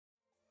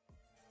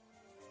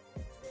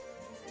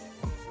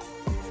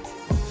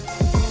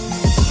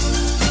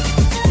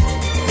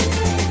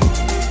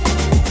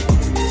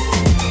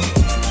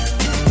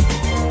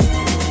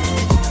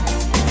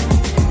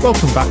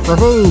Welcome back,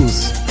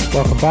 Rebels!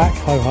 Welcome back.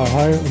 Ho, ho,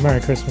 ho.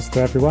 Merry Christmas to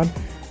everyone.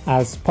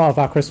 As part of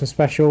our Christmas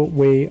special,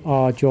 we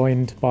are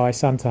joined by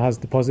Santa has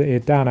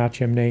deposited down our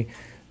chimney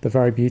the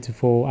very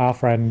beautiful, our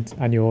friend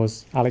and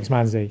yours, Alex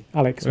Manzi.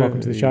 Alex, welcome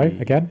to the show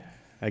again.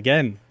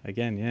 Again,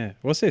 yeah.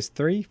 What's this,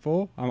 3,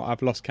 4?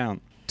 I've lost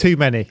count. Too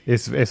many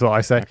is what I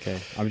say. Okay,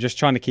 I'm just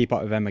trying to keep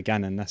up with Emma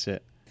Gannon, that's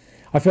it.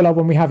 I feel like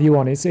when we have you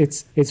on,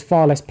 it's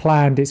far less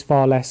planned, it's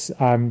far less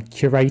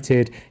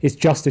curated. It's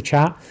just a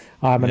chat,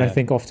 and I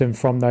think often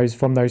from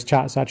those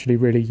chats, actually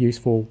really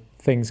useful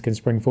things can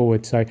spring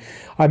forward. So,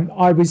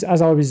 I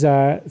was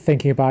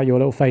thinking about your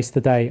little face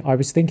today, I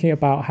was thinking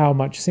about how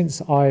much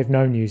since we've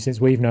known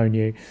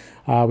you,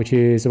 which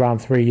is around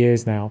 3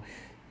 years now,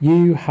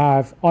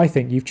 I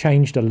think you've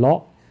changed a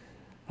lot.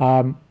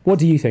 What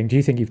do you think? Do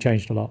you think you've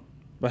changed a lot?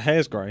 My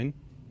hair's growing.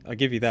 I'll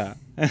give you that.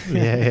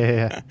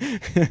 Yeah.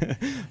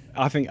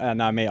 I think,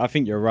 mate, I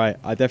think you're right.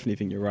 I definitely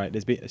think you're right.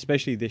 There's been,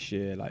 especially this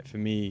year, like for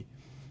me,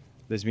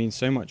 there's been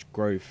so much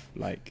growth,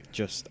 like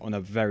just on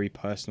a very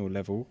personal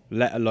level,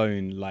 let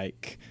alone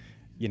like,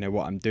 you know,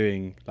 what I'm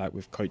doing, like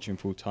with coaching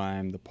full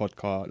time, the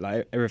podcast,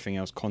 like everything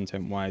else,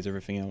 content wise,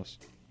 everything else.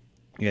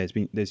 Yeah,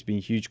 there's been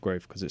huge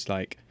growth because it's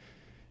like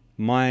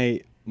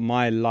my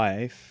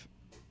life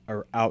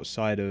are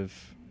outside of,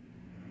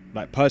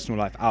 like personal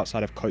life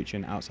outside of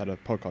coaching, outside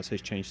of podcasts has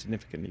changed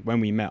significantly. When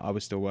we met, I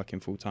was still working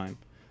full time.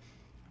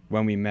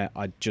 When we met,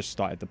 I just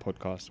started the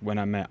podcast. When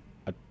I met,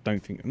 I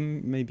don't think,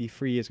 maybe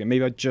 3 years ago,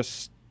 maybe I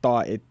just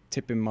started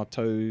tipping my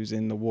toes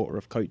in the water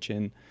of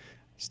coaching,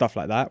 stuff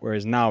like that.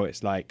 Whereas now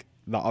it's like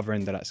the other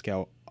end of that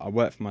scale. I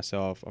work for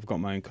myself. I've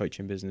got my own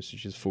coaching business,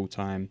 which is full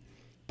time.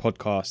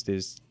 Podcast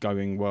is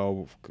going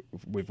well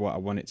with what I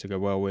want it to go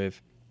well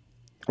with.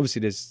 Obviously,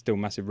 there's still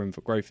massive room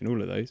for growth in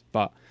all of those,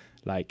 but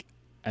like,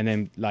 and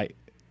then like,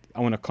 I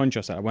want to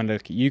contrast that. I want to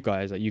look at you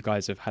guys. Like you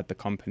guys have had the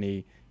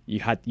company. You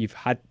had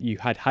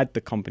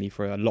the company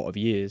for a lot of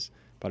years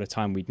by the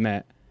time we'd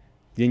met.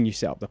 Then you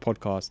set up the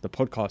podcast. The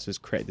podcast has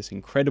created this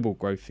incredible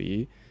growth for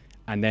you,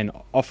 and then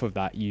off of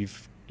that,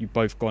 you've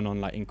both gone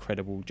on like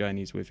incredible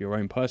journeys with your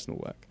own personal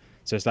work.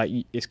 So it's like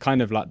it's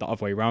kind of like the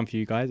other way around for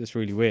you guys. It's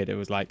really weird. It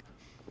was like,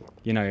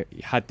 you know,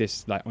 you had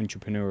this like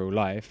entrepreneurial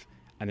life,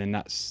 and then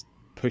that's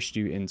pushed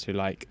you into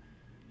like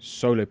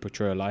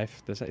solopreneur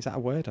life. Is that a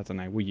word? I don't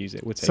know. We'll use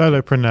it. We'll take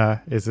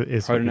Solopreneur is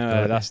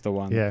Solopreneur, that's the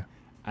one. Yeah.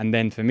 And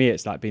then for me,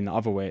 it's like being the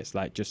other way. It's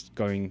like just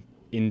going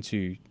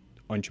into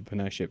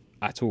entrepreneurship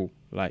at all.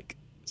 Like,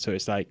 so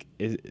it's like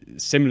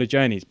similar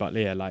journeys, but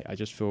yeah, like I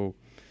just feel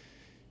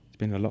there's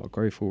been a lot of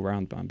growth all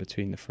around, man,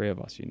 between the three of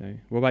us, you know.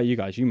 What about you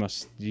guys? Do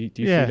you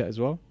feel that as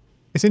well?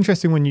 It's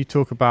interesting when you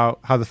talk about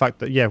how the fact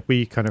that,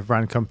 we kind of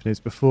ran companies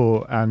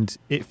before and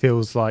it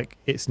feels like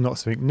it's not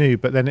something new,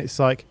 but then it's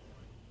like,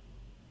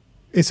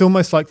 it's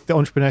almost like the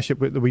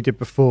entrepreneurship that we did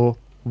before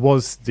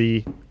was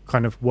the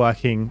kind of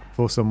working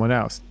for someone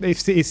else.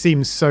 It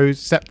seems so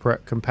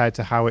separate compared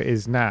to how it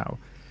is now,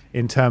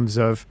 in terms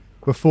of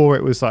before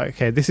it was like,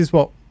 okay, this is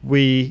what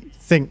we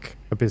think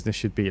a business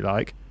should be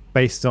like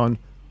based on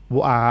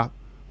what our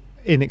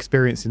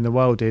inexperience in the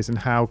world is and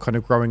how kind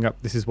of growing up,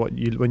 this is what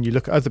when you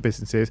look at other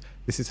businesses,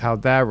 this is how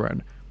they're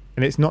run.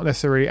 And it's not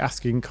necessarily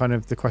asking kind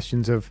of the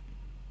questions of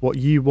what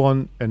you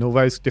want and all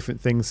those different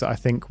things that I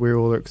think we're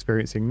all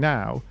experiencing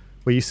now,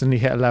 where you suddenly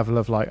hit a level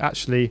of like,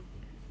 actually,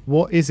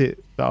 what is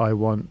it that I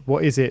want?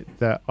 What is it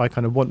that I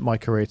kind of want my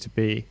career to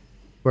be?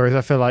 Whereas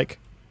I feel like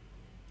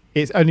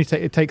it's only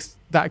it takes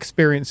that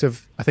experience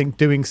of, I think,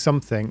 doing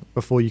something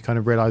before you kind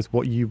of realize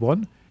what you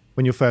want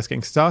when you're first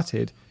getting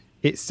started.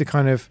 It's to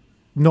kind of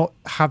not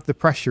have the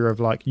pressure of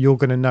like, you're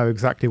going to know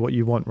exactly what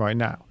you want right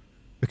now,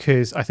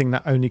 because I think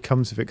that only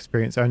comes with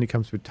experience, only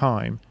comes with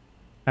time.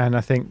 And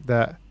I think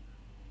that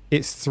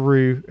it's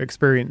through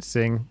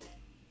experiencing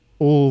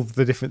all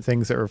the different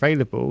things that are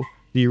available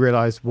do you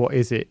realize what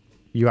is it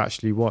you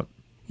actually want.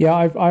 Yeah,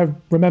 I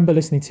remember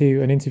listening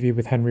to an interview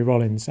with Henry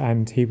Rollins,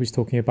 and he was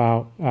talking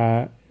about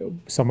a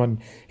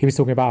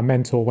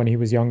mentor when he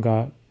was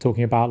younger,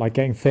 talking about like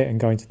getting fit and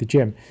going to the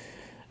gym.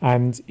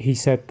 And he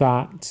said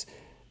that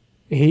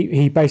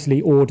he basically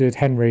ordered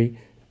Henry,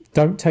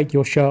 don't take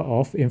your shirt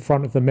off in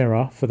front of the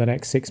mirror for the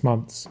next 6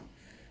 months.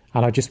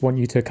 And I just want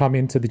you to come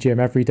into the gym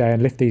every day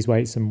and lift these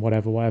weights and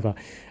whatever.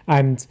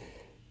 And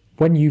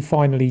when you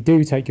finally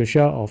do take your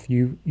shirt off,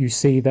 you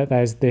see that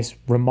there's this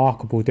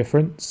remarkable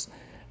difference.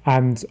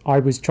 And I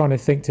was trying to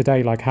think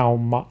today, like how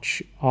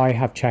much I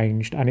have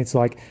changed. And it's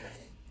like,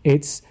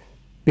 it's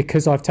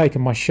because I've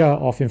taken my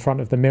shirt off in front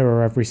of the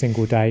mirror every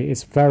single day.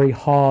 It's very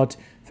hard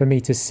for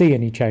me to see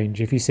any change,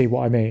 if you see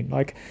what I mean.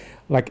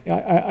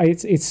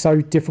 It's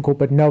so difficult,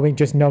 but knowing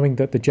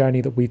that the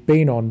journey that we've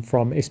been on,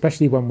 from,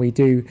 especially when we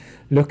do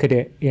look at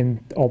it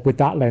with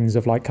that lens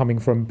of like coming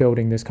from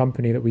building this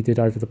company that we did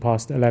over the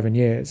past 11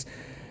 years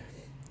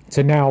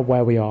to now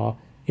where we are,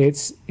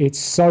 it's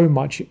so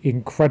much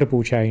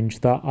incredible change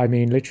that, I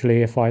mean,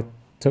 literally, if I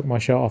took my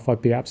shirt off,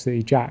 I'd be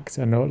absolutely jacked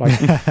and like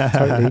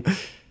totally,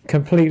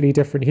 completely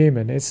different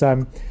human. It's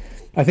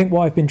I think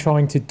what I've been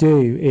trying to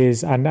do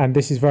is, and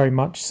this is very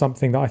much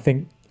something that I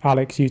think,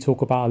 Alex, you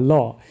talk about a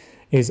lot,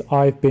 is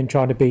I've been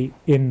trying to be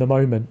in the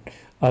moment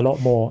a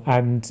lot more,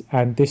 and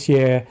this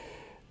year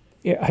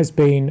it has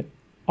been,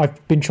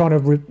 I've been trying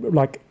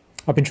to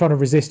I've been trying to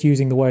resist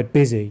using the word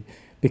busy,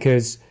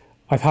 because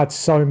I've had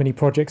so many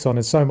projects on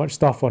and so much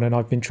stuff on, and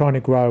I've been trying to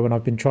grow, and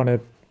I've been trying to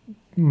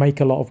make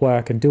a lot of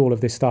work and do all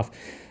of this stuff,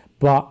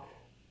 but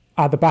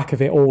at the back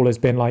of it all has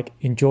been like,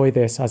 enjoy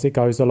this as it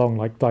goes along,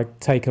 like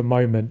take a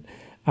moment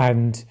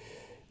and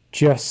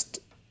just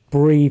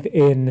breathe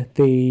in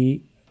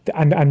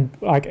and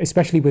like,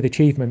 especially with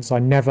achievements,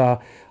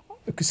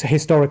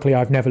 historically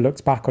I've never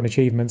looked back on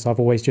achievements. I've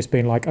always just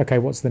been like, okay,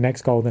 what's the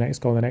next goal, the next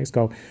goal, the next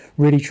goal,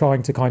 really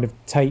trying to kind of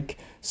take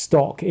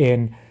stock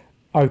in,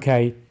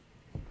 okay,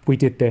 we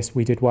did this,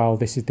 we did well,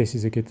 this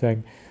is a good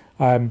thing.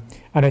 And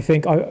I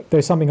think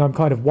there's something I'm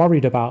kind of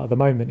worried about at the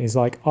moment, is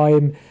like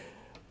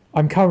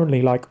I'm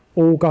currently like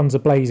all guns are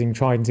blazing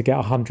trying to get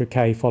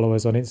 100k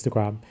followers on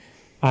Instagram,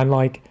 and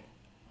like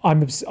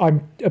I'm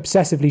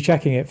obsessively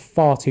checking it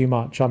far too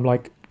much. I'm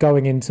like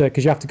going into,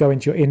 because you have to go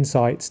into your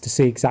insights to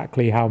see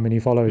exactly how many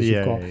followers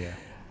you've got. Yeah.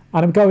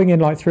 And I'm going in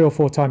like 3 or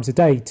 4 times a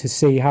day to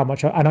see how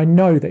much, and I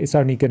know that it's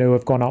only going to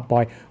have gone up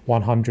by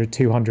 100,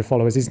 200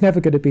 followers. It's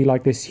never going to be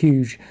like this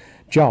huge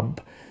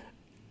jump.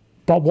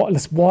 But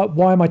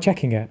why am I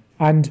checking it?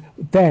 And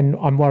then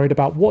I'm worried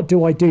about, what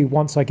do I do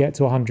once I get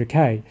to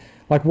 100k?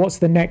 Like, what's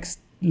the next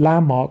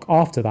landmark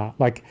after that?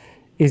 Like,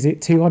 is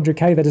it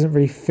 200k? That doesn't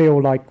really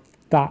feel like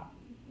that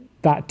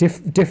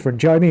different.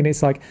 Do you know what I mean?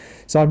 It's like,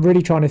 so I'm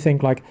really trying to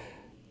think like,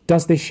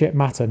 does this shit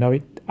matter? No,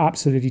 it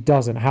absolutely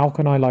doesn't. How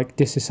can I like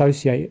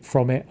disassociate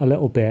from it a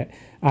little bit?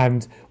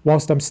 And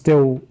whilst I'm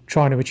still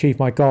trying to achieve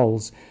my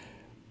goals,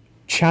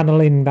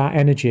 channeling that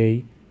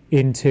energy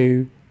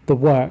into the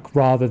work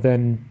rather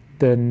than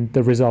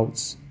the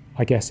results,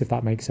 I guess, if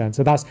that makes sense.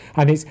 So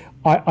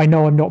I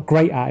know I'm not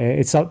great at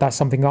it. That's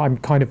something that I'm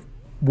kind of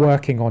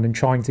working on and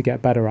trying to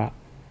get better at.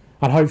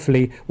 And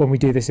hopefully when we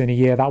do this in a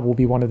year, that will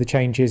be one of the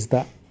changes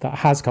that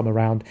has come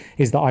around,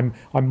 is that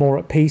I'm more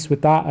at peace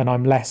with that, and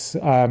I'm less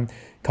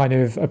kind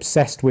of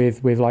obsessed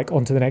with like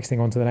onto the next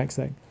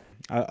thing.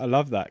 I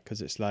love that,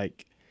 because it's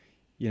like,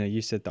 you know,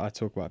 you said that I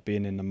talk about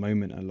being in the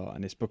moment a lot,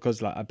 and it's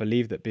because like I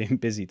believe that being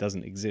busy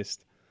doesn't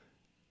exist.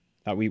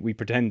 Like we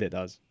pretend it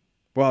does.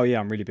 Well, yeah,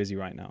 I'm really busy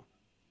right now.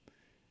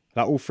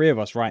 Like all 3 of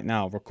us right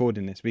now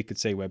recording this, we could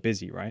say we're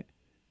busy, right?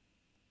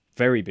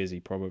 Very busy,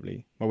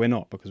 probably. Well, we're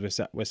not, because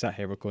we're sat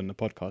here recording the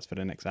podcast for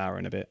the next hour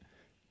and a bit.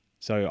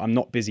 So I'm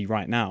not busy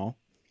right now,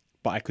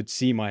 but I could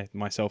see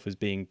myself as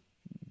being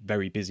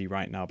very busy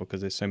right now, because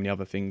there's so many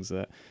other things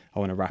that I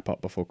want to wrap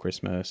up before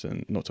Christmas,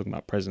 and not talking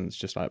about presents,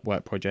 just like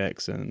work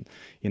projects and,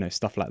 you know,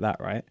 stuff like that,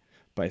 right?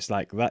 But it's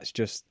like, that's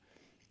just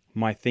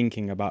my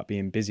thinking about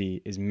being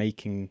busy is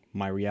making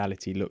my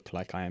reality look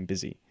like I am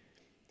busy.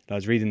 I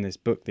was reading this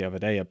book the other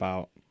day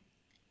about,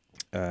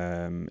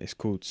 it's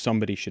called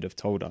Somebody Should Have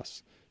Told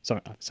Us,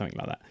 something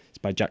like that. It's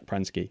by Jack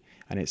Pransky,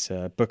 and it's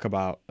a book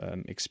about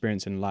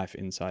experiencing life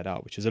inside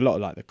out, which is a lot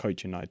like the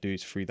coaching I do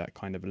is through that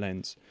kind of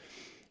lens,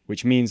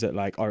 which means that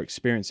like our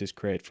experience is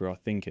created through our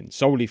thinking,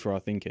 solely through our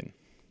thinking.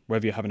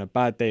 Whether you're having a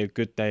bad day, a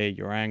good day,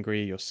 you're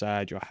angry, you're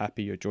sad, you're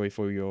happy, you're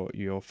joyful,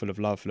 you're full of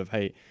love, full of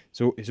hate.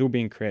 So it's all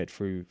being created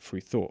through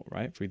thought,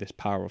 right? Through this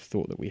power of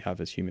thought that we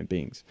have as human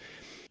beings.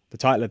 The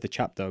title of the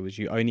chapter was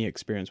 "You Only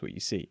Experience What You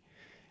See."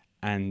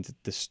 And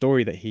the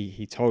story that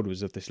he told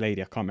was of this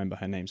lady, I can't remember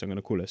her name, so I'm going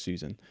to call her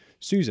Susan.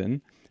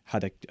 Susan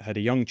had a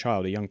young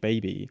child, a young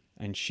baby,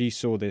 and she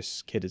saw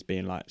this kid as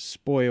being like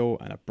spoiled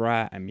and a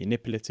brat and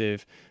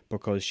manipulative,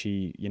 because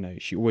she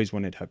always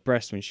wanted her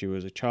breast when she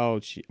was a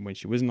child. When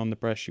she wasn't on the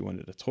breast, she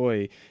wanted a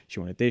toy, she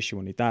wanted this, she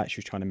wanted that. She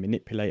was trying to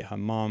manipulate her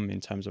mum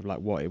in terms of like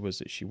what it was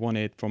that she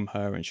wanted from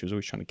her, and she was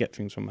always trying to get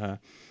things from her.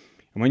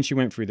 And when she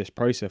went through this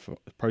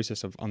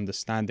process of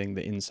understanding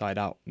the inside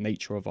out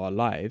nature of our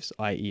lives,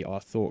 i.e. our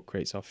thought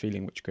creates our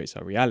feeling, which creates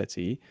our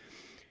reality,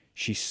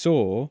 she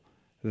saw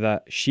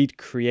that she'd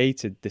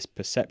created this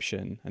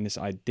perception and this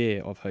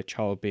idea of her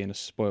child being a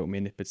spoiled,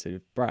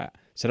 manipulative brat.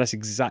 So that's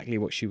exactly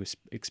what she was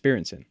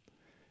experiencing.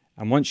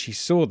 And once she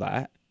saw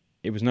that,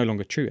 it was no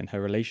longer true, and her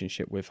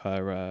relationship with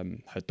her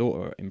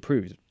daughter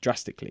improved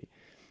drastically.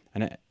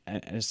 And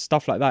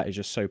stuff like that is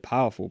just so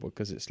powerful,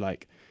 because it's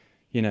like,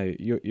 you know,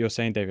 you're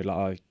saying, David, like,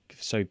 I'm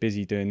so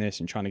busy doing this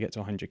and trying to get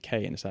to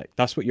 100k, and it's like,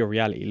 that's what your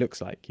reality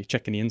looks like. You're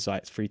checking the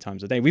insights 3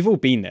 times a day. We've all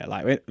been there.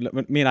 Like,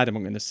 me and Adam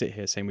aren't going to sit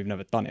here saying we've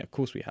never done it. Of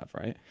course we have,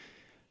 right?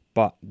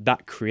 But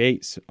that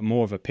creates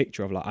more of a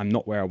picture of like, I'm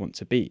not where I want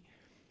to be.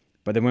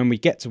 But then when we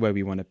get to where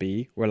we want to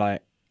be, we're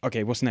like,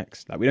 okay, what's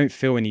next? Like, we don't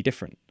feel any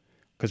different,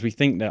 because we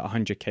think that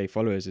 100k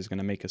followers is going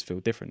to make us feel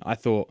different. I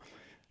thought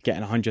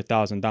getting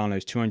 100,000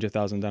 downloads,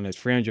 200,000 downloads,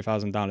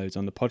 300,000 downloads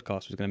on the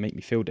podcast was going to make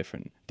me feel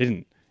different. It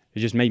didn't. It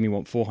just made me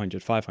want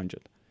 400,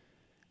 500.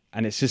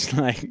 And it's just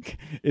like,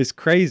 it's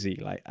crazy.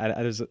 Like,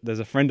 there's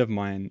a friend of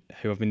mine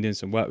who I've been doing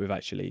some work with,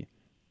 actually,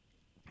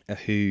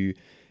 who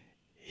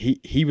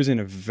he was in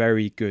a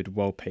very good,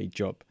 well-paid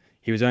job.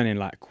 He was earning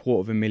like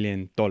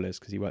 $250,000,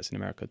 because he works in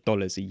America,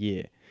 dollars a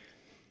year.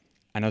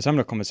 And I was having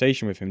a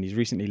conversation with him, and he's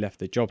recently left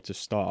the job to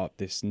start up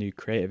this new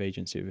creative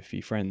agency with a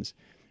few friends.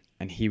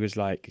 And he was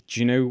like, do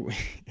you know,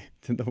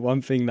 the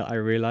one thing that I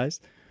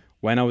realized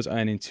when I was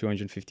earning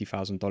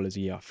 $250,000 a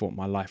year, I thought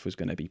my life was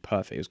going to be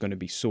perfect. It was going to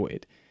be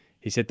sorted.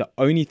 He said the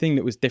only thing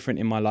that was different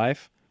in my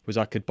life was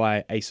I could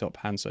buy Aesop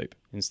hand soap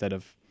instead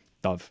of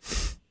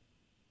Dove.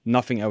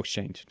 Nothing else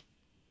changed.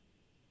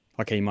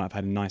 Okay, he might have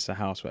had a nicer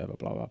house, whatever,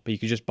 blah, blah. But you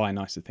could just buy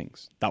nicer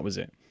things. That was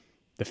it.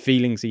 The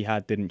feelings he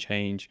had didn't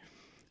change.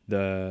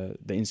 The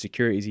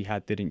insecurities he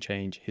had didn't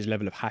change. His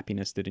level of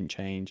happiness didn't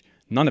change.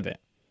 None of it.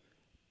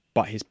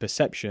 But his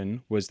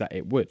perception was that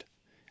it would.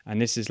 And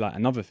this is like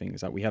another thing,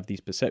 is that we have these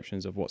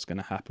perceptions of what's going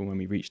to happen when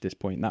we reach this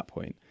point, that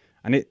point.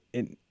 And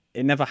it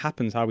never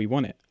happens how we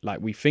want it.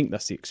 Like, we think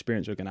that's the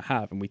experience we're going to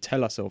have, and we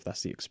tell ourselves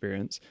that's the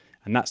experience.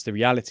 And that's the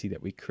reality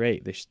that we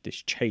create, this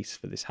chase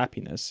for this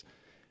happiness.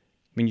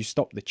 When you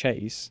stop the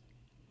chase,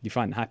 you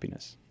find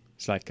happiness.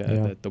 It's like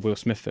the Will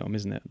Smith film,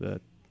 isn't it? The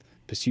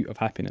Pursuit of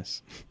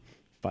Happiness.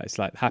 But it's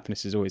like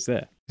happiness is always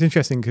there. It's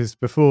interesting because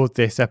before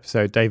this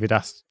episode, David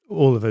asked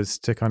all of us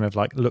to kind of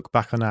like look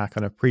back on our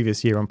kind of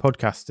previous year on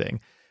podcasting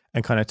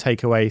and kind of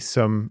take away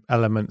some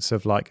elements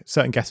of like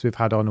certain guests we've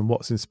had on and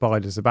what's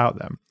inspired us about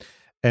them.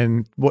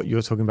 And what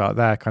you're talking about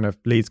there kind of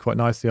leads quite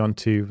nicely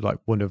onto like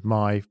one of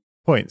my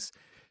points.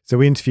 So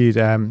we interviewed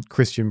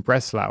Christian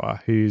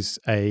Breslauer, who's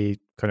a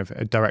kind of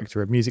a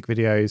director of music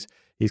videos.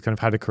 He's kind of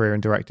had a career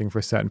in directing for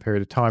a certain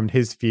period of time. And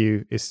his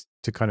view is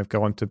to kind of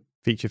go on to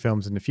feature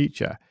films in the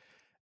future.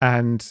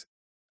 And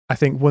I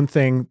think one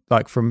thing,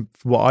 like from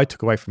what I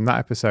took away from that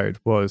episode,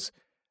 was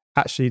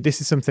actually this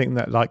is something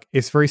that like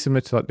is very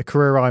similar to like the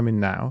career I'm in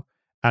now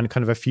and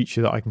kind of a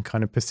future that I can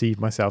kind of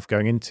perceive myself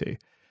going into.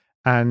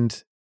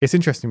 And it's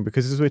interesting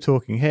because as we're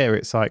talking here,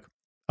 it's like,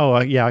 oh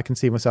yeah, I can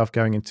see myself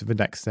going into the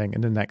next thing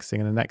and the next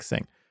thing and the next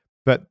thing.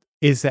 But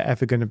is there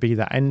ever going to be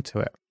that end to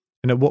it?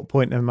 And at what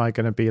point am I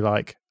going to be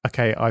like,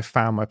 okay, I've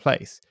found my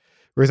place?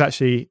 Whereas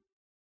actually,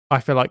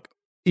 I feel like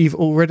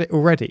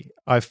already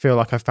I feel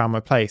like I've found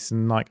my place.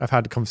 And like I've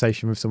had a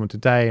conversation with someone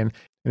today, and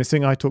it's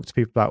something I talk to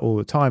people about all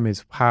the time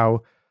is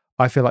how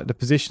I feel like the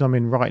position I'm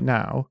in right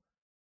now,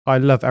 I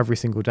love every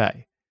single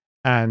day.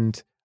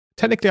 And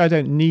technically I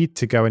don't need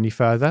to go any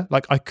further.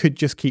 Like I could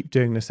just keep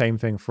doing the same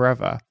thing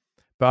forever.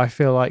 But I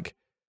feel like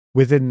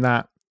within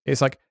that,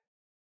 it's like,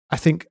 I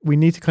think we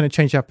need to kind of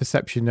change our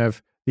perception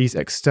of these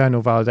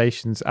external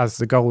validations as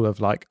the goal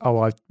of like, oh,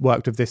 I've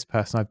worked with this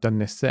person, I've done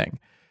this thing.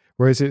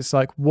 Whereas it's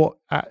like, what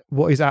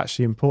is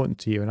actually important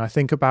to you? And I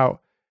think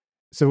about,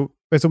 so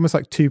there's almost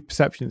like two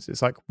perceptions.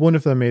 It's like one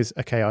of them is,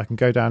 okay, I can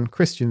go down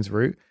Christian's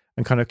route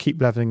and kind of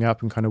keep leveling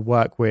up and kind of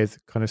work with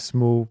kind of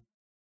small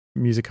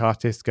music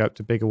artists, go up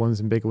to bigger ones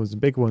and bigger ones and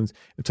bigger ones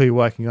until you're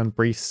working on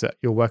briefs that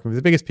you're working with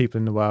the biggest people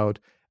in the world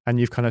and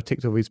you've kind of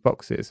ticked all these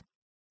boxes.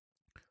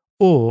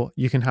 Or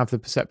you can have the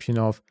perception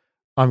of,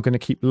 I'm going to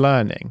keep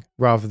learning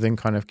rather than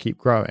kind of keep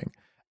growing.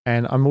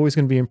 And I'm always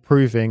going to be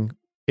improving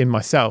in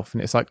myself.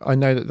 And it's like, I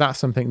know that that's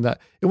something that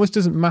it almost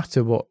doesn't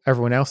matter what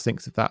everyone else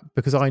thinks of that,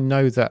 because I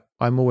know that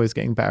I'm always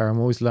getting better. I'm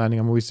always learning.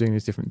 I'm always doing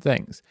these different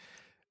things.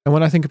 And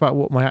when I think about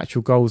what my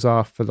actual goals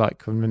are for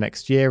like from the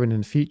next year and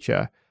in the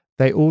future,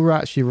 they all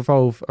actually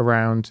revolve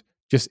around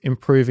just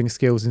improving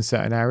skills in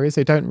certain areas.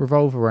 They don't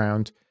revolve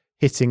around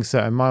hitting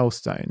certain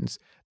milestones.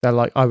 They're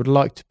like, I would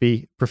like to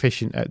be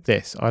proficient at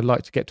this. I'd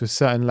like to get to a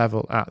certain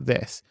level at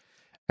this.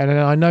 And then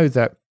I know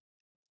that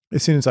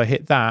as soon as I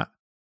hit that,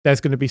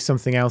 there's going to be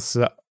something else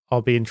that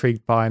I'll be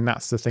intrigued by. And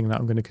that's the thing that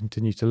I'm going to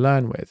continue to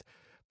learn with.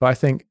 But I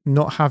think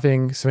not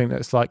having something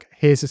that's like,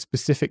 here's a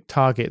specific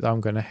target that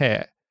I'm going to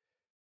hit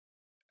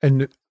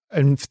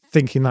and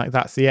thinking like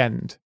that's the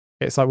end.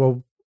 It's like,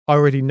 well, I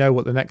already know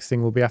what the next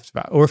thing will be after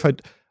that. Or if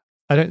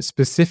I don't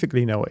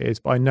specifically know what it is,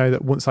 but I know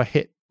that once I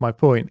hit my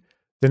point,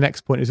 the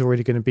next point is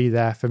already going to be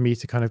there for me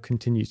to kind of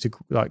continue to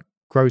like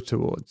grow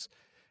towards.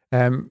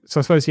 So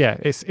I suppose, yeah,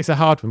 it's a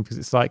hard one because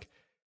it's like,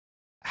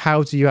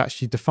 how do you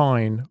actually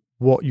define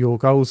what your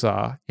goals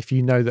are if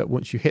you know that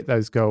once you hit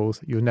those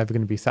goals, you're never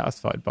going to be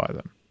satisfied by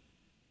them?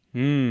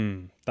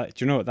 Do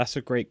you know what? That's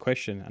a great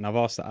question. And I've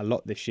asked that a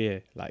lot this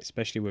year, like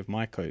especially with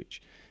my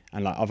coach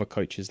and like other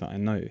coaches that I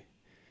know.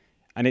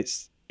 And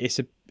it's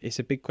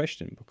a big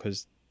question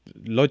because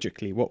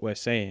logically what we're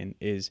saying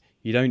is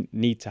you don't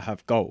need to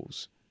have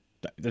goals.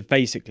 That's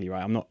basically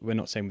right. We're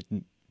not saying,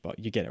 but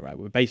you get it right.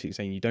 We're basically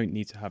saying you don't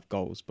need to have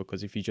goals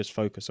because if you just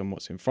focus on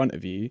what's in front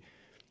of you,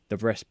 the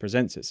rest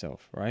presents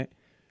itself, right?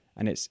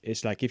 And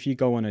it's like if you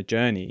go on a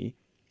journey,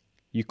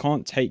 you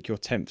can't take your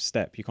 10th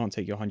step, you can't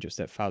take your 100th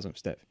step, 1000th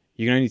step.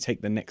 You can only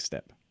take the next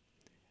step.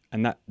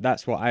 And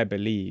that's what I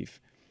believe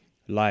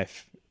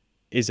life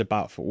is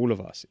about for all of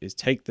us, is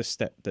take the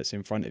step that's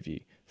in front of you.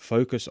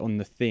 Focus on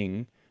the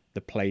thing,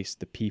 the place,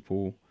 the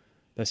people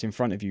that's in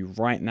front of you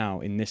right now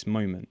in this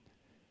moment.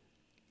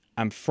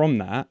 And from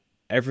that,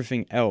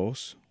 everything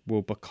else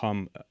will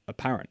become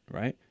apparent,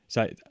 right?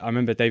 So I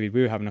remember, David,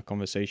 we were having a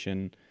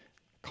conversation,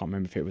 I can't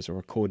remember if it was a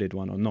recorded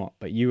one or not,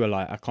 but you were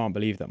like, I can't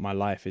believe that my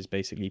life is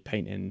basically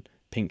painting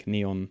pink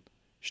neon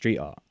street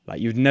art. Like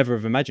you'd never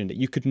have imagined it.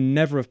 You could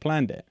never have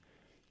planned it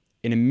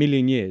in a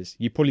million years.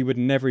 You probably would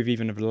never have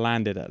even have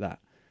landed at that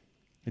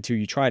until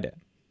you tried it.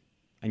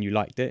 and you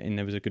liked it and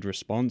there was a good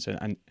response,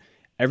 and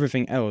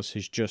everything else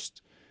has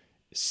just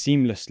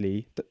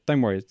seamlessly,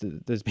 don't worry,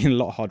 there's been a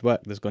lot of hard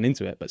work that's gone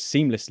into it, but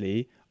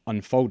seamlessly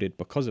unfolded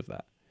because of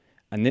that.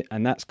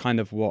 And that's kind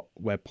of what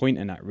we're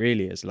pointing at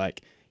really, is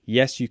like,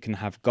 yes, you can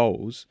have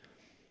goals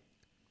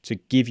to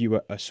give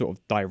you a sort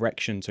of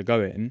direction to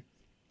go in,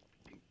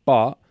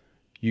 but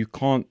you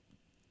can't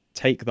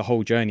take the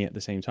whole journey at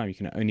the same time. You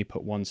can only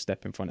put one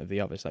step in front of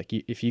the other. It's like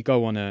if you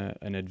go on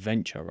an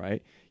adventure,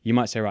 right, you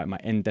might say, right, my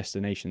end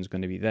destination is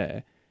going to be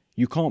there.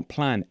 You can't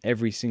plan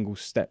every single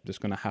step that's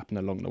going to happen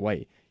along the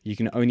way. You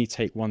can only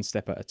take one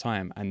step at a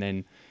time and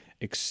then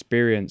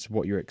experience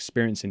what you're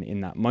experiencing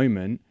in that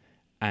moment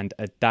and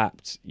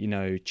adapt,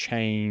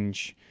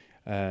 change,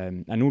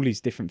 and all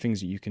these different things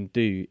that you can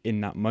do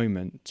in that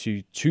moment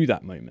to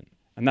that moment.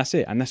 And that's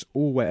it. And that's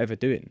all we're ever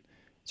doing.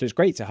 So it's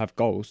great to have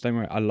goals. Don't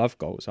worry, I love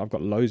goals. I've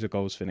got loads of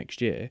goals for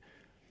next year,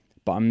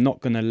 but I'm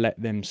not going to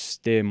let them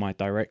steer my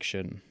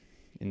direction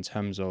in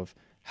terms of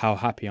how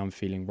happy I'm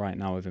feeling right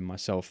now within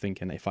myself,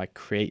 thinking that if I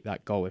create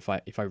that goal, if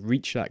I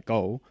reach that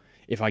goal,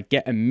 if I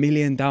get 1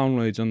 million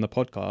downloads on the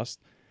podcast,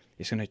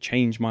 it's going to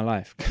change my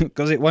life.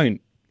 Because it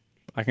won't.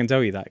 I can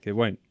tell you that. It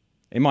won't.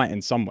 It might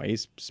in some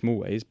ways, small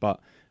ways, but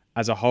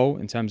as a whole,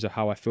 in terms of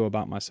how I feel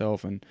about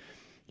myself and,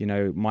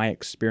 my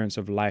experience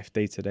of life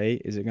day to day,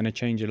 is it going to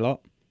change a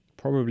lot?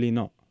 Probably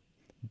not.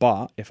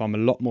 But if I'm a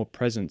lot more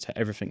present to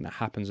everything that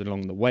happens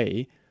along the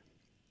way,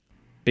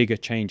 bigger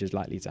change is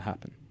likely to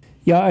happen.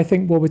 Yeah, I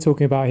think what we're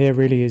talking about here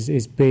really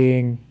is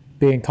being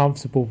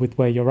comfortable with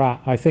where you're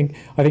at. I think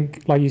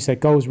like you said,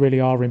 goals really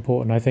are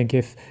important. I think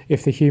if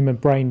the human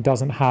brain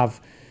doesn't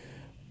have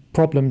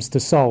problems to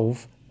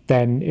solve,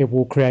 then it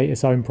will create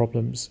its own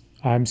problems.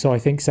 So I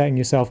think setting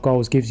yourself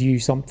goals gives you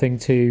something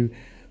to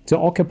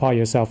occupy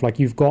yourself. Like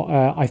you've got,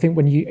 I think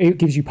it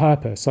gives you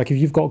purpose. Like if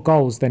you've got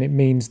goals, then it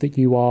means that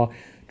you are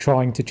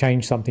trying to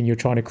change something. You're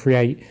trying to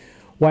create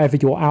whatever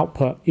your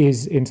output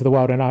is into the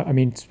world. And I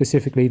mean,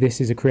 specifically,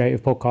 this is a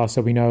creative podcast.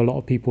 So we know a lot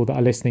of people that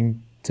are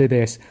listening to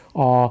this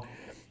are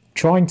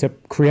trying to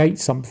create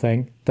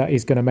something that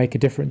is going to make a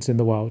difference in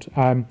the world.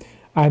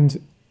 Something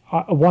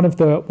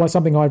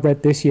I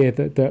read this year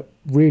that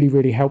really,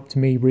 really helped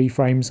me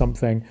reframe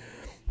something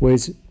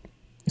was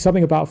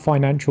something about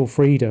financial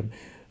freedom.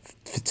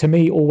 To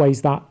me,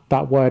 always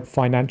that word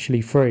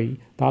financially free,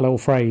 that little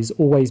phrase,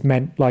 always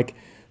meant like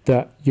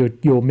that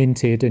you're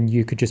minted and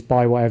you could just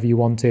buy whatever you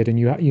wanted and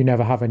you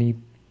never have any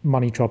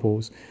money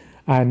troubles.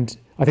 And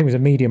I think it was a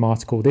Medium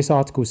article. This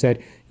article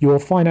said you're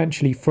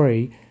financially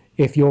free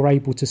if you're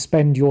able to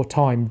spend your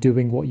time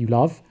doing what you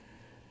love.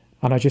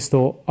 And I just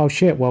thought, oh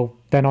shit, well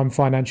then I'm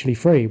financially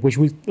free, which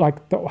was like,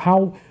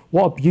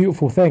 what a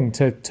beautiful thing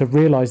to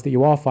realize that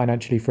you are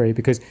financially free.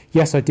 Because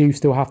yes, I do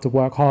still have to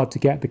work hard to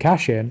get the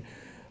cash in,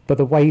 but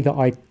the way that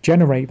I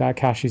generate that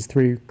cash is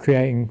through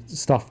creating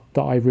stuff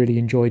that I really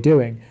enjoy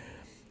doing.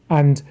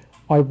 And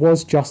I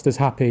was just as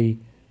happy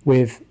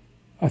with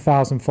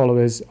 1,000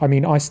 followers. I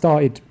mean, I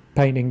started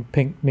painting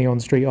pink neon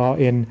street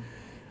art in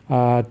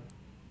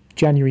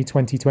January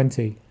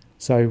 2020.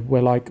 So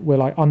we're like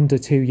under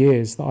 2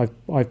 years that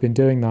I've been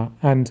doing that.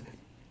 And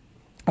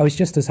I was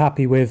just as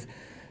happy with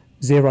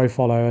 0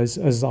 followers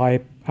as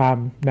I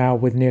am now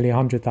with nearly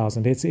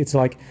 100,000. It's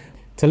like,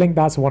 to link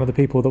that to one of the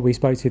people that we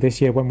spoke to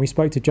this year, when we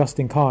spoke to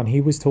Justin Khan,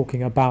 he was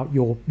talking about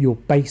your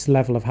base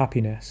level of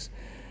happiness,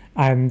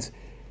 and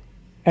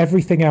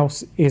everything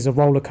else is a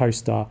roller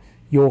coaster.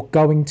 You're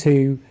going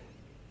to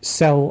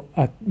sell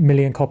 1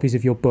 million copies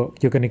of your book.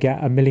 You're going to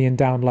get 1 million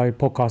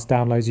podcast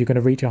downloads. You're going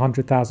to reach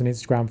 100,000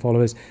 Instagram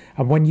followers.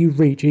 And when you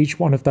reach each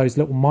one of those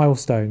little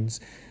milestones,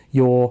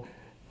 your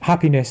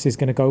happiness is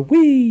going to go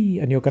wee,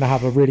 and you're going to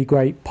have a really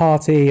great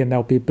party and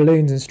there'll be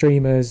balloons and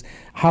streamers.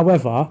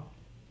 However,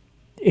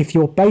 if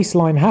your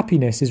baseline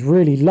happiness is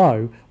really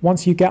low,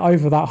 once you get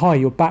over that high,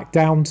 you're back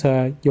down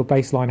to your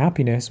baseline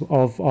happiness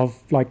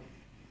of like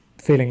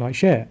feeling like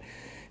shit.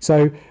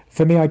 So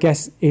for me, I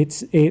guess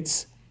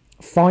it's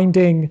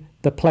finding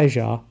the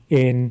pleasure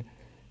in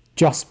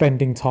just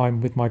spending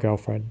time with my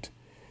girlfriend,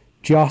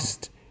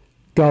 just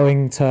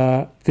going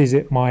to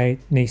visit my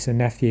niece and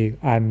nephew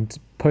and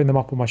putting them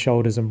up on my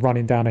shoulders and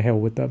running down a hill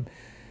with them.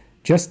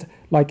 Just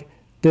like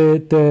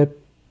the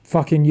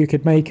fucking, you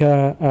could make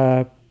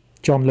a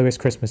John Lewis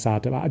Christmas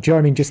ad. Do you know what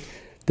I mean? Just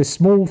the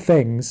small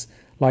things,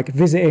 like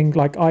visiting,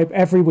 like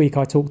every week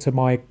I talk to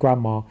my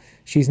grandma.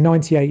 She's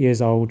 98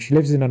 years old. She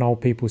lives in an old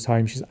people's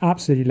home. She's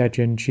absolutely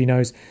legend.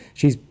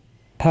 She's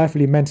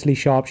perfectly mentally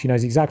sharp. She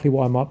knows exactly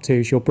what I'm up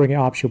to. She'll bring it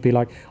up. She'll be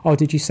like, oh,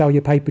 did you sell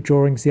your paper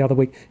drawings the other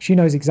week? She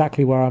knows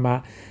exactly where I'm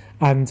at.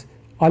 And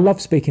I love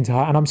speaking to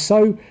her. And I'm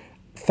so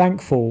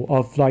thankful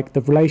of like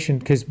the relation,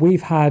 because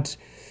we've had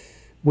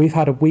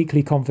a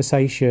weekly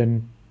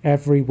conversation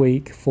every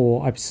week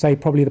for, I'd say,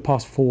 probably the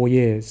past 4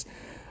 years.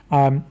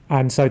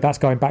 And so that's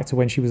going back to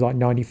when she was like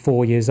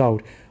 94 years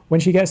old. When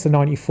she gets to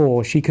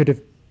 94, she could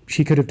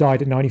have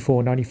died at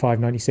 94,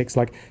 95, 96.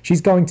 Like, she's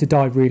going to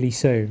die really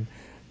soon.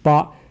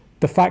 But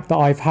the fact that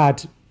I've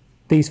had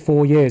these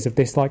 4 years of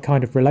this like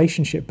kind of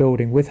relationship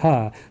building with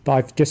her, that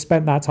I've just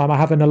spent that time. I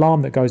have an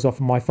alarm that goes off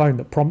on my phone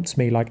that prompts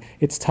me like,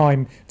 it's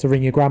time to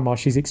ring your grandma,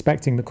 she's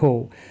expecting the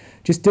call.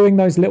 Just doing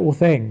those little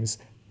things,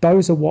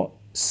 those are what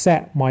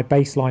set my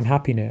baseline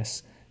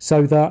happiness,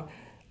 so that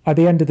at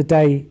the end of the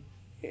day,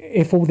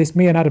 if all this,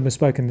 me and Adam have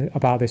spoken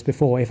about this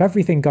before, if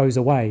everything goes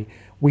away,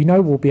 we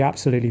know we'll be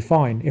absolutely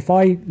fine. If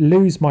I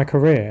lose my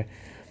career,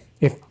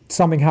 if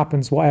something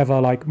happens,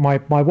 whatever, like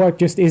my work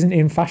just isn't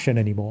in fashion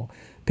anymore,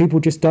 people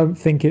just don't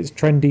think it's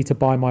trendy to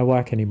buy my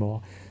work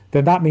anymore,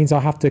 then that means I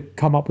have to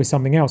come up with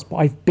something else. But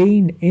I've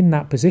been in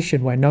that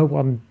position where no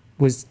one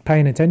was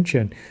paying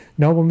attention,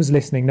 no one was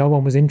listening, no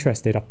one was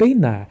interested. I've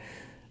been there,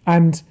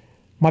 and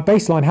my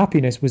baseline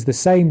happiness was the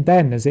same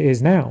then as it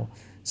is now.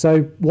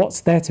 So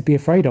what's there to be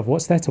afraid of?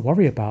 What's there to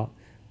worry about?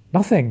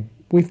 Nothing.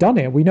 We've done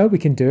it. We know we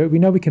can do it. We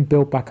know we can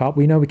build back up.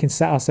 We know we can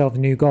set ourselves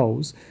new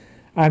goals,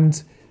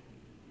 and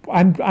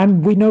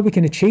we know we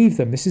can achieve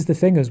them. This is the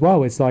thing as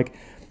well. It's like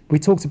we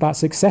talked about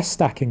success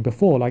stacking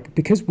before. Like,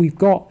 because we've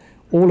got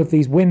all of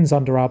these wins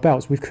under our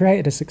belts, we've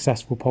created a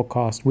successful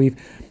podcast. We've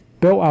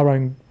built our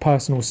own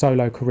personal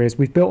solo careers.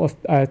 We've built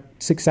a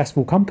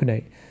successful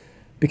company.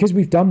 Because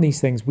we've done these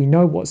things, we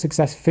know what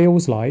success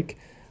feels like.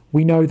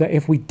 We know that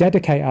if we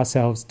dedicate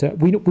ourselves to,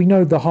 we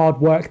know the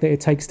hard work that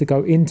it takes to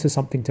go into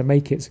something to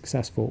make it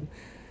successful.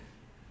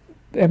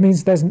 It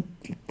means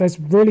there's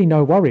really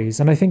no worries.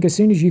 And I think as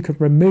soon as you can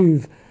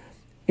remove,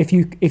 if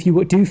you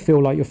do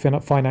feel like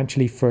you're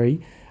financially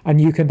free, and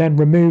you can then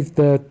remove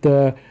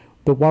the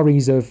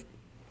worries of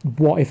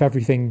what if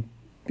everything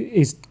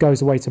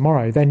goes away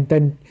tomorrow,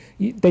 then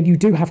you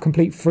do have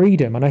complete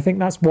freedom. And I think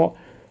that's what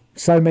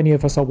so many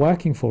of us are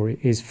working for,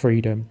 is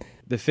freedom.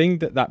 The thing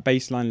that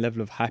baseline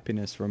level of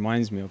happiness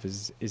reminds me of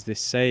is this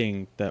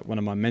saying that one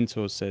of my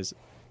mentors says.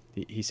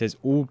 He says,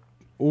 all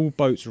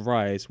boats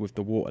rise with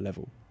the water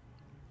level.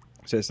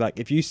 So it's like,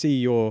 if you see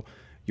your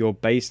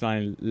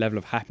baseline level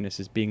of happiness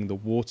as being the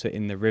water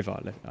in the river,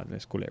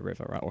 let's call it a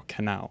river, right, or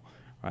canal,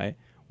 right?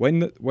 When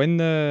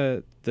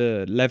the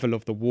level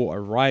of the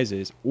water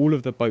rises, all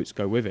of the boats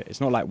go with it.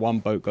 It's not like one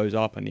boat goes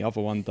up and the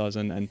other one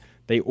doesn't, and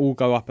they all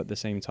go up at the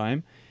same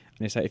time.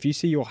 And it's like, if you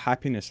see your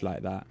happiness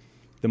like that,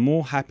 the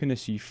more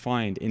happiness you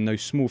find in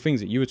those small things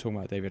that you were talking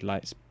about, David,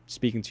 like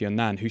speaking to your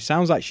nan, who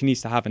sounds like she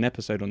needs to have an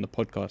episode on the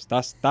podcast.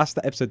 That's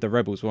the episode the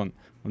Rebels want.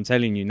 I'm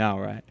telling you now,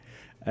 right?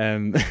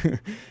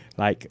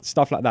 Like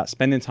stuff like that,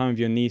 spending time with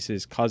your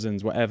nieces,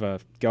 cousins, whatever,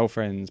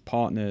 girlfriends,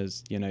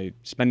 partners,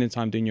 spending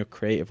time doing your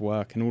creative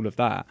work and all of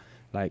that.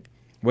 Like,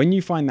 when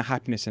you find the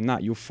happiness in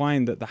that, you'll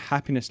find that the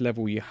happiness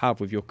level you have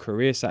with your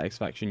career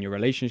satisfaction, your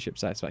relationship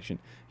satisfaction,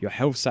 your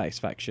health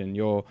satisfaction,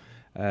 your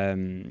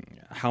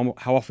how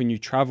often you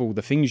travel,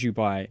 the things you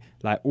buy,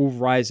 like, all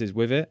rises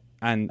with it.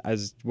 And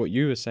as what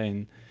you were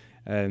saying,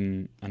 I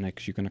know,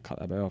 because you're going to cut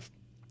that bit off,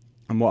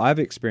 and what I've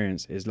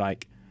experienced is,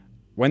 like,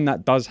 when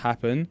that does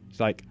happen, it's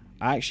like,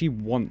 I actually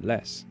want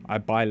less. I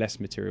buy less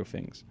material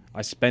things.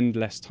 I spend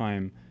less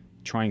time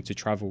trying to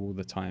travel all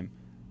the time.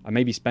 I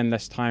maybe spend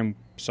less time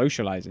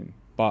socializing,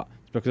 but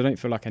it's because I don't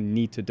feel like I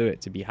need to do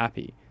it to be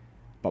happy.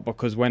 But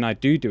because when I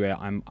do it,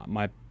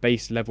 my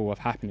base level of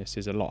happiness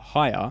is a lot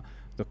higher.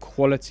 The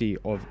quality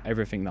of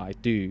everything that I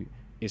do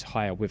is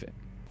higher with it.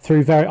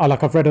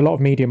 I've read a lot of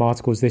Medium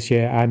articles this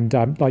year, and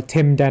like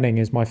Tim Denning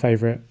is my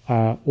favorite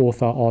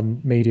author on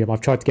Medium.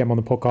 I've tried to get him on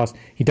the podcast.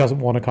 He doesn't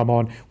want to come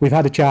on. We've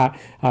had a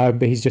chat,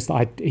 but he's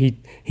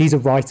a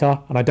writer,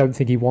 and I don't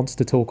think he wants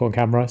to talk on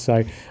camera.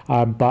 So,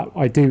 but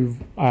I do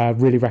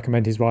really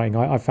recommend his writing.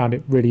 I found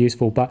it really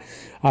useful. But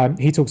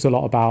he talks a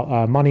lot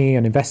about money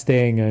and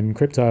investing and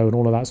crypto and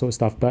all of that sort of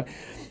stuff. But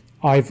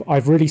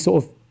I've really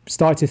sort of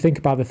started to think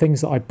about the things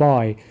that I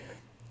buy.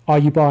 Are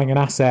you buying an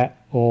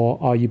asset,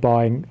 or are you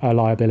buying a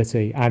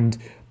liability? And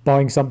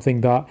buying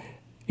something that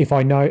if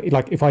I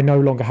no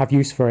longer have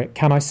use for it,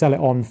 can I sell it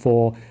on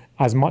for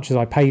as much as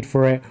I paid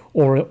for it,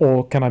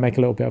 or can I make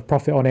a little bit of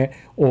profit on it?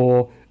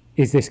 Or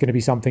is this going to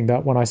be something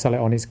that when I sell it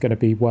on is going to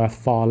be worth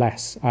far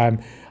less?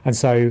 And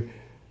so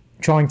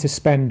trying to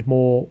spend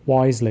more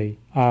wisely,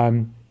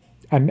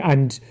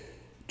 and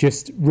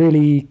just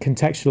really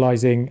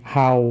contextualizing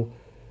how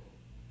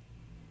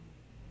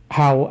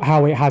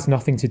it has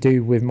nothing to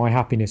do with my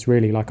happiness,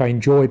 really. Like, I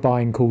enjoy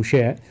buying cool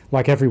shit,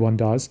 like everyone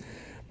does,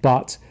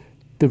 but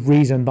the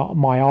reason that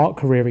my art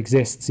career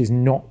exists is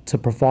not to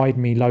provide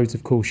me loads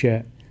of cool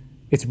shit.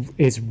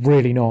 It's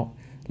really not.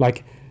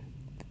 Like,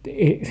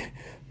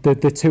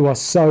 the two are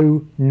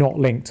so not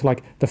linked.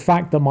 Like, the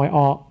fact that my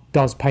art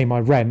does pay my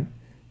rent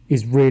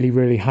is really,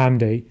 really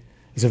handy.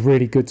 It's a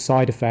really good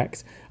side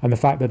effect. And the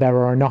fact that there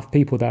are enough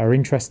people that are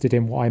interested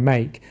in what I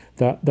make,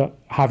 that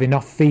have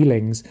enough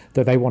feelings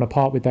that they want to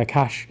part with their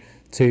cash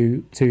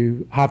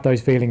to have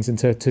those feelings and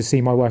to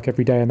see my work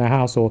every day in their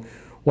house or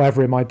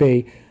whatever it might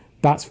be,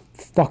 that's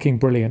fucking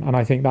brilliant. And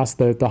I think that's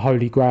the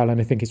holy grail, and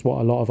I think it's what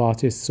a lot of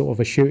artists sort of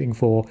are shooting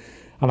for.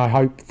 And I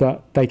hope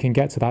that they can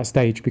get to that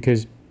stage,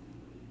 because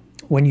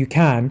when you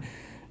can,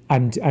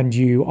 and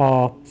you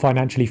are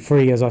financially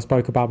free, as I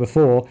spoke about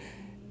before,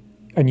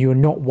 and you're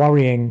not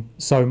worrying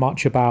so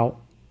much about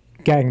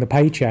getting the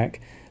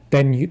paycheck,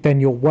 then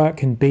your work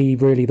can be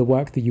really the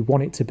work that you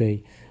want it to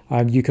be.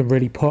 You can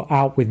really put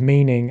out with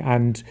meaning,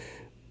 and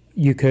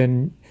you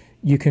can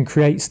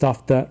create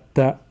stuff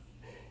that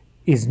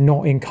is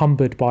not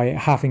encumbered by it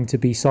having to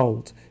be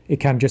sold. It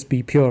can just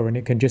be pure, and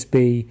it can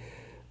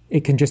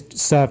just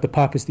serve the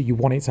purpose that you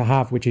want it to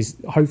have, which is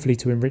hopefully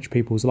to enrich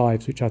people's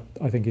lives, which I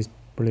think is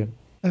brilliant.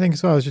 I think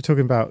as well as you're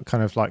talking about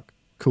kind of like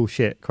cool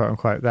shit, quote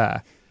unquote,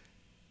 there,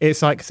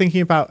 it's like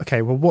thinking about,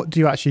 okay, well, what do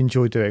you actually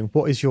enjoy doing?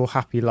 What is your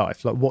happy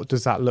life? Like, what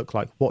does that look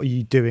like? What are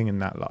you doing in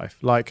that life?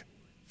 Like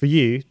for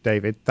you,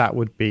 David, that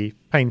would be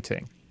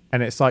painting.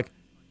 And it's like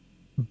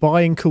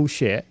buying cool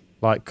shit,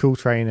 like cool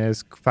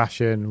trainers,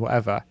 fashion,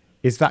 whatever.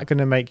 Is that going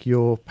to make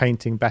your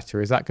painting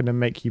better? Is that going to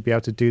make you be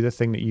able to do the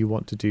thing that you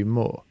want to do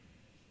more?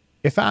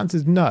 If the answer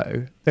is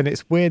no, then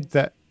it's weird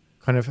that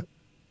kind of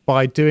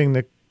by doing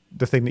the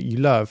thing that you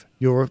love,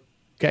 you're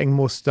getting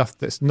more stuff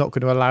that's not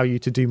going to allow you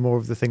to do more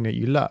of the thing that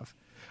you love.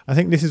 I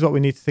think this is what we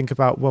need to think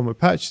about when we're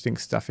purchasing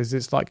stuff, is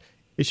it's like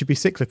it should be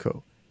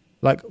cyclical.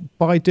 Like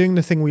by doing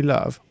the thing we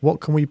love, what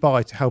can we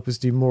buy to help us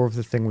do more of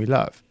the thing we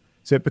love?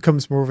 So it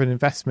becomes more of an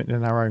investment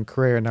in our own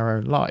career and our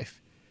own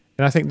life.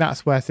 And I think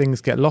that's where things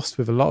get lost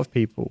with a lot of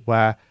people,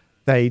 where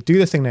they do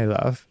the thing they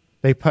love,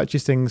 they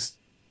purchase things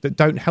that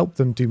don't help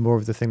them do more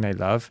of the thing they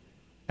love,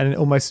 and it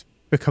almost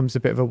becomes a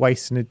bit of a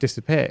waste and it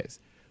disappears.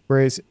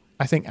 Whereas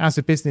I think as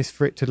a business,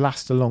 for it to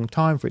last a long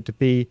time, for it to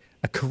be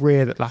a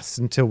career that lasts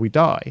until we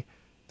die,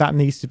 that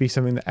needs to be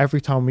something that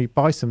every time we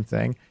buy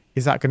something,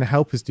 is that going to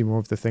help us do more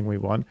of the thing we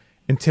want,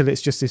 until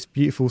it's just this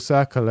beautiful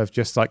circle of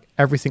just like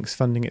everything's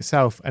funding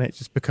itself. And it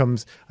just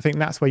becomes, I think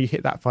that's where you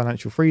hit that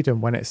financial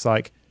freedom, when it's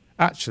like,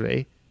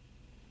 actually,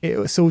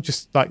 it's all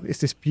just like,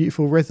 it's this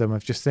beautiful rhythm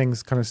of just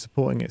things kind of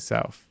supporting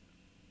itself.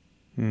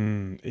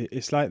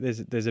 It's like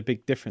there's a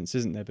big difference,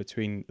 isn't there,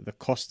 between the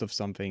cost of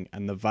something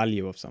and the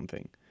value of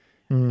something.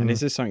 And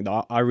this is something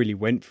that I really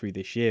went through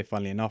this year,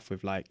 funnily enough,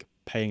 with like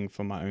paying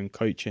for my own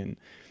coaching.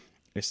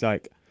 It's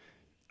like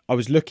I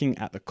was looking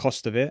at the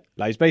cost of it.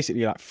 Like it's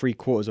basically like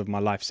 3/4 of my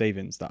life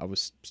savings that I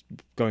was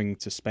going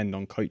to spend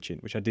on coaching,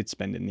 which I did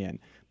spend in the end.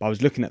 But I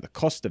was looking at the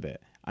cost of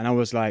it, and I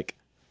was like,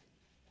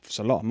 it's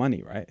a lot of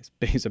money, right?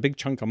 It's a big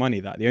chunk of money.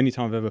 That the only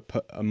time I've ever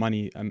put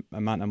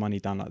amount of money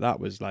down like that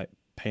was like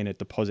paying a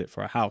deposit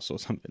for a house or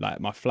something, like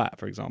my flat,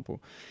 for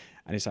example.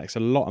 And it's like, it's a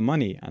lot of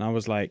money. And I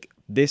was like,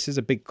 this is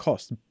a big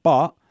cost.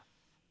 But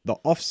the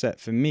offset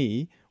for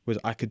me was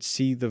I could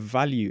see the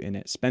value in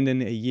it.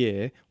 Spending a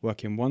year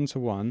working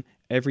one-to-one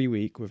every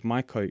week with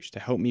my coach to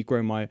help me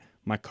grow my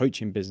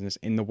coaching business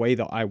in the way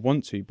that I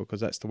want to,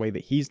 because that's the way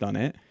that he's done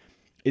it,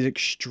 is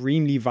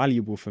extremely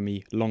valuable for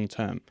me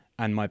long-term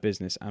and my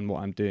business and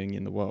what I'm doing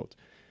in the world.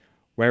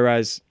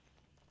 Whereas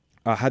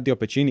I had the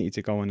opportunity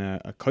to go on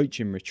a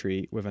coaching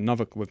retreat with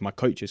my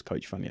coach's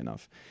coach, funny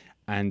enough.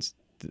 And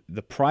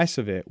the price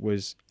of it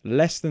was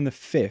less than the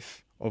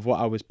fifth of what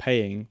I was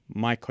paying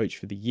my coach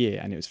for the year.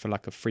 And it was for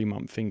like a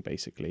 3-month thing,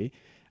 basically.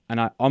 And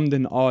I ummed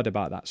and ahed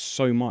about that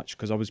so much,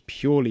 because I was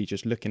purely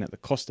just looking at the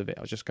cost of it.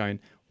 I was just going,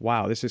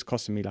 wow, this is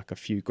costing me like a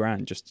few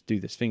grand just to do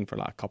this thing for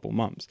like a couple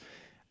months.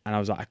 And I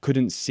was like, I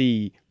couldn't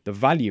see the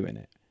value in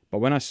it. But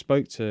when I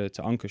spoke to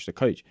Ankush, the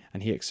coach,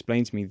 and he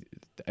explained to me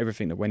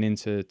everything that went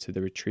into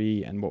the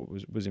retreat and what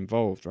was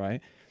involved, right?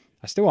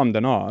 I still ummed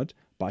and ahed,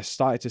 but I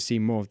started to see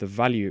more of the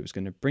value it was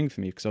going to bring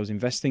for me, because I was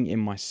investing in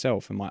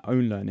myself and my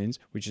own learnings,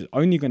 which is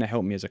only going to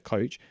help me as a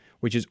coach,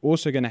 which is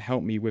also going to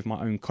help me with my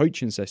own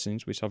coaching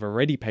sessions, which I've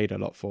already paid a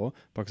lot for,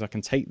 because I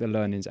can take the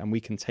learnings and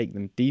we can take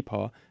them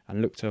deeper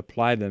and look to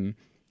apply them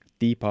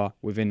deeper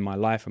within my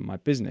life and my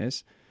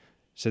business.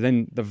 So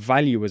then the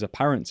value was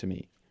apparent to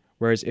me.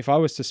 Whereas if I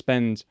was to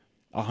spend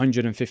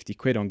 150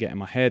 quid on getting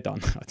my hair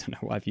done, I don't know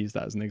why I've used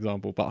that as an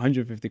example, but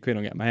 150 quid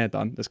on getting my hair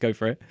done, let's go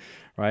for it,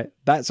 right?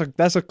 That's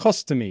a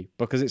cost to me,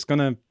 because it's going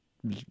to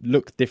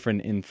look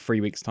different in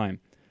 3 weeks' time.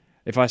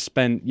 If I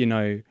spent,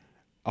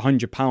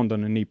 £100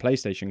 on a new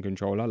PlayStation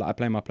controller, like I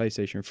play my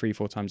PlayStation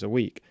 3-4 times a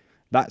week,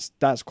 that's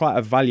quite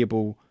a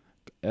valuable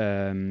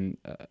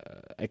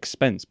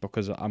expense,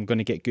 because I'm going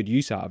to get good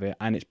use out of it,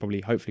 and it's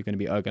probably hopefully going to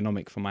be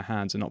ergonomic for my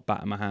hands and not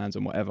batter my hands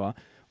and whatever.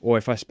 Or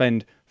if I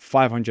spend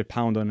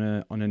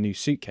 £500 on a new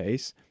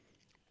suitcase,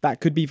 that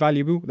could be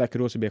valuable. That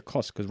could also be a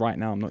cost, because right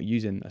now I'm not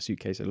using a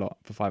suitcase a lot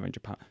for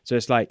 £500. So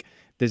it's like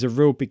there's a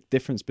real big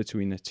difference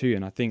between the two.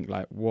 And I think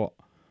like what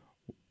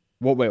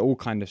we're all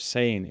kind of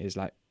saying is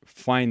like,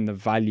 find the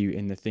value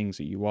in the things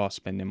that you are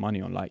spending money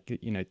on. Like,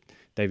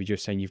 David, you're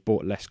saying you've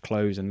bought less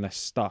clothes and less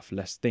stuff,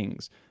 less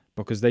things,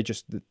 because they're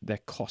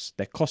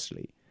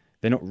costly.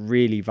 They're not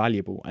really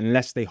valuable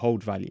unless they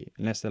hold value,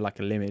 unless they're like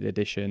a limited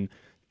edition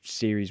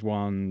Series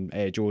 1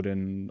 Air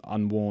Jordan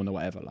unworn or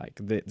whatever. Like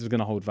there's going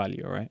to hold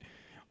value, all right,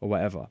 or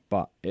whatever.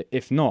 But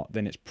if not,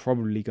 then it's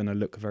probably going to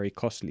look very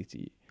costly to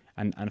you.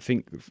 And I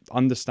think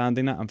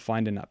understanding that and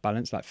finding that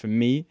balance, like for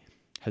me,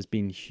 has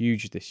been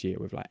huge this year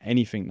with like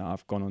anything that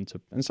I've gone on to.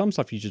 And some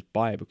stuff you just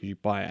buy it because you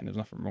buy it and there's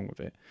nothing wrong with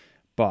it.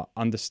 But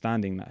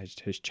understanding that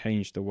has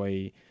changed the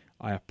way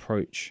I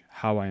approach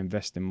how I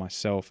invest in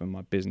myself and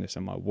my business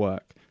and my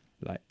work.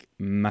 like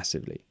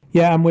massively.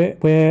 Yeah, and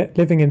we're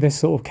living in this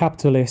sort of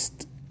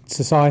capitalist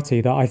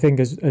society that I think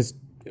has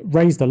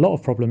raised a lot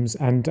of problems,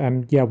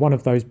 and yeah, one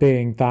of those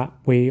being that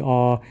we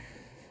are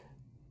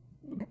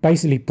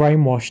basically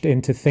brainwashed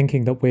into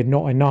thinking that we're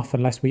not enough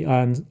unless we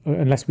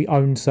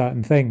own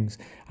certain things.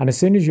 And as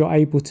soon as you're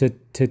able to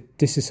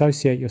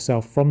disassociate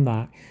yourself from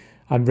that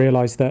and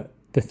realize that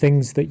the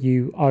things that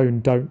you own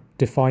don't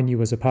define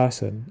you as a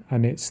person,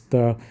 and it's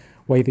the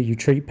way that you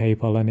treat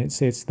people, and it's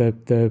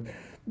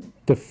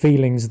the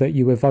feelings that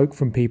you evoke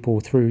from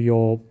people through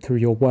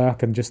your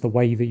work, and just the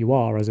way that you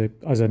are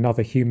as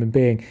another human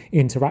being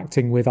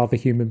interacting with other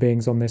human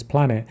beings on this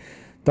planet.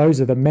 Those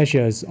are the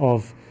measures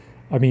of,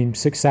 I mean,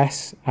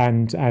 success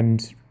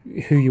and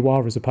who you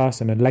are as a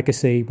person, and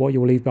legacy, what you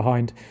will leave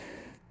behind.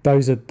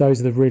 Those are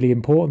the really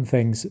important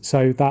things.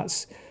 So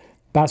that's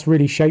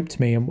really shaped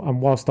me.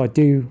 And whilst I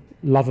do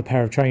love a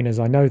pair of trainers,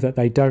 I know that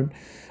they don't.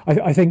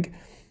 I think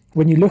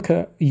when you look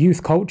at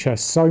youth culture,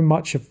 so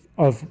much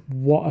of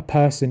what a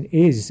person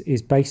is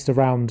based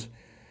around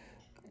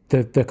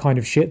the kind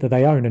of shit that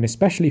they own, and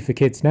especially for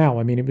kids now.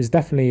 I mean, it was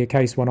definitely a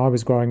case when I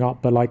was growing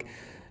up, but like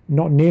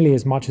not nearly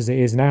as much as it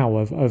is now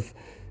of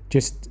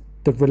just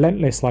the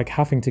relentless like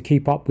having to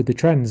keep up with the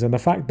trends, and the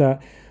fact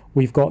that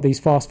we've got these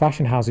fast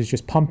fashion houses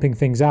just pumping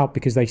things out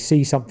because they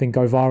see something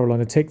go viral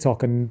on a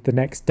TikTok, and the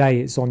next day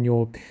it's on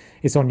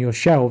your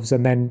shelves,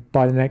 and then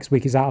by the next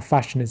week it's out of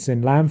fashion, it's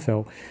in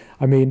landfill.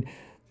 I mean,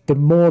 the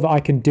more that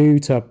I can do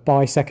to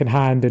buy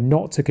secondhand and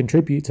not to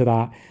contribute to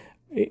that,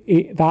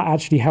 that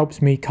actually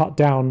helps me cut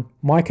down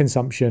my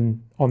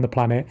consumption on the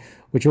planet,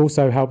 which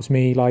also helps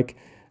me like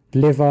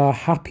live a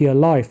happier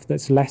life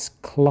that's less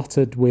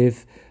cluttered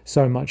with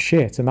so much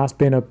shit. And that's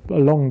been a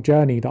long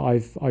journey that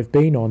I've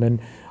been on, and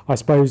I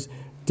suppose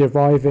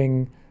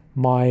deriving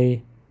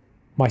my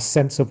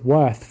sense of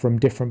worth from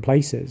different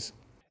places.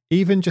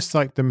 Even just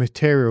like the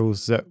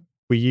materials that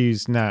we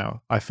use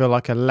now, I feel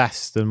like are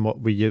less than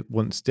what we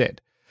once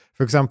did.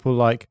 For example,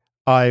 like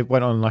I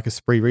went on like a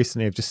spree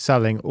recently of just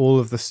selling all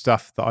of the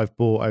stuff that I've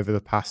bought over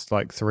the past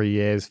like 3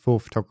 years for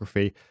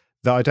photography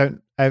that I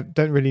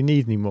don't really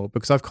need anymore,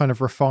 because I've kind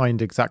of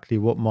refined exactly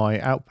what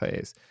my output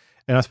is.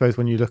 And I suppose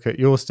when you look at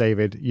yours,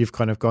 David, you've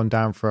kind of gone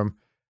down from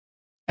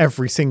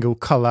every single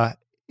color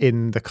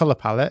in the color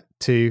palette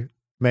to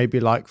maybe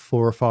like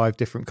 4 or 5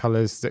 different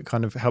colors that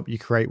kind of help you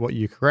create what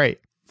you create.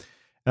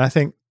 And I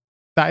think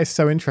that is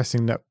so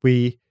interesting that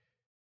we,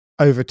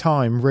 over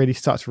time, really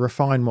start to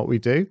refine what we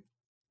do.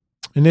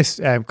 And this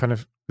kind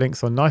of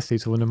links on nicely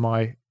to one of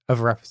my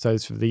other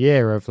episodes for the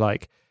year of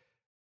like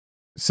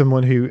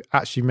someone who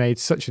actually made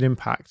such an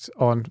impact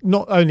on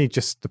not only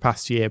just the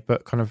past year,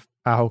 but kind of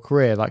our whole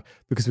career. Like,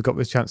 because we've got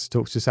this chance to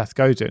talk to Seth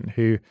Godin,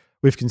 who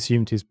we've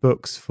consumed his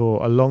books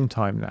for a long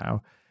time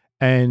now.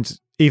 And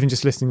even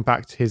just listening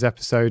back to his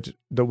episode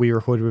that we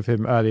recorded with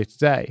him earlier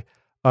today,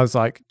 I was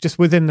like, just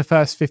within the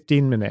first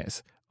 15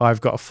 minutes,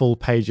 I've got a full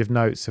page of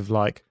notes of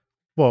like,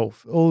 well,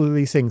 all of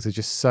these things are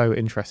just so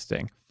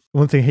interesting.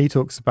 One thing he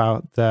talks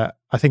about that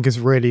I think has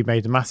really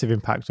made a massive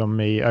impact on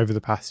me over the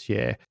past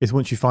year is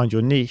once you find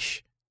your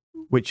niche,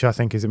 which I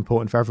think is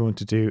important for everyone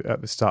to do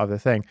at the start of the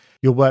thing,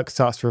 your work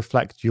starts to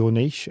reflect your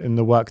niche and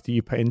the work that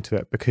you put into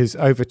it. Because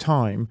over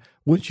time,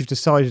 once you've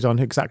decided on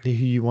exactly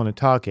who you want to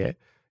target,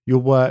 your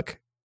work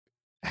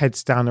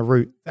heads down a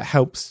route that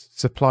helps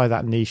supply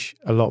that niche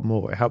a lot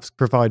more. It helps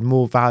provide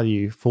more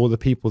value for the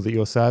people that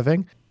you're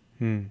serving.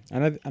 And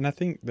I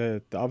think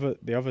the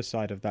other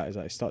side of that is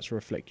that it starts to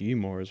reflect you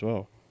more as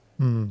well.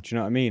 Do you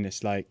know what I mean?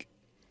 It's like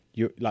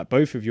you like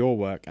both of your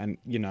work, and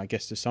you know, I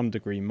guess to some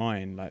degree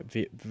mine, like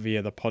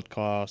via the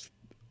podcast,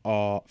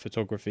 art,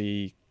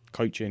 photography,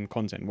 coaching,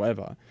 content,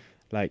 whatever.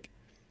 Like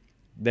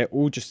they're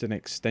all just an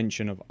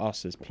extension of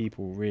us as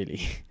people,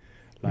 really.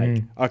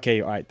 Like,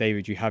 okay, all right,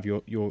 David, you have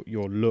your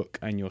look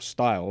and your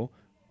style,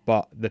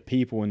 but the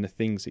people and the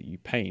things that you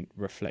paint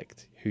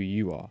reflect who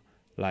you are.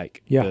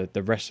 Like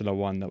the wrestler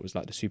one that was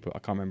like the super, I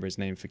can't remember his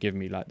name, forgive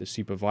me, like the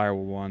super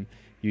viral one.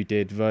 You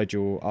did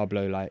Virgil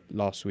Abloh like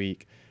last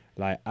week,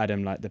 like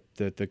Adam, like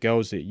the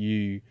girls that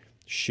you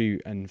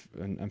shoot and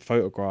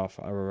photograph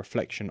are a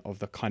reflection of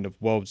the kind of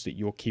worlds that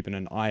you're keeping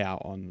an eye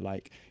out on,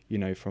 like, you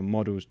know, from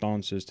models,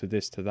 dancers to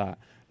this to that.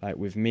 Like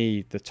with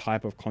me, the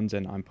type of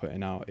content I'm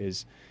putting out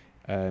is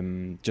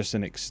just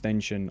an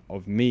extension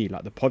of me.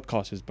 Like the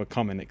podcast has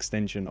become an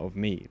extension of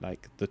me,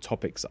 like the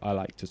topics I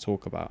like to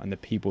talk about and the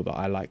people that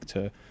I like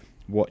to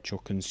watch or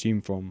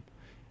consume from,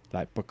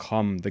 like,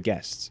 become the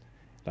guests.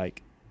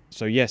 Like,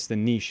 so yes, the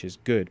niche is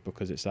good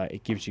because it's like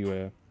it gives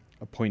you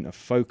a point of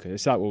focus.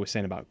 It's like what we were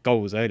saying about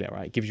goals earlier,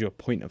 right? It gives you a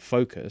point of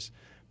focus,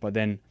 but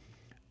then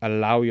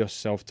allow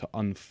yourself to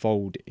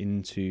unfold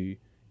into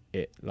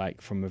it, like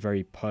from a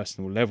very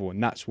personal level.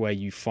 And that's where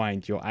you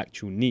find your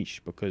actual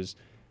niche, because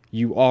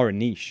you are a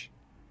niche.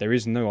 There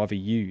is no other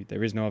you.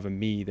 There is no other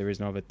me. There is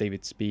no other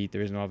David Speed.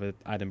 There is no other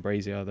Adam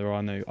Brazier. There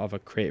are no other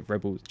creative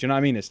rebels. Do you know what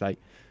I mean? It's like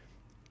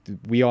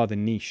we are the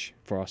niche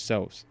for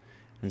ourselves.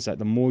 And it's like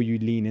the more you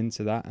lean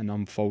into that and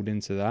unfold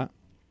into that,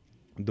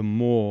 the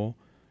more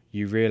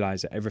you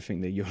realize that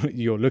everything that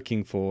you're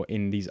looking for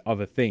in these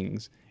other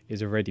things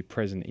is already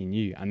present in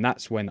you. And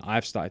that's when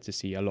I've started to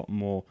see a lot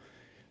more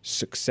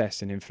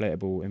success in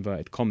inflatable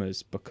inverted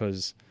commas,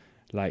 because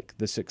like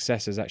the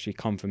success has actually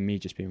come from me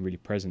just being really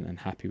present and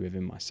happy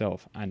within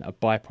myself. And a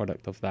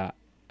byproduct of that,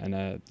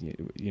 and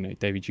you know,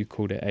 David, you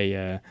called it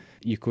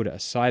a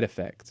side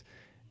effect,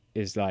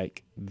 is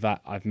like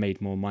that I've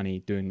made more money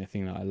doing the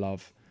thing that I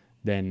love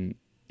than,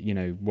 you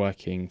know,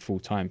 working full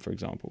time, for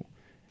example.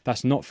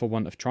 That's not for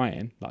want of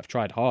trying. Like, I've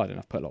tried hard and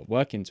I've put a lot of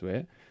work into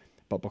it,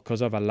 but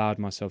because I've allowed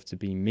myself to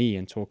be me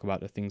and talk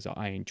about the things that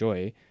I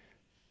enjoy,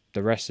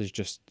 the rest is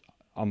just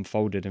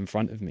unfolded in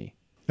front of me.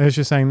 As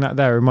you're saying that,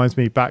 there reminds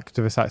me back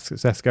to the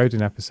Seth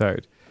Godin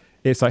episode.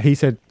 It's like he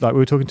said, like we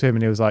were talking to him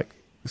and he was like,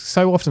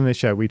 so often in this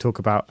show we talk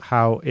about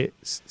how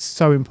it's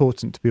so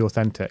important to be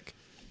authentic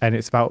and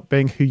it's about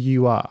being who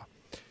you are.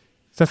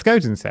 Seth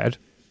Godin said,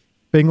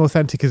 being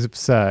authentic is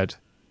absurd.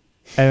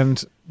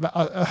 And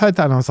I heard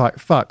that and I was like,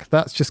 fuck,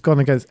 that's just gone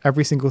against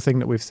every single thing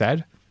that we've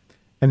said.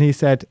 And he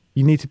said,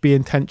 you need to be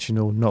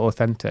intentional, not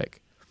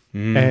authentic.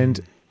 And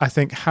I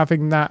think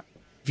having that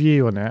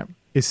view on it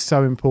is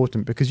so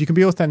important, because you can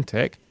be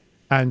authentic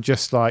and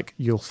just like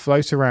you'll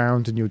float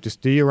around and you'll just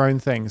do your own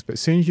things. But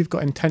as soon as you've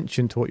got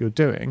intention to what you're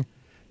doing,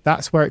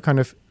 that's where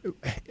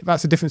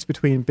that's the difference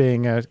between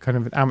being a kind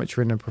of an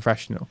amateur and a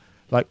professional.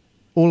 Like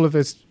all of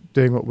us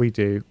doing what we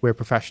do, we're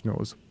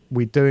professionals.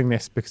 We're doing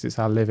this because it's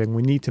our living.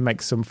 We need to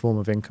make some form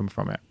of income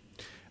from it.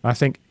 And I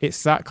think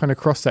it's that kind of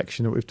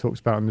cross-section that we've talked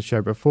about on the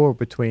show before,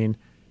 between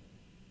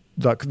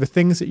like the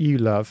things that you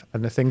love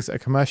and the things that are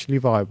commercially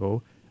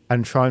viable,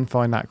 and try and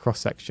find that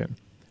cross-section.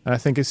 And I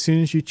think as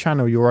soon as you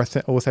channel your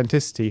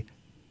authenticity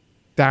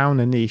down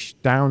a niche,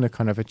 down a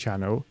kind of a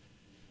channel,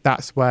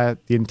 that's where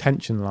the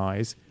intention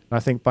lies. And I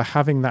think by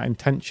having that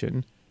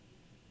intention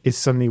is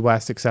suddenly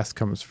where success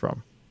comes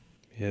from.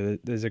 Yeah,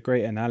 there's a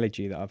great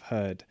analogy that I've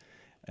heard,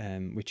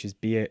 which is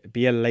be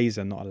a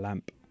laser, not a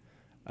lamp.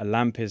 A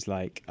lamp is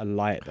like a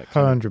light that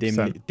kind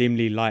of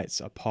dimly lights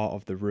a part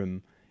of the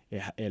room.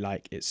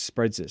 It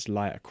spreads its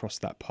light across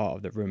that part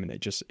of the room, and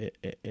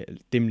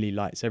it dimly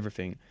lights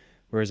everything.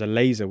 Whereas a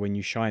laser, when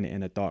you shine it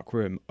in a dark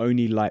room,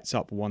 only lights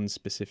up one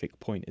specific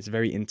point. It's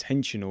very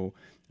intentional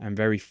and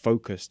very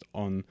focused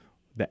on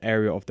the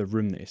area of the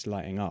room that it's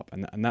lighting up.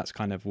 And that's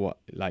kind of what,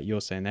 like you're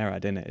saying there,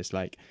 isn't it? It's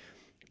like,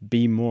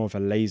 be more of a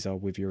laser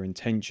with your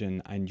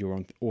intention and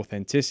your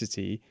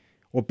authenticity,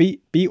 or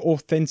be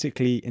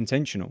authentically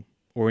intentional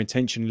or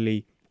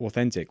intentionally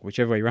authentic,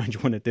 whichever way around you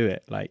want to do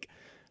it. Like,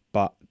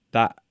 but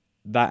that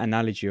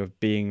analogy of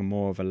being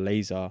more of a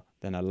laser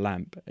than a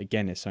lamp,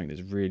 again, is something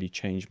that's really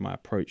changed my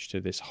approach to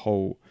this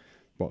whole,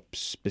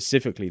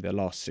 specifically the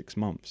last 6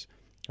 months.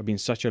 I've been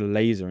such a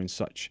laser in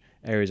such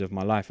areas of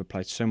my life,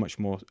 applied so much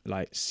more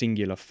like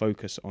singular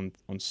focus on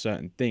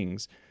certain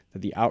things, that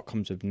the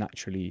outcomes have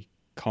naturally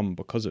come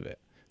because of it.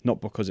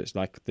 Not because it's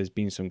like there's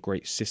been some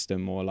great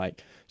system or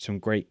like some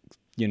great,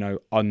 you know,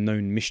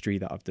 unknown mystery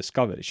that I've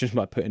discovered. It's just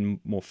by putting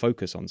more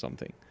focus on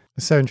something.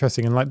 It's so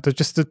interesting. And like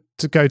just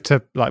to go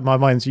to, like, my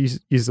mind's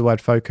use the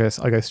word focus,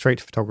 I go straight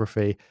to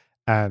photography.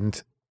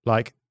 And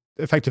like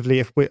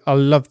effectively, I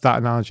love that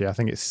analogy. I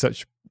think it's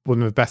such one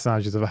of the best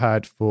analogies I've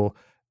heard for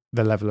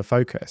the level of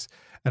focus.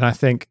 And I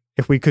think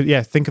if we could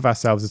think of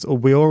ourselves as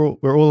we're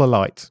all a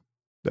light.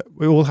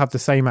 We all have the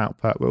same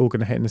output. We're all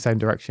going to hit in the same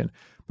direction,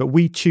 but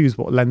we choose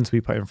what lens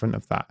we put in front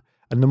of that.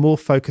 And the more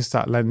focused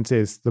that lens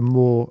is, the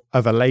more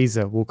of a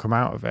laser will come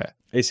out of it.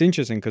 It's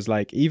interesting because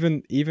like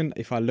even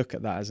if I look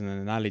at that as an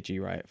analogy,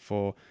 right,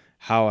 for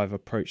how I've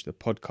approached the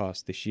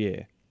podcast this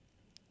year,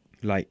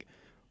 like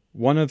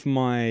one of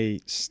my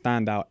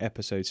standout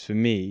episodes for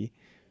me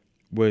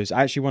was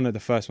actually one of the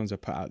first ones I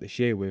put out this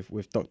year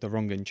with Dr.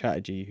 Rangan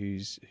Chatterjee,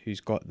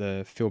 who's got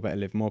the Feel Better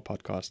Live More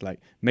podcast. Like,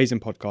 amazing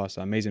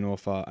podcaster, amazing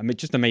author, I mean,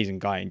 just amazing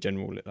guy in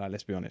general. Like,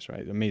 let's be honest,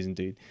 right? Amazing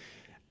dude.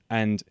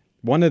 And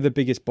one of the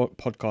biggest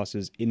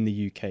podcasters in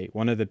the UK,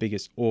 one of the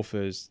biggest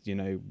authors, you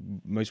know,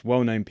 most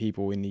well-known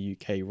people in the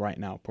UK right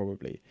now,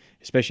 probably,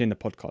 especially in the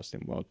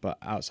podcasting world. But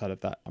outside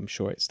of that, I'm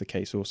sure it's the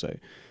case also.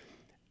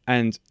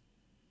 And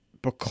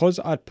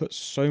because I'd put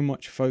so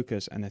much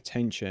focus and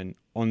attention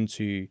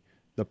onto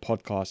the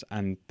podcast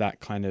and that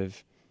kind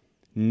of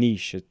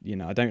niche, you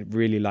know, I don't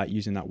really like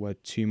using that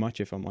word too much,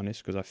 if I'm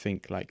honest, because I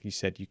think, like you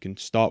said, you can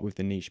start with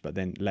the niche but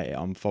then let it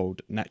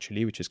unfold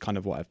naturally, which is kind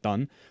of what I've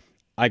done.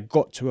 I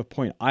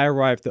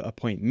arrived at a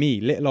point,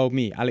 little old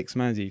me, Alex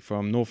Manzi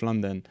from North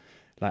London,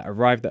 like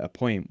arrived at a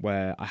point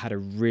where I had a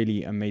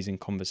really amazing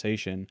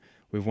conversation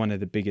with one of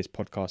the biggest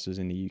podcasters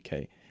in the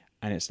UK.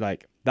 And it's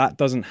like, that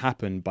doesn't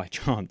happen by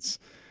chance.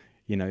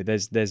 You know,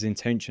 there's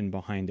intention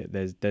behind it.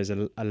 There's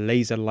a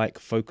laser-like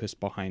focus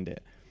behind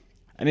it.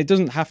 And it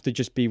doesn't have to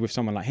just be with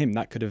someone like him.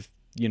 That could have,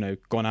 you know,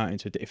 gone out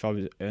into, if I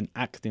was an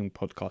acting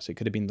podcast, it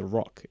could have been The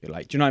Rock.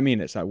 Like, do you know what I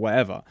mean? It's like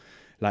whatever.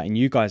 Like, and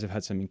you guys have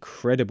had some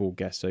incredible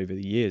guests over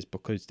the years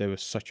because there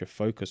was such a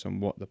focus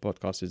on what the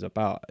podcast is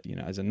about, you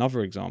know, as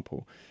another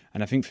example.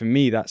 And I think for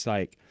me, that's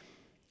like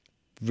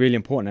really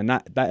important. And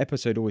that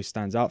episode always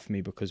stands out for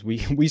me because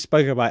we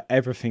spoke about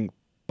everything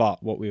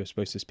but what we were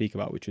supposed to speak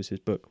about, which was his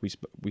book,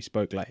 we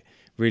spoke like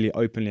really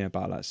openly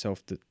about like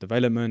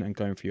self-development and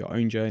going through your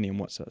own journey and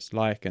what's that's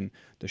like and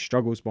the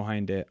struggles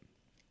behind it.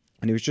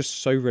 And it was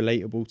just so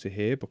relatable to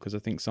hear, because I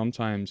think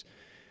sometimes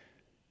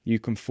you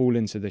can fall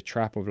into the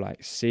trap of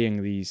like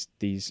seeing these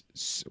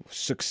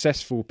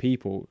successful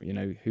people, you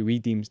know, who he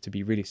deems to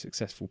be really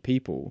successful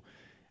people,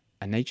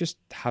 and they just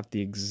have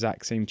the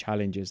exact same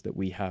challenges that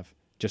we have,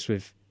 just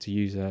with, to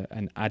use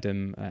an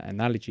Adam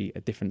analogy, a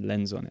different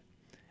lens on it.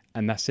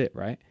 And that's it,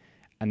 right?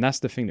 And that's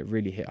the thing that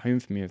really hit home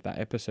for me of that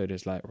episode,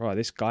 is like, right,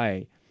 this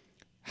guy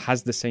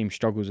has the same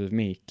struggles as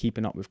me,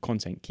 keeping up with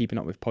content, keeping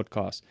up with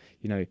podcasts,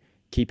 you know,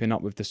 keeping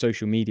up with the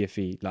social media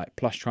feed, like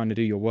plus trying to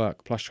do your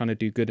work, plus trying to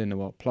do good in the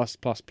world, plus.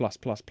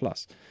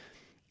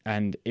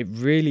 And it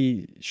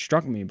really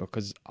struck me,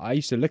 because I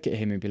used to look at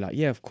him and be like,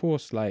 yeah, of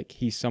course, like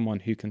he's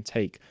someone who can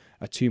take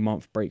a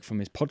 2-month break from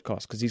his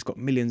podcast because he's got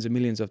millions and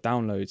millions of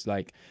downloads.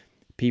 Like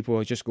people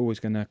are just always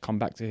going to come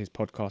back to his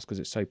podcast because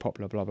it's so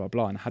popular, blah, blah,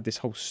 blah. And I had this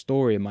whole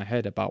story in my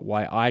head about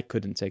why I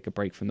couldn't take a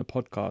break from the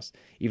podcast,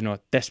 even though I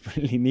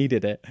desperately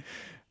needed it.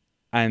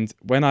 And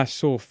when I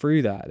saw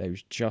through that, there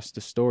was just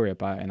a story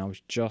about it, and I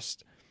was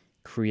just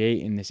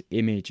creating this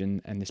image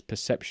and this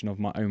perception of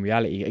my own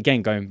reality.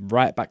 Again, going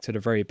right back to the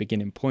very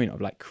beginning point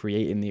of like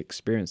creating the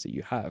experience that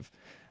you have.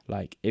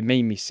 Like it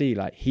made me see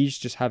like he's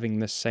just having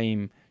the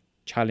same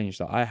challenge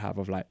that I have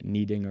of like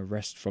needing a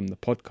rest from the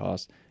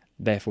podcast.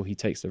 Therefore, he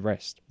takes the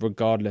rest,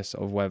 regardless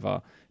of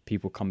whether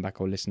people come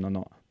back or listen or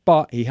not.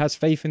 But he has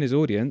faith in his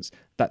audience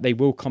that they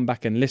will come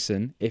back and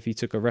listen if he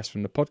took a rest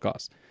from the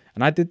podcast.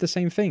 And I did the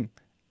same thing.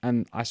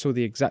 And I saw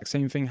the exact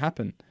same thing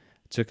happen.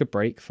 Took a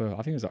break for, I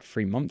think it was like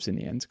 3 months in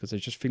the end, because I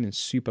was just feeling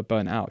super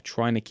burnt out,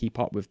 trying to keep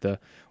up with the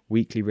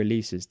weekly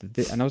releases.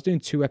 And I was doing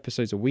 2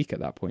 episodes a week at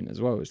that point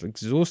as well. It was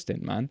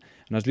exhausting, man.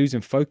 And I was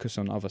losing focus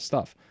on other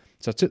stuff.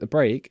 So I took the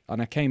break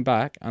and I came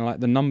back, and like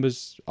the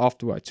numbers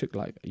afterward, I took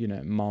like, you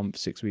know, a month,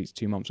 6 weeks,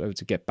 2 months over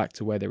to get back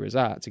to where they was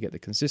at, to get the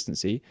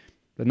consistency.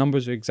 The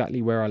numbers are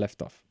exactly where I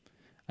left off.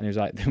 And it was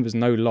like, there was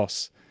no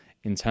loss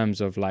in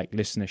terms of like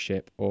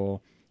listenership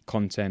or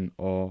content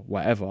or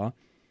whatever,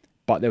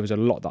 but there was a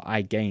lot that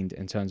I gained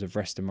in terms of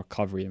rest and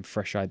recovery and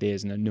fresh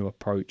ideas and a new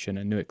approach and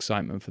a new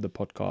excitement for the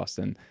podcast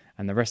and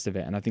the rest of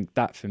it. And I think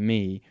that for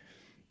me,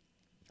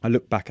 I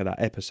look back at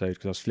that episode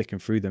because I was flicking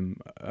through them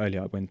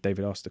earlier when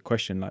David asked the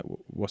question, like,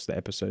 what's the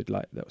episode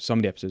like? Some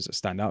of the episodes that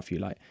stand out for you,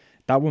 like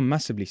that one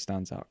massively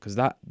stands out because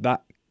that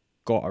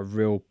got a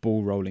real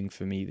ball rolling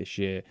for me this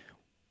year,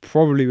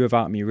 probably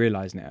without me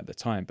realizing it at the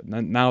time. But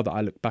now that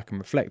I look back and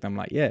reflect, I'm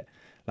like, yeah,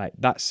 like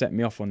that set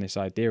me off on this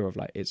idea of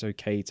like, it's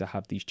okay to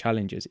have these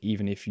challenges,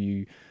 even if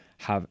you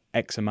have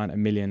X amount of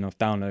million of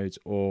downloads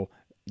or,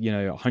 you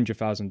know,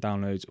 100,000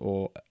 downloads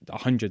or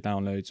 100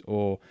 downloads,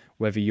 or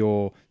whether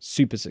you're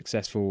super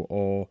successful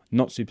or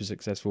not super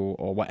successful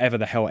or whatever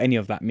the hell any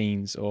of that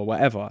means or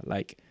whatever.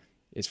 Like,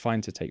 it's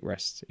fine to take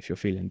rest if you're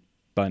feeling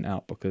burnt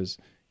out because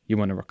you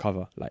want to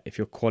recover. Like, if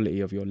your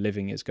quality of your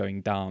living is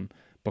going down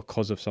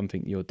because of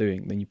something you're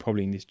doing, then you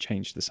probably need to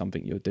change to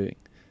something you're doing.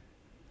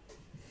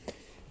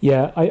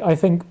 Yeah, I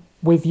think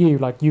with you,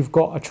 like, you've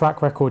got a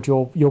track record.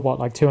 You're what,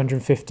 like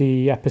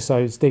 250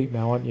 episodes deep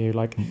now, aren't you?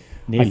 Like,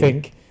 Nearly. I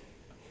think,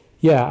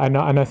 yeah, and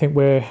I think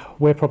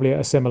we're probably at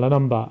a similar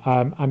number.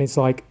 And it's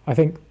like, I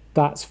think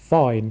that's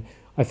fine.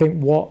 I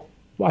think what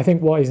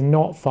is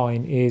not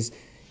fine is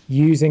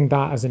using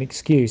that as an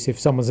excuse. If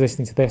someone's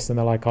listening to this and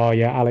they're like, oh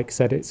yeah, Alex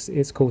said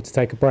it's cool to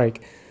take a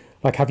break.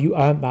 Like, have you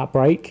earned that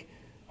break?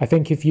 I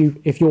think if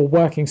you're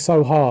working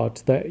so hard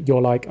that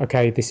you're like,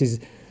 okay, this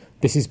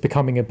is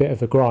becoming a bit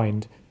of a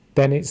grind,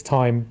 then it's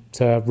time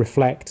to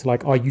reflect.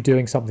 Like, are you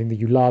doing something that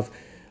you love?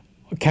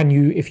 Can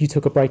you, if you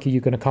took a break, are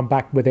you going to come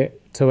back with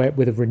it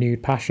with a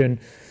renewed passion?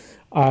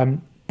 But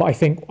I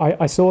think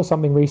I saw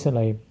something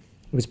recently.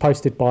 It was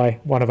posted by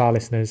one of our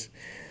listeners,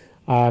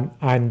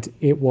 and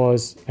it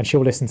was, and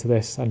she'll listen to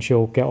this and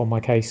she'll get on my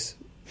case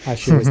as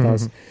she always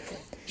does.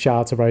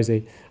 Shout out to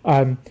Rosie.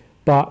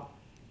 But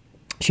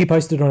she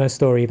posted on her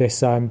story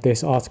this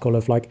article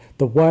of like,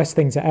 the worst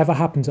thing to ever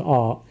happen to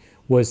art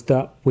was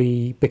that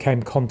we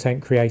became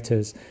content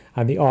creators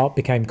and the art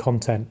became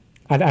content.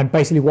 And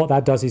basically what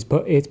that does is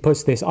it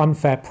puts this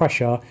unfair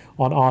pressure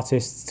on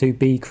artists to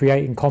be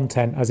creating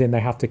content, as in they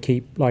have to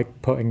keep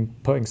like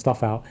putting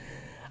stuff out.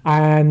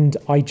 And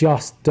I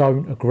just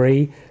don't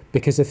agree,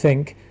 because I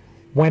think,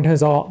 when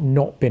has art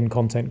not been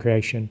content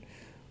creation?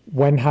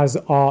 When has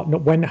art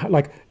not,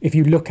 like, if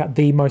you look at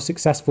the most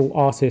successful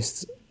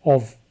artists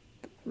of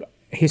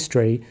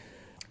history,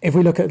 if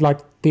we look at like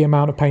the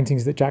amount of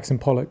paintings that Jackson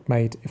Pollock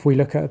made, if we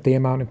look at the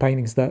amount of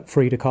paintings that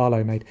Frida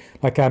Kahlo made,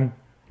 like a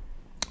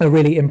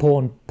really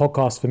important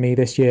podcast for me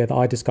this year that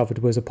I discovered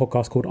was a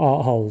podcast called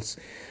Art Holes,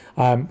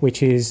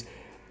 which is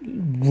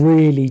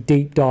really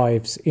deep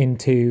dives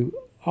into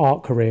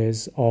art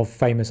careers of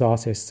famous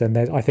artists. And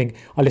I think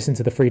I listened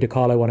to the Frida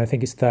Kahlo one. I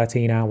think it's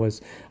 13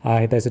 hours.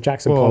 There's a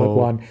Jackson Pollock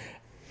one.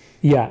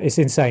 Yeah, it's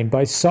insane,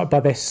 but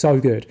they're so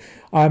good.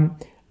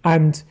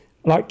 And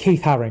like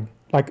Keith Haring,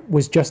 like,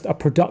 was just a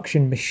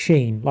production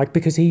machine, like,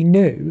 because he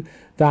knew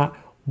that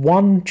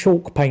one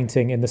chalk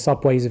painting in the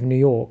subways of New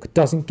York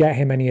doesn't get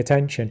him any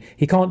attention.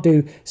 He can't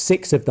do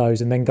 6 of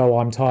those and then go, oh,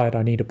 I'm tired,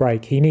 I need a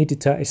break. He needed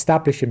to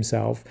establish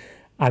himself,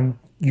 and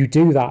you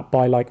do that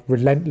by like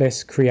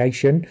relentless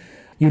creation.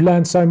 You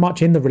learn so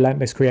much in the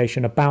relentless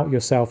creation about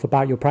yourself,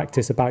 about your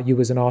practice, about you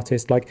as an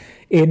artist. Like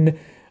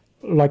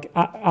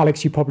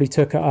Alex, you probably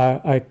took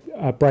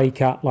a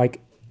break at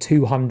like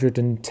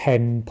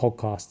 210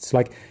 podcasts.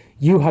 Like,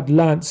 you had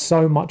learned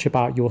so much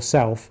about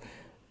yourself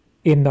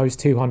in those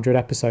 200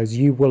 episodes.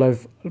 You will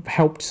have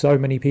helped so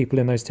many people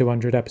in those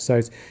 200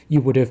 episodes.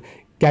 You would have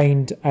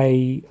gained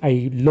a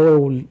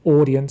loyal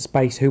audience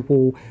base who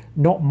will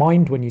not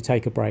mind when you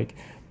take a break.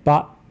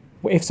 But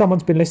if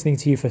someone's been listening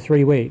to you for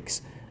 3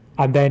 weeks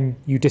and then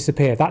you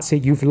disappear, that's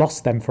it. You've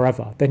lost them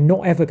forever. They're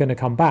not ever going to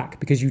come back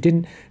because you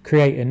didn't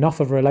create enough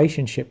of a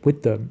relationship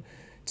with them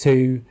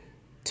to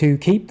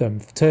keep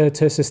them,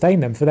 to sustain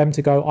them, for them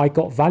to go, I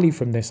got value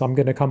from this, I'm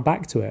going to come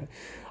back to it.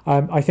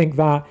 I think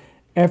that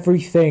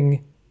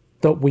everything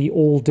that we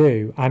all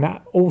do, and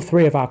all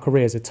 3 of our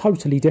careers are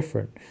totally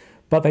different,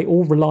 but they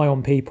all rely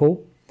on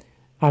people.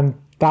 And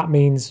that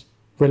means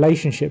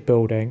relationship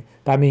building.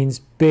 That means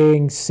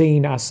being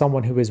seen as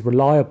someone who is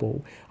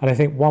reliable. And I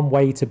think one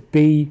way to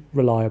be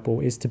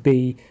reliable is to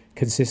be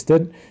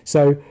consistent.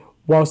 So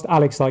whilst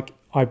Alex, like,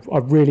 I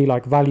really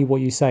like value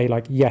what you say,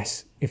 like,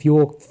 yes, if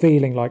you're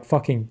feeling like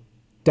fucking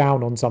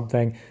down on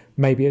something,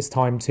 maybe it's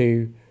time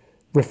to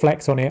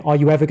reflect on it. Are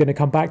you ever going to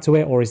come back to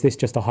it, or is this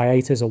just a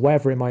hiatus, or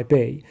whatever it might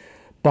be?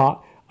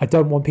 But I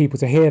don't want people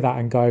to hear that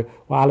and go,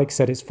 well, Alex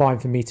said it's fine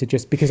for me to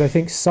just, because I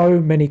think so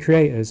many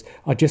creators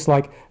are just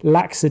like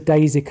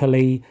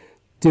lackadaisically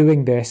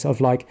doing this,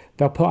 of like,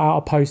 they'll put out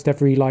a post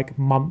every like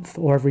month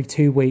or every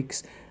 2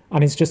 weeks,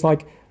 and it's just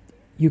like,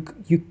 you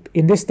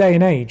in this day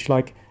and age,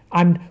 like,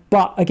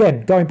 but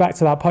again, going back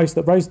to that post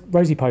that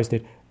Rosie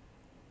posted,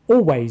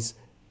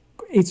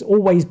 it's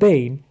always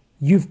been,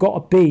 you've got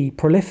to be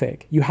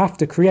prolific. You have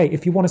to create.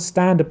 If you want to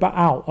stand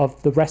out of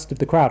the rest of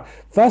the crowd,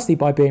 firstly,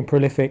 by being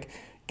prolific,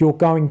 you're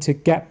going to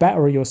get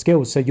better at your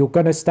skills. So you're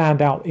going to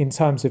stand out in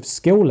terms of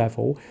skill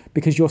level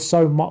because you're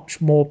so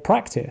much more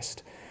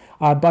practiced.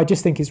 But I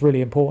just think it's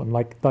really important.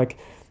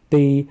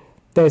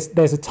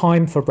 There's a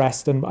time for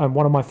rest, and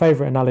one of my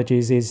favorite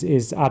analogies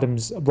is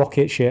Adam's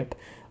rocket ship,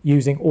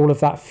 using all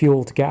of that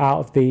fuel to get out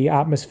of the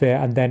atmosphere,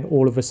 and then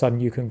all of a sudden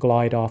you can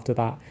glide after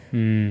that.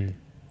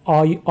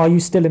 Are you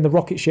still in the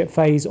rocket ship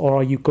phase, or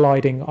are you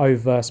gliding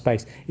over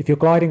space? If you're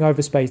gliding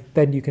over space,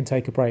 then you can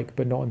take a break,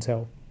 but not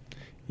until.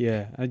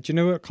 Yeah, and do you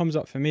know what comes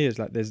up for me is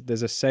like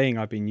there's a saying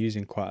I've been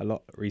using quite a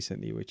lot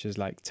recently, which is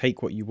like,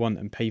 take what you want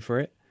and pay for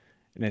it.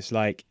 And it's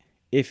like,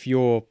 if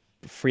you're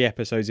 3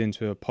 episodes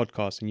into a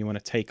podcast and you want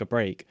to take a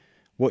break,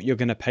 what you're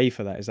going to pay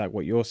for that is like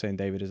what you're saying,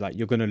 David, is like,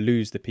 you're going to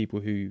lose the people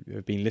who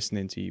have been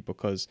listening to you,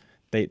 because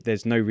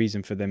there's no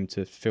reason for them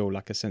to feel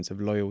like a sense of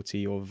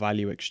loyalty or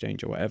value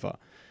exchange or whatever.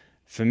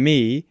 For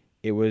me,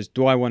 it was,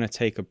 do I want to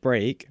take a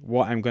break?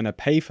 What I'm going to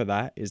pay for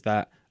that is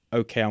that,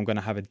 okay, I'm going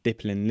to have a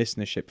dip in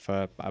listenership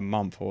for a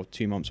month or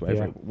 2 months,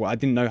 whatever. Yeah. Well, I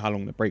didn't know how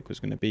long the break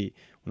was going to be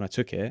when I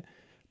took it.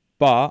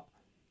 But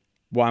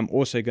what I'm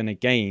also going to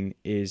gain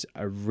is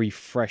a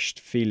refreshed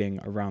feeling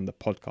around the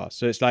podcast.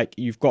 So it's like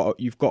you've got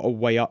to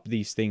weigh up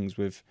these things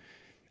with,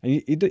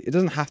 and it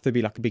doesn't have to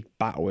be like a big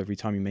battle every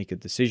time you make a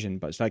decision,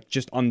 but it's like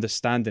just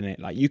understanding it.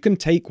 Like, you can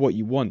take what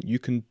you want, you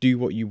can do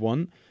what you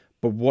want,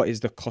 but what is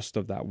the cost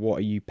of that? What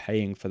are you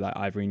paying for that?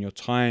 Either in your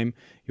time,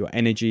 your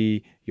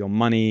energy, your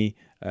money,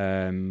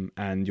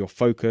 and your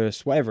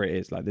focus, whatever it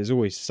is. Like, there's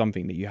always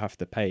something that you have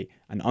to pay,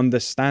 and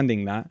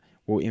understanding that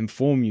will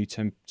inform you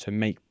to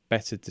make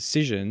better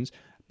decisions,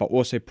 but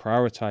also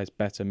prioritize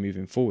better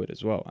moving forward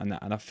as well. And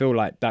I feel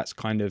like that's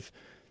kind of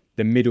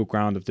the middle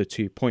ground of the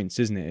 2 points,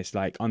 isn't it? It's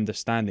like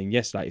understanding,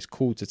 yes, like, it's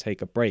cool to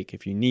take a break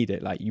if you need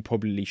it. Like, you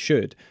probably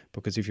should,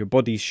 because if your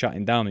body's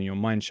shutting down and your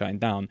mind's shutting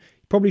down,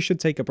 you probably should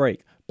take a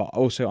break. But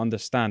also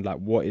understand, like,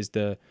 what is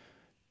the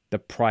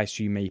price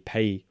you may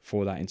pay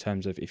for that, in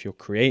terms of, if you're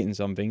creating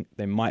something,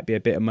 there might be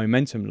a bit of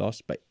momentum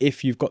loss, but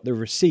if you've got the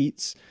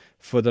receipts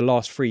for the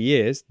last 3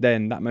 years,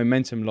 then that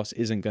momentum loss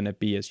isn't going to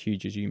be as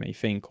huge as you may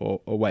think, or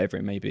whatever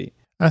it may be.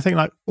 And I think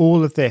like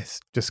all of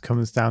this just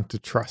comes down to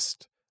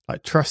trust.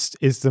 Like, trust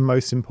is the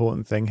most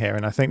important thing here.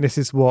 And I think this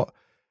is what,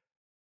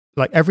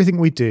 like, everything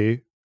we do,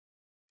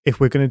 if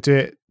we're going to do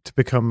it to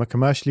become a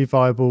commercially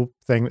viable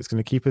thing that's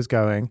going to keep us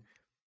going,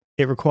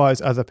 it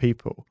requires other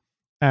people.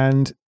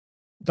 And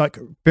like,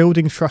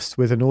 building trust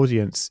with an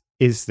audience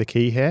is the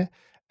key here.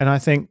 And I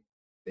think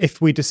if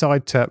we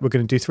decide we're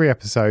going to do 3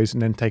 episodes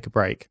and then take a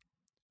break,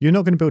 you're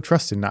not going to build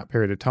trust in that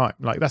period of time.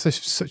 Like, that's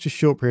such a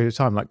short period of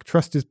time. Like,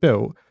 trust is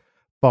built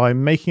by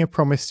making a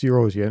promise to your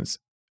audience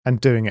and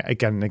doing it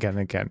again and again and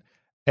again.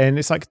 And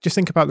it's like, just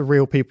think about the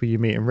real people you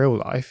meet in real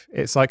life.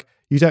 It's like,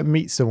 you don't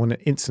meet someone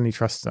and instantly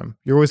trust them.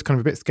 You're always kind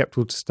of a bit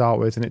skeptical to start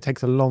with, and it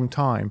takes a long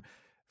time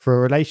for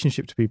a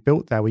relationship to be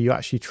built there where you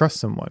actually trust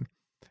someone.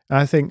 And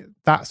I think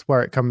that's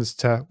where it comes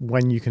to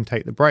when you can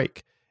take the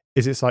break.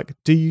 Is it's like,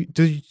 do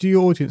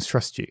your audience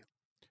trust you?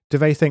 Do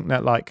they think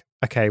that, like,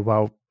 okay,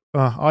 well,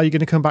 are you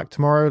going to come back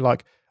tomorrow?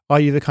 Like, Are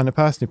you the kind of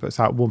person who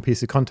puts out one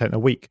piece of content a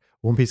week,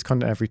 one piece of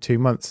content every 2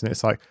 months, and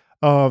it's like,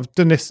 oh, I've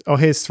done this, oh,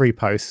 here's 3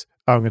 posts,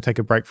 oh, I'm going to take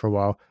a break for a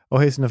while, oh,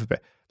 here's another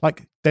bit.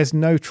 Like, there's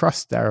no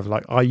trust there of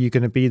like, are you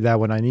going to be there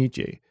when I need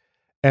you?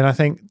 And I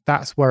think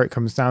that's where it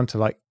comes down to,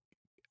 like,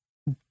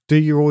 do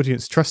your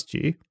audience trust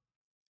you?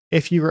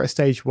 If you're at a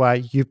stage where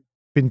you've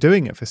been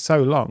doing it for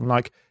so long,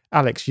 like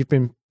Alex, you've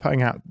been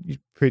putting out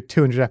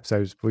 200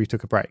 episodes before you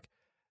took a break.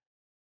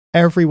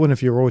 Every one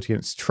of your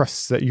audience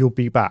trusts that you'll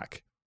be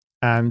back.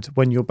 And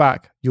when you're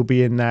back, you'll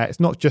be in there. It's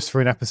not just for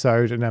an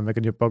episode and then they're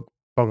going to bog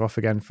off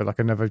again for like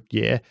another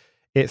year.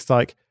 It's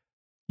like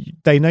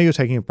they know you're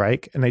taking a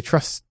break and they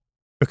trust,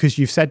 because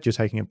you've said you're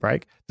taking a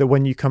break, that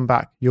when you come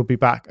back, you'll be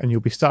back and you'll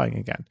be starting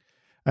again.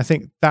 I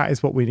think that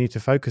is what we need to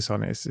focus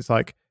on. It's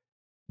like,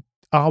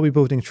 are we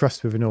building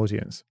trust with an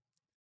audience?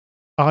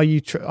 Are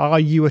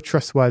you a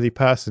trustworthy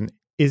person?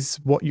 Is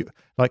what you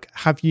like,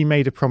 have you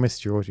made a promise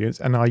to your audience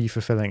and are you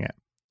fulfilling it?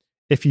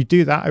 If you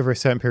do that over a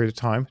certain period of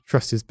time,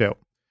 trust is built.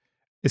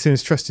 As soon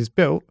as trust is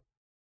built,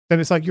 then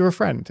it's like you're a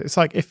friend. It's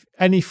like if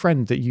any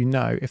friend that you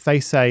know, if they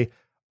say,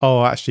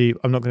 oh, actually,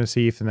 I'm not going to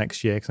see you for the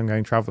next year because I'm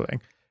going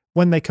traveling.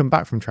 When they come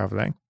back from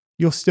traveling,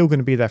 you're still going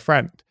to be their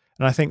friend.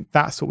 And I think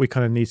that's what we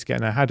kind of need to get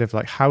in our head of,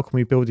 like, how can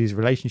we build these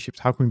relationships?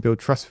 How can we build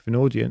trust with an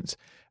audience?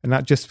 And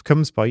that just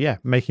comes by,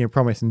 making a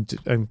promise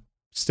and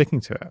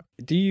sticking to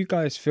it. Do you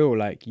guys feel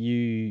like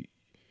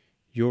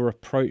your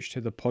approach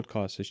to the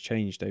podcast has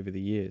changed over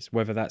the years?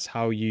 Whether that's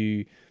how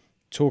you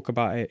talk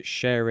about it,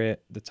 share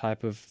it, the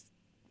type of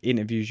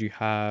interviews you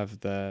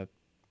have, the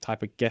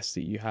type of guests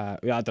that you have,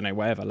 I don't know,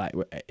 whatever, like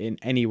in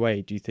any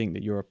way, do you think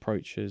that your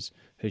approach has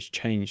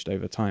changed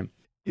over time?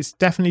 It's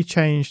definitely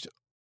changed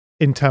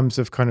in terms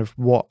of kind of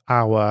what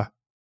our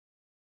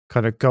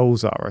kind of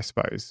goals are, I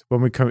suppose.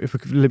 If we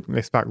could link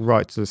this back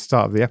right to the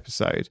start of the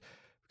episode,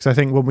 because I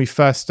think when we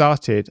first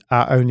started,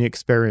 our only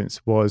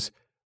experience was,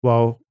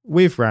 well,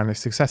 we've ran a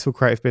successful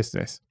creative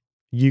business.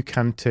 You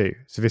can too.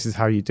 So this is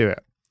how you do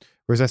it.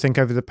 Whereas I think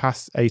over the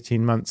past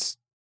 18 months,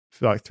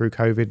 like through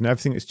COVID and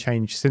everything that's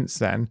changed since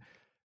then,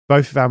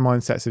 both of our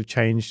mindsets have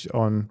changed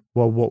on,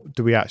 well, what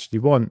do we actually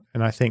want?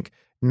 And I think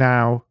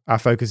now our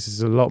focus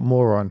is a lot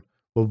more on,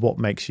 well, what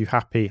makes you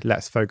happy?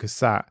 Let's focus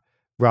that,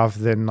 rather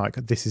than like,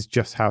 this is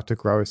just how to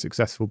grow a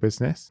successful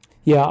business.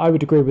 Yeah, I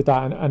would agree with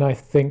that. And I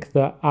think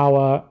that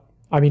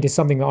it's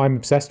something that I'm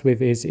obsessed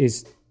with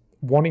is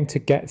wanting to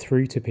get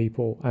through to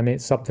people. And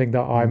it's something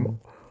that I'm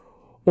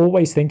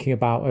always thinking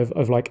about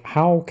of like,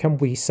 how can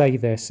we say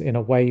this in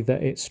a way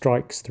that it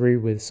strikes through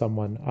with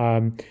someone?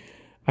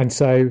 And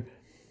so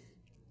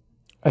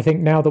I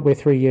think now that we're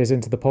 3 years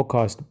into the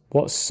podcast,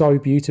 what's so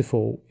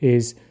beautiful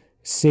is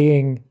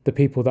seeing the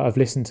people that have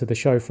listened to the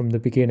show from the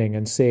beginning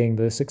and seeing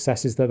the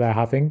successes that they're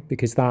having,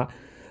 because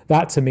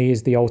that to me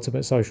is the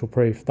ultimate social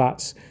proof.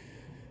 That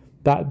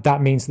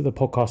means that the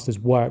podcast has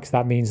worked.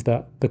 That means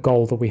that the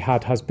goal that we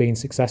had has been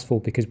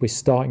successful, because we're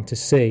starting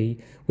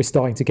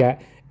to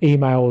get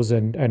emails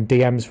and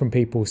DMs from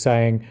people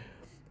saying,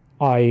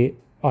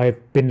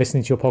 I've been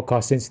listening to your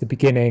podcast since the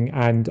beginning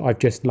and I've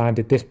just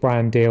landed this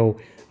brand deal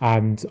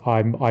and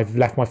I've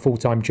left my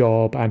full-time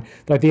job. And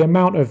like the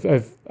amount of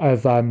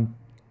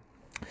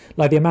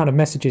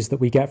messages that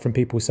we get from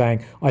people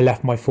saying, I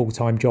left my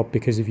full-time job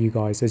because of you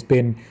guys, has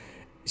been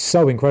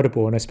so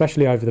incredible. And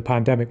especially over the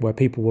pandemic, where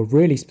people were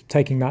really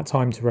taking that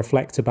time to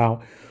reflect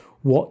about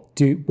what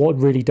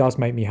really does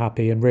make me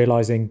happy, and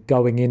realizing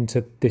going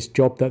into this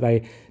job that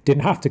they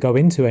didn't have to go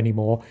into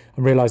anymore,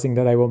 and realizing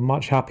that they were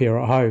much happier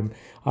at home,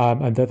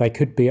 and that they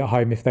could be at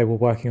home if they were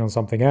working on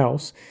something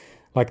else.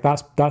 Like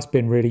that's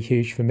been really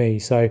huge for me.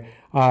 So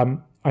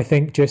I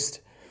think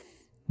just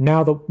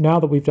now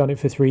that we've done it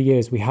for 3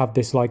 years, we have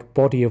this like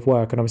body of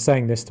work. And I was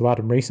saying this to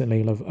Adam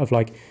recently of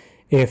like,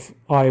 if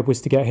I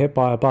was to get hit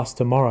by a bus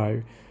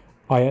tomorrow,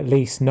 I at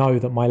least know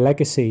that my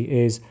legacy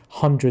is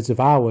hundreds of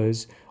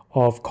hours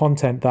of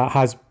content that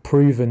has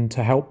proven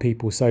to help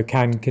people, so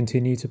can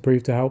continue to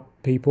prove to help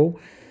people.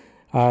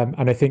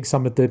 And I think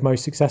some of the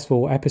most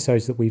successful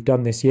episodes that we've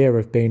done this year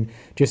have been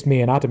just me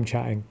and Adam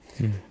chatting.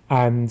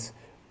 And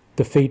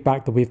the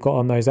feedback that we've got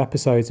on those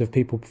episodes of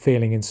people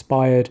feeling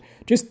inspired,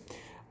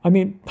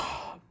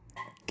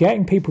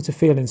 getting people to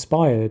feel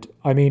inspired.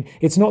 I mean,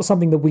 it's not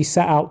something that we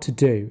set out to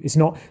do. It's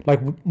not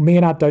like me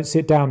and Ad don't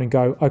sit down and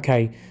go,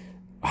 okay,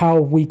 how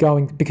are we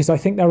going? Because I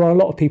think there are a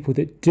lot of people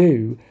that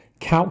do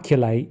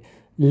calculate,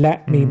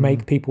 let me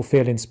make people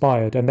feel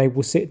inspired, and they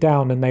will sit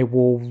down and they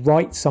will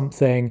write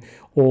something,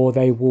 or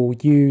they will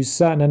use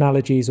certain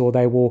analogies, or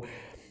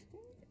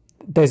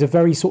there's a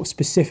very sort of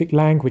specific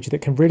language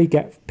that can really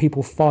get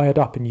people fired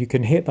up, and you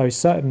can hit those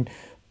certain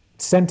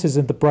centers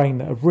in the brain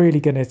that are really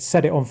going to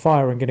set it on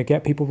fire and going to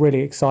get people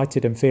really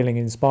excited and feeling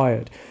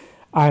inspired.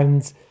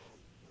 And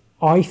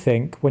I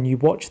think when you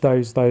watch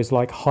those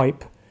like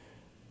hype,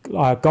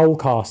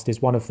 Goalcast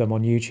is one of them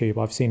on YouTube.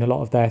 I've seen a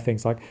lot of their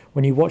things. Like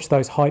when you watch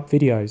those hype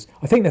videos,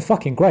 I think they're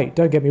fucking great.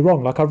 Don't get me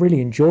wrong. Like I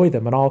really enjoy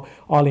them, and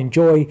I'll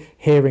enjoy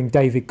hearing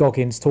David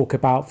Goggins talk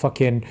about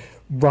fucking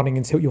running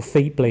until your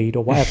feet bleed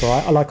or whatever.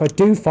 I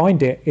do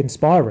find it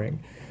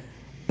inspiring,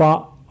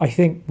 but I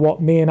think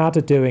what me and Ad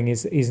are doing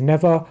is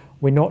never,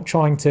 we're not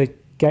trying to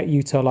get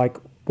you to like,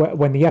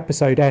 when the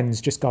episode ends,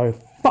 just go,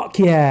 fuck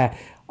yeah,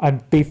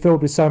 and be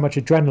filled with so much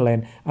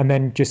adrenaline, and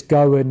then just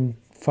go and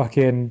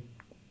fucking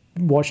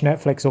watch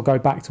Netflix or go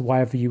back to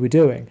whatever you were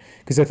doing.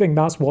 Because I think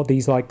that's what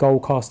these like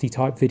Goalcasty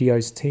type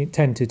videos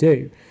tend to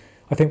do.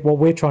 I think what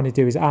we're trying to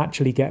do is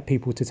actually get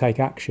people to take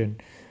action.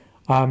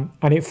 And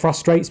it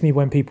frustrates me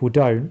when people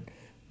don't,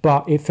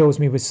 but it fills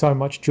me with so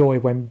much joy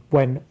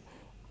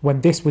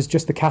when this was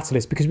just the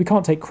catalyst, because we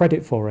can't take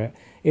credit for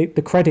it.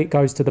 The credit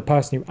goes to the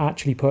person who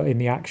actually put in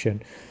the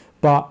action.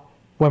 But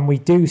when we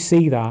do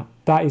see that,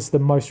 that is the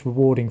most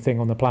rewarding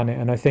thing on the planet.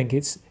 And I think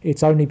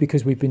it's only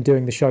because we've been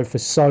doing the show for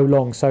so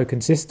long, so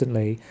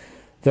consistently,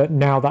 that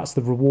now that's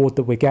the reward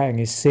that we're getting,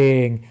 is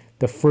seeing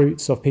the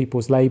fruits of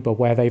people's labor,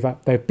 where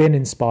they've been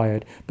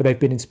inspired, but they've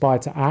been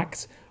inspired to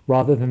act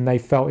rather than they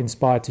felt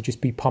inspired to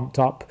just be pumped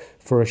up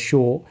for a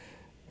short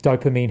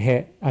dopamine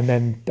hit, and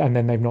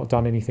then they've not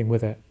done anything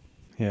with it.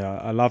 Yeah,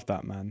 I love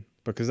that, man,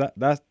 because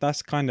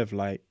that's kind of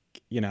like,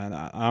 you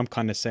know, I'm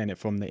kind of saying it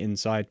from the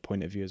inside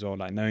point of view as well,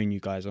 like knowing you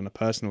guys on a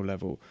personal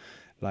level.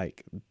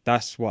 Like,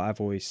 that's what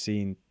I've always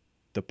seen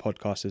the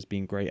podcast has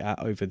been great at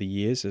over the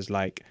years, is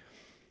like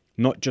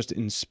not just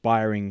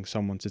inspiring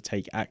someone to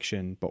take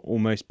action, but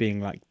almost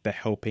being like the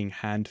helping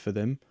hand for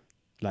them,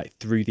 like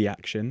through the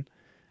action.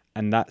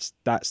 And that's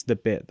the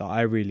bit that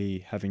I really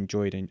have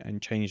enjoyed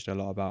and changed a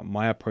lot about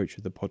my approach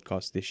with the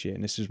podcast this year.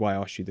 And this is why I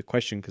asked you the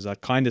question, because I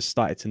kind of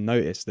started to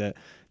notice that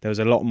there was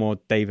a lot more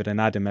David and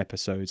Adam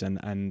episodes,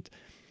 and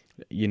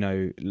you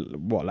know,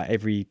 what, like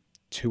every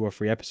 2 or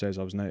 3 episodes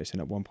I was noticing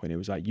at one point it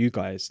was like you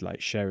guys like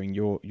sharing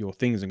your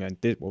things and going,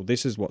 well,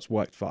 this is what's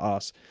worked for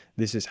us,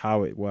 this is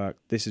how it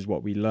worked, this is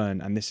what we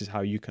learned, and this is how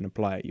you can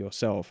apply it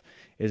yourself,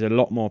 is a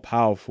lot more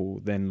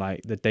powerful than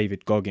like the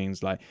David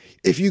Goggins, like,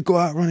 if you go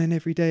out running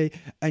every day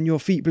and your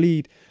feet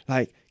bleed,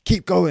 like,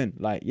 keep going.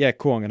 Like, yeah,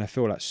 cool, I'm gonna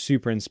feel like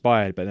super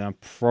inspired, but then I'm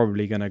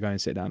probably gonna go and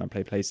sit down and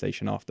play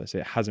PlayStation after. So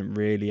it hasn't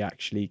really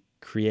actually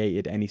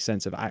created any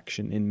sense of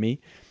action in me.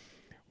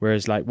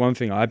 Whereas like one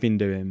thing I've been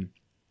doing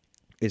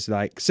is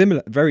like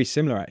very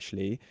similar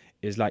actually,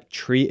 is like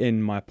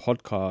treating my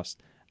podcast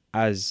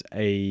as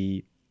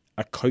a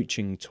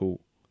coaching tool.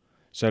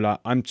 So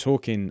like I'm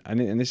talking,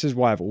 and this is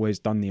why I've always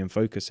done the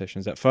Infocus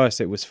sessions. At first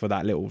it was for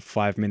that little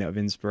 5 minute of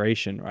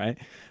inspiration, right?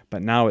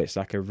 But now it's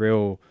like a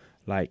real,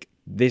 like,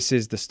 this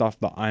is the stuff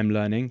that I'm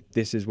learning,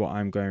 this is what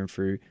I'm going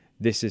through,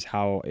 this is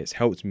how it's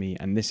helped me,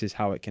 and this is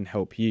how it can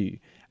help you.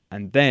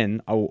 And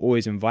then I will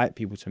always invite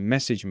people to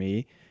message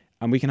me,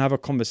 and we can have a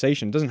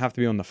conversation. It doesn't have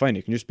to be on the phone.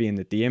 It can just be in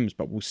the DMs,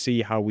 but we'll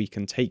see how we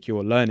can take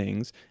your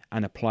learnings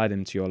and apply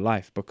them to your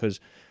life. Because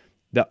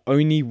the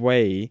only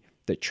way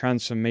that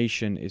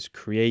transformation is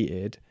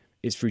created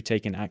is through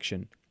taking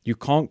action. You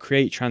can't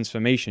create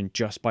transformation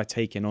just by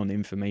taking on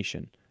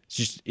information.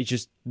 It's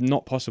just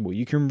not possible.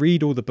 You can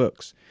read all the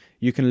books.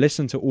 You can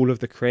listen to all of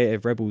the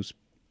Creative Rebels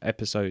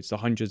episodes, the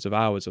hundreds of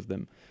hours of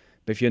them.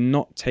 But if you're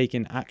not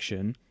taking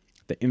action,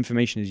 the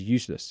information is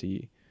useless to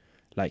you.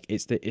 Like,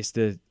 it's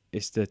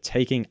the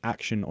taking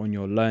action on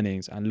your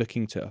learnings and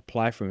looking to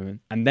apply from them,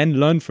 and then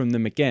learn from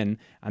them again,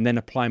 and then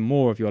apply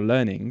more of your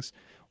learnings,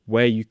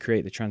 where you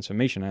create the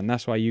transformation. And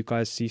that's why you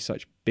guys see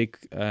such big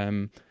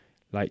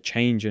like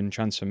change and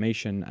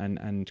transformation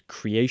and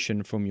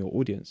creation from your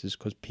audience, is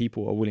because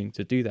people are willing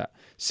to do that.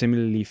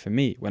 Similarly for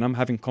me, when I'm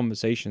having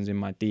conversations in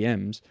my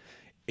DMs,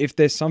 if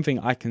there's something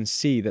I can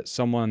see that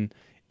someone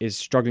is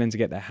struggling to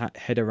get their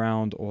head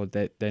around, or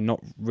that they're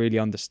not really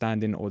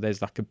understanding, or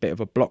there's like a bit of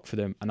a block for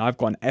them, and I've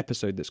got an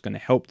episode that's going to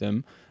help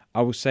them,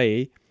 I will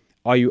say,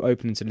 are you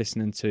open to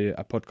listening to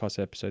a podcast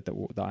episode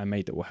that I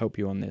made that will help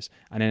you on this?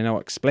 And then I'll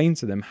explain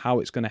to them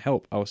how it's going to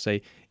help. I'll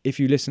say, if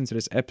you listen to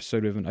this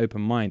episode with an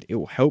open mind, it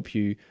will help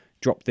you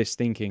drop this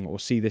thinking, or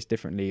see this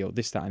differently, or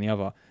this, that, and the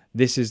other.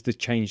 This is the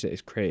change that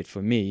is created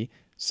for me.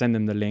 Send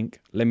them the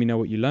link. Let me know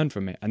what you learned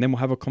from it. And then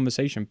we'll have a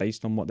conversation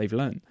based on what they've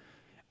learned.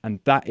 And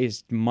that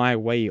is my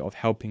way of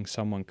helping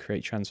someone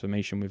create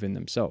transformation within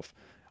themselves.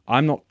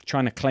 I'm not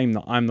trying to claim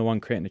that I'm the one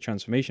creating the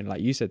transformation.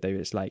 Like you said, David,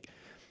 it's like,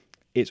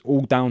 it's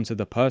all down to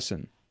the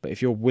person. But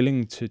if you're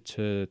willing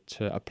to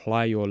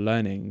apply your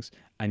learnings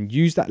and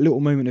use that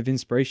little moment of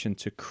inspiration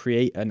to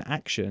create an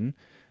action,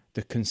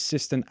 the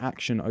consistent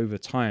action over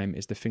time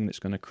is the thing that's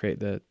going to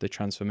create the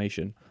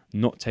transformation,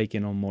 not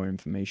taking on more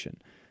information.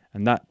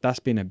 And that's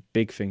been a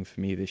big thing for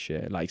me this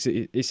year. Like,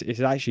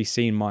 it's actually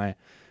seen my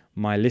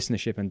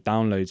listenership and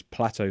downloads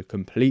plateau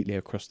completely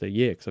across the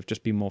year, because I've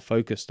just been more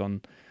focused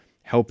on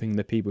helping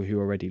the people who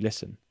already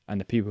listen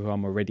and the people who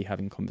I'm already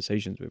having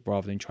conversations with,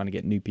 rather than trying to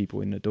get new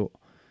people in the door,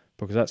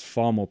 because that's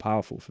far more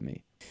powerful for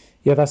me.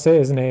 Yeah, that's it,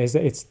 isn't it?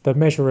 It's the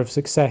measure of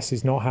success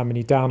is not how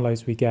many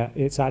downloads we get,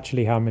 it's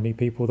actually how many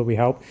people that we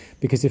help.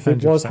 Because if it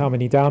 100%. was how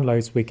many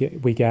downloads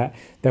we get,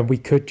 then we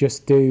could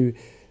just do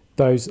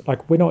those.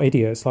 Like, we're not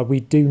idiots. Like, we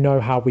do know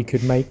how we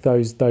could make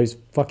those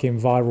fucking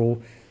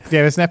viral.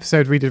 Yeah, there's an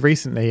episode we did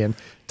recently, and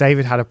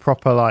David had a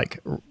proper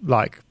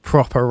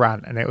proper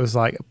rant, and it was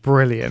like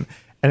brilliant.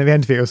 And at the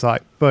end of it was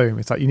like, boom,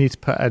 it's like, you need to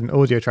put an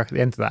audio track at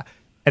the end of that.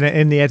 And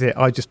in the edit,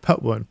 I just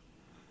put one.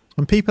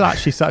 And people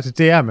actually started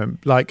to DM and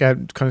like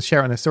kind of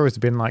share on their stories,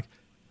 of being like,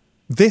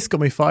 this got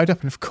me fired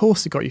up. And of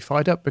course it got you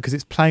fired up because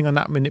it's playing on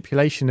that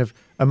manipulation of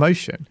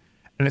emotion.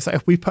 And it's like,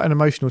 if we put an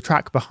emotional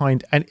track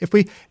behind, and if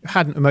we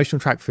had an emotional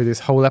track for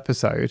this whole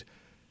episode,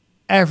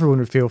 everyone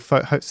would feel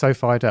so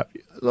fired up.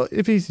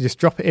 If you just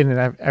drop it in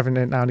and every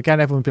now and again,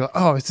 everyone would be like,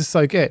 oh, it's just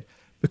so good,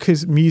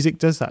 because music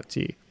does that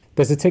to you.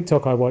 There's a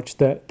TikTok I watched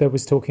that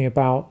was talking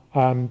about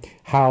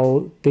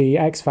how the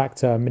X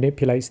Factor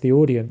manipulates the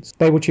audience.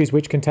 They will choose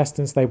which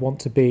contestants they want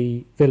to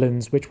be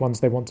villains, which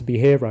ones they want to be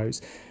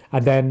heroes.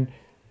 And then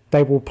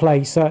they will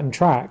play certain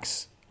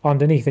tracks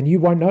underneath, and you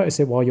won't notice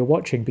it while you're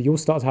watching, but you'll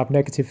start to have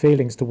negative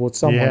feelings towards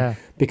someone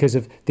because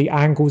of the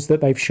angles that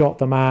they've shot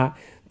them at,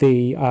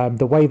 the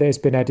way that it's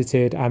been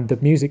edited, and the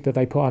music that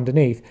they put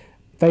underneath.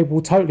 They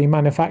will totally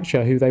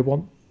manufacture who they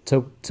want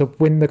to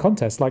win the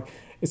contest. Like,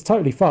 it's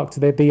totally fucked.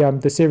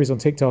 The series on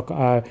TikTok,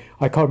 I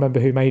can't remember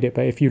who made it,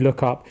 but if you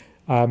look up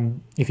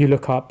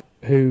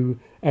who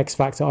X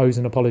Factor owes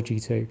an apology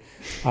to,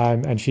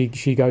 and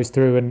she goes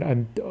through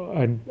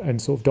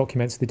and sort of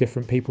documents the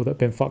different people that have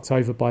been fucked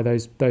over by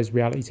those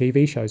reality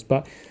TV shows.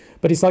 But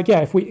it's like,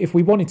 yeah, if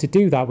we wanted to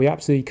do that, we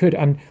absolutely could,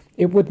 and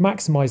it would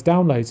maximize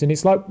downloads. And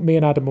it's like me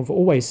and Adam have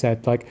always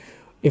said, like,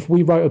 if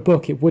we wrote a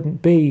book, it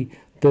wouldn't be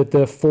the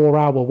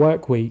 4-hour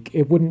work week.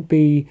 It wouldn't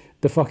be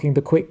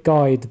the quick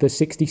guide, the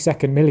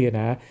 60-second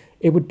millionaire.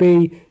 It would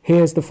be,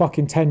 here's the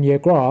fucking 10-year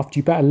graft.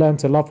 You better learn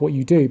to love what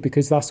you do,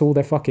 because that's all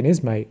there fucking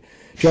is, mate.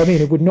 Do you know what I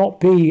mean?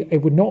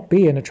 It would not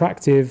be an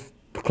attractive,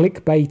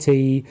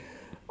 clickbaity,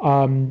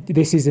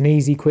 this is an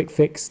easy, quick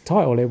fix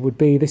title. It would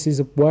be, this is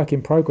a work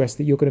in progress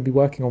that you're going to be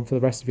working on for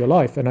the rest of your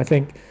life. And I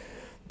think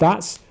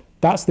that's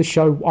the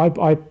show.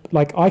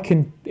 I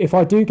can, if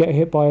I do get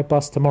hit by a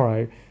bus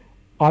tomorrow,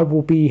 I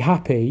will be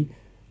happy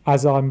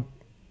as I'm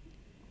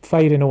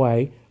fading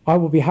away. I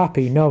will be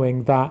happy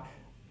knowing that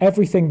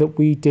everything that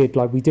we did,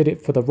 like, we did it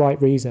for the right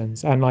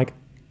reasons, and like,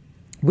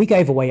 we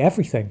gave away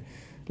everything.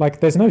 Like,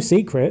 there's no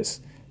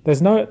secrets,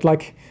 there's no,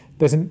 like,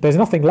 there's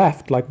nothing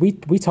left. Like, we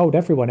told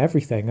everyone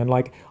everything. And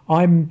like,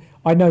 I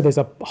know there's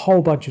a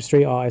whole bunch of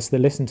street artists that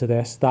listen to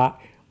this that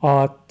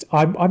are,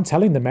 I'm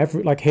telling them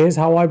here's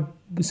how I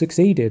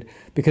succeeded,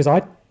 because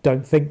I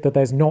don't think that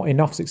there's not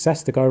enough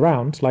success to go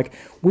around. Like,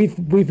 we've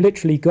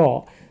literally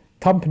got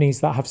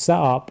companies that have set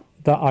up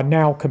that are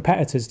now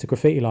competitors to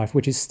Graffiti Life,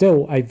 which is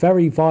still a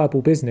very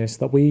viable business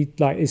that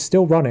is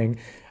still running.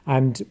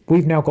 And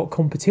we've now got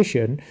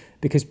competition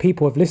because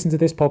people have listened to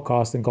this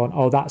podcast and gone,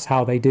 oh, that's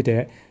how they did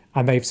it.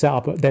 And they've set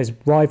up, there's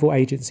rival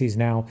agencies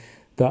now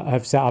that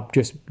have set up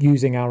just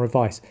using our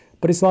advice.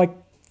 But it's like,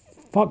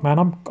 fuck, man,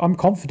 I'm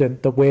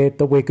confident that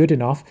we're good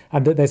enough,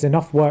 and that there's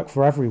enough work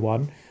for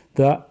everyone,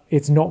 that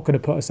it's not going to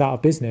put us out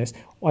of business.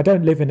 I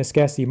don't live in a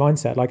scarcity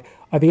mindset. Like,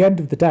 at the end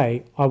of the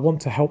day, I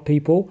want to help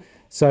people.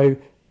 So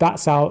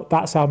that's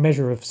our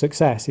measure of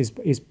success,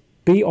 is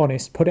be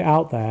honest, put it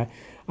out there.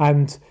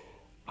 And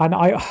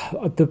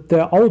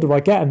the older I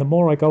get and the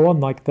more I go on,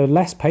 like, the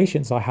less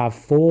patience I have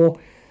for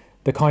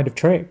the kind of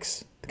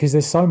tricks, because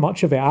there's so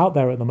much of it out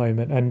there at the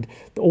moment, and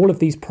all of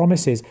these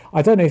promises.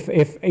 I don't know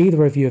if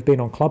either of you have been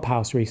on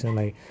Clubhouse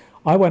recently.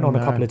 I went on a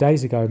couple of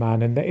days ago,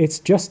 man, and it's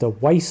just a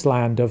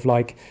wasteland of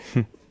like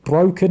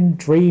broken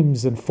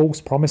dreams and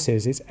false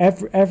promises. It's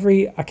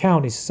every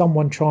account is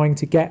someone trying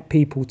to get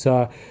people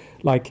to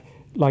like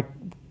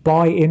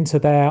buy into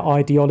their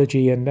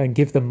ideology and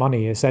give them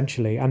money,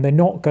 essentially, and they're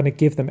not going to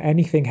give them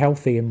anything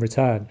healthy in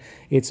return.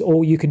 It's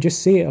all, you can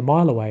just see it a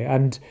mile away.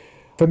 And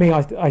for me,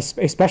 I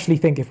especially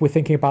think, if we're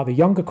thinking about the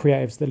younger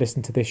creatives that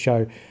listen to this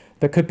show,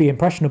 that could be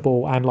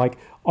impressionable and like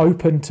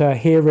open to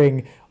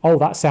hearing, oh,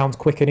 that sounds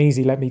quick and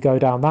easy, let me go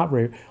down that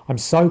route. I'm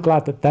so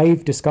glad that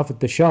they've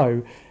discovered the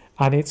show,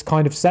 and it's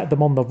kind of set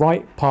them on the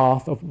right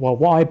path of, well,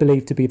 what I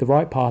believe to be the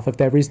right path of,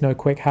 there is no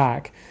quick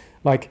hack.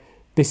 Like,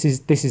 this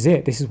is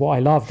it. This is what I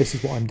love. This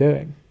is what I'm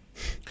doing.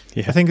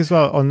 Yeah. I think as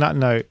well, on that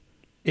note,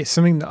 it's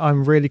something that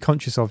I'm really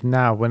conscious of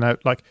now, when I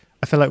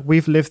feel like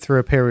we've lived through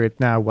a period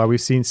now where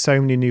we've seen so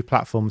many new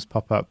platforms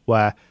pop up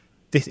where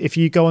if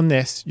you go on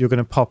this, you're going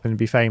to pop and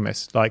be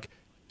famous. Like,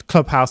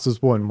 Clubhouse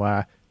was one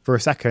where for a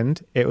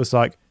second it was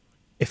like,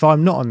 if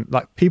I'm not on,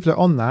 like, people are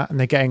on that and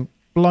they're getting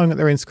blowing at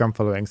their Instagram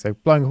followings, they're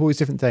blowing up all these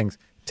different things.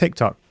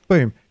 TikTok,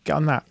 boom, get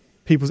on that.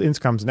 People's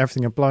Instagrams and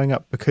everything are blowing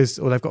up because,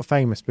 or they've got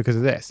famous because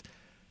of this.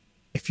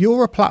 If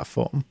you're a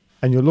platform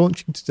and you're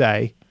launching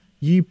today,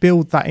 you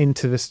build that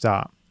into the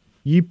start.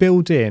 You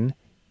build in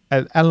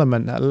an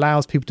element that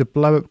allows people to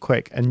blow up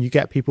quick, and you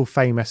get people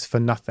famous for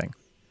nothing.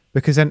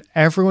 Because then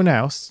everyone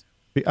else,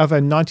 the other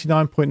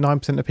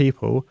 99.9% of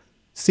people,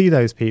 see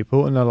those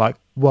people and they're like,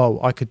 whoa,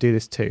 I could do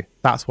this too.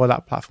 That's why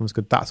that platform's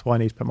good. That's why I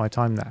need to put my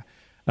time there.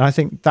 And I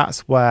think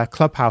that's where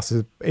Clubhouse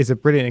is a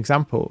brilliant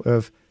example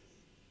of,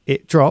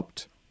 it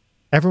dropped,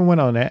 everyone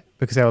went on it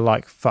because they were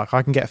like, fuck,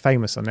 I can get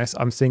famous on this.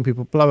 I'm seeing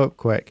people blow up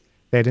quick.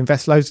 They'd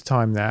invest loads of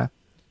time there.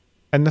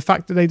 And the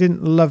fact that they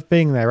didn't love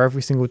being there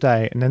every single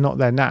day and they're not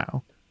there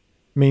now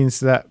means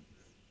that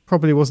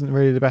probably wasn't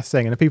really the best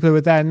thing. And the people who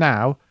are there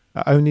now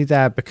are only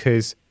there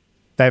because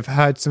They've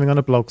heard something on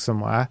a blog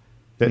somewhere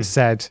that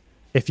said,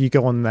 if you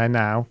go on there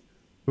now,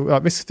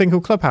 like this thing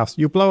called Clubhouse,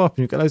 you'll blow up and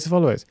you'll get loads of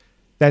followers.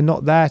 They're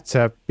not there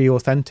to be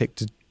authentic,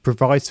 to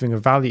provide something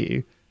of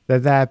value. They're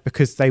there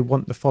because they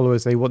want the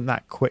followers. They want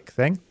that quick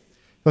thing.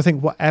 So I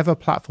think whatever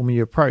platform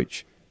you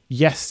approach,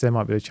 yes, there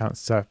might be a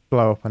chance to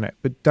blow up on it,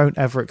 but don't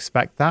ever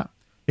expect that.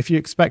 If you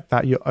expect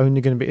that, you're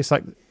only going to be, it's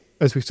like,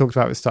 as we talked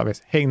about at the start of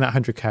this, hitting that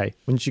 100K.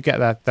 Once you get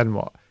there, then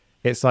what?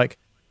 It's like,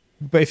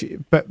 but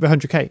the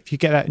 100K, if you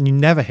get that and you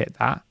never hit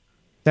that,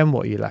 then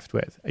what are you left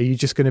with? Are you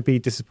just going to be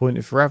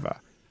disappointed forever?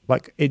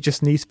 Like, it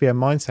just needs to be a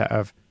mindset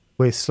of,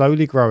 we're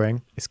slowly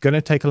growing. It's going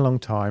to take a long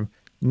time.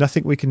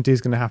 Nothing we can do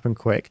is going to happen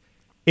quick.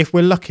 If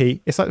we're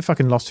lucky, it's like the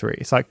fucking lottery.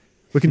 It's like,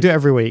 we can do it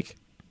every week.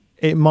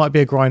 It might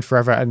be a grind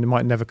forever and it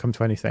might never come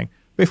to anything.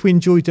 But if we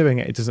enjoy doing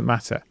it, it doesn't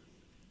matter.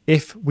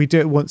 If we do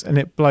it once and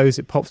it blows,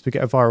 it pops, we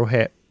get a viral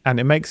hit and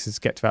it makes us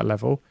get to that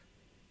level,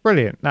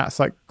 brilliant. That's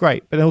like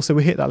great. But also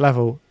we hit that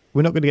level.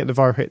 We're not going to get the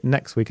viral hit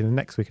next week and the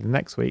next week and the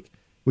next week.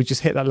 We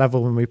just hit that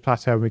level when we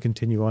plateau and we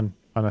continue on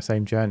our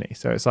same journey.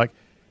 So it's like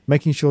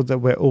making sure that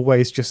we're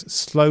always just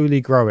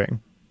slowly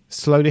growing,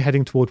 slowly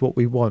heading toward what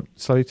we want,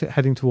 slowly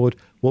heading toward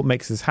what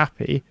makes us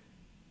happy,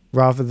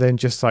 rather than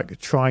just like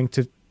trying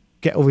to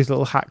get all these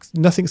little hacks.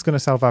 Nothing's going to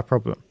solve our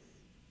problem.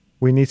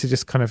 We need to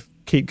just kind of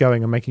keep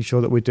going and making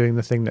sure that we're doing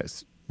the thing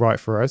that's right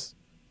for us.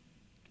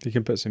 You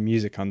can put some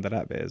music under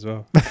that bit as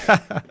well.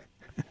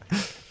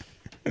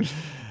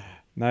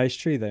 No, it's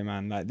true though,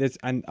 man. Like this,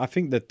 and I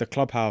think that the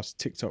Clubhouse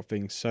TikTok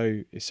thing and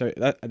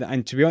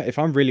to be honest, if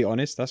I'm really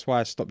honest, that's why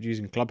I stopped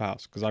using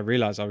Clubhouse, because I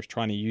realized I was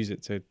trying to use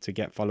it to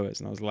get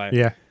followers, and I was like,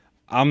 yeah,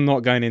 I'm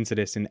not going into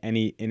this in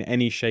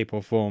any shape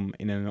or form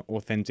in an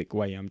authentic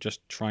way. I'm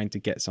just trying to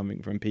get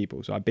something from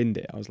people. So I binned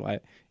it. I was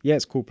like, yeah,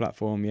 it's a cool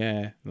platform.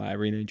 Yeah, like I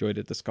really enjoyed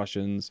the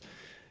discussions,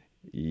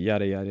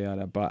 yada yada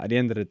yada. But at the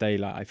end of the day,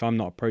 like if I'm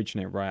not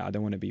approaching it right, I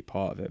don't want to be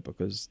part of it,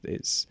 because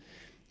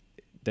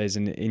there's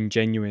an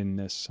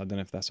ingenuineness. I don't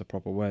know if that's a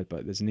proper word,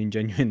 but there's an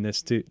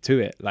ingenuineness to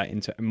it, like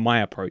into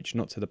my approach,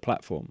 not to the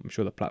platform. I'm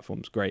sure the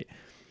platform's great,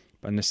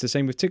 but it's the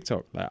same with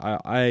TikTok. Like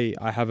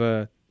I have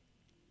a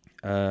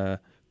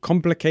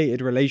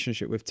complicated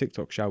relationship with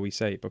TikTok, shall we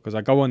say, because I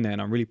go on there and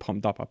I'm really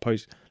pumped up. I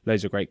post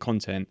loads of great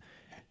content.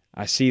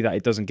 I see that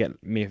it doesn't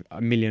get me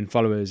 1 million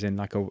followers in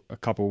like a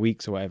couple of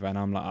weeks or whatever, and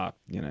I'm like,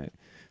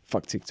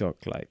 fuck TikTok,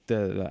 like,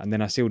 and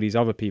then I see all these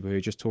other people who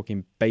are just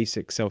talking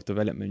basic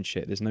self-development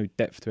shit. There's no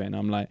depth to it, and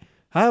I'm like,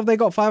 how have they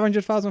got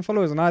 500,000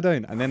 followers and I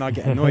don't? And then I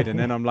get annoyed, and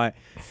then I'm like,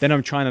 then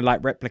I'm trying to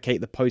like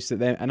replicate the post that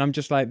they're, and I'm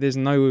just like, there's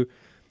no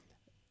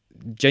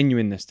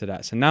genuineness to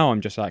that. So now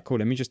I'm just like, cool,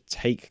 let me just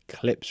take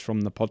clips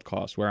from the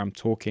podcast where I'm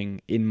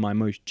talking in my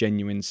most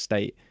genuine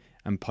state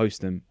and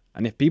post them.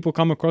 And if people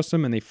come across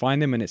them and they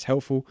find them and it's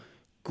helpful,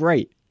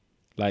 great.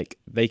 Like,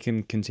 they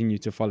can continue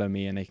to follow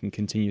me and they can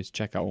continue to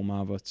check out all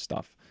my other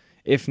stuff.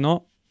 If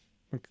not,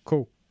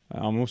 cool.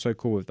 I'm also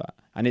cool with that.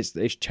 And it's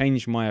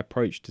changed my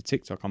approach to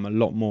TikTok. I'm a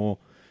lot more,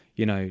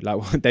 like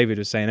what David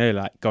was saying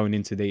earlier, like going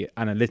into the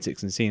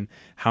analytics and seeing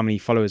how many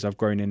followers I've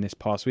grown in this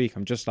past week.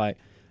 I'm just like,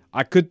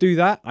 I could do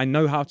that. I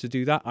know how to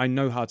do that. I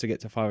know how to get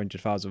to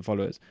 500,000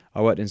 followers.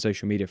 I worked in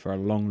social media for a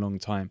long, long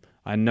time.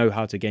 I know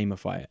how to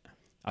gamify it.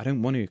 I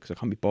don't want to, because I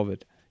can't be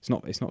bothered.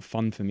 It's not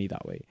fun for me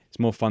that way. It's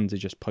more fun to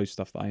just post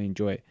stuff that I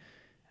enjoy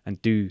and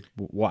do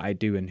what I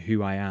do and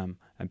who I am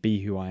and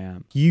be who I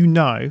am. You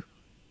know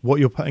what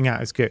you're putting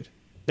out is good.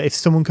 If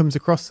someone comes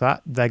across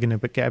that, they're going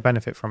to get a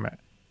benefit from it.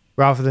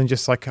 Rather than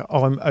just like,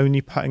 oh, I'm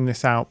only putting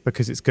this out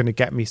because it's going to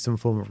get me some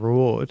form of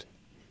reward.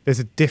 There's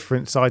a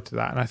different side to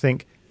that. And I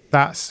think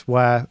that's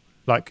where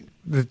like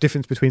the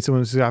difference between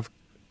someone who's going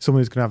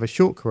to have a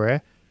short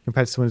career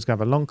compared to someone who's going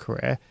to have a long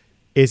career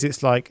is,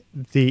 it's like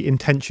the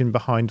intention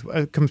behind,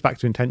 it comes back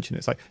to intention.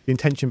 It's like the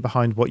intention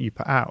behind what you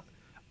put out.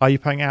 Are you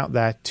putting out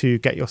there to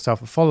get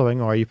yourself a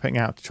following, or are you putting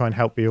out to try and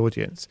help the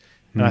audience?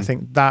 And I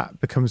think that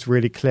becomes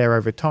really clear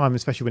over time,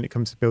 especially when it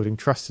comes to building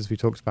trust, as we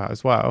talked about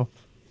as well.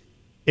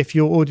 If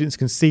your audience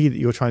can see that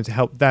you're trying to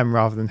help them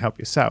rather than help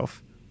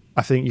yourself,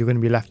 I think you're going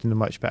to be left in a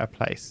much better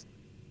place.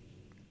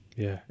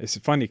 Yeah, it's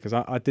funny because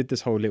I did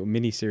this whole little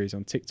mini series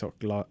on TikTok.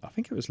 I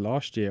think it was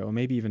last year or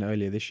maybe even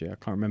earlier this year.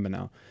 I can't remember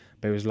now.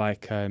 But it was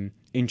like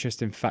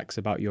interesting facts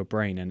about your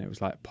brain, and it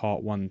was like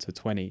part 1 to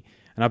 20.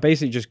 And I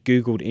basically just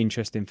Googled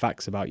interesting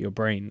facts about your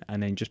brain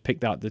and then just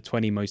picked out the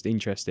 20 most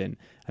interesting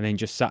and then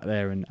just sat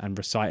there and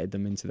recited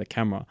them into the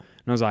camera.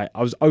 And I was like,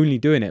 I was only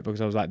doing it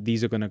because I was like,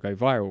 these are going to go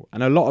viral.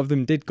 And a lot of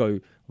them did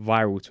go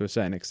viral to a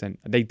certain extent.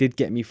 They did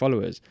get me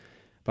followers.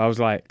 But I was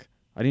like,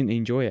 I didn't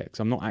enjoy it because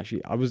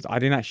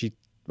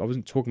I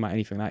wasn't talking about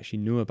anything I actually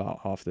knew about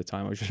half the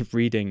time. I was just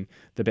reading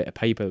the bit of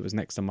paper that was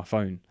next to my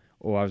phone,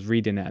 or I was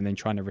reading it and then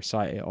trying to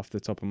recite it off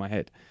the top of my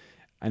head.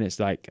 And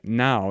it's like,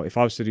 now, if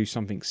I was to do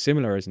something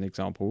similar as an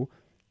example,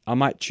 I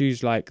might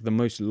choose like the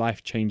most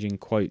life-changing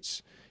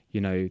quotes,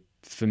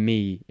 for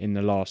me in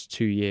the last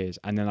 2 years.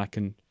 And then I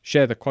can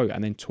share the quote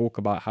and then talk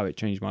about how it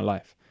changed my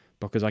life,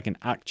 because I can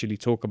actually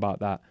talk about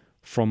that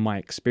from my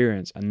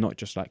experience and not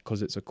just like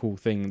because it's a cool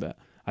thing that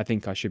I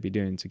think I should be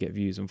doing to get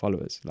views and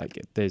followers. Like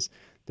there's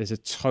a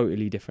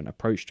totally different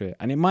approach to it,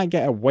 and it might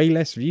get a way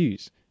less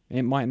views.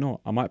 It might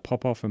not. I might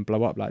pop off and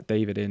blow up like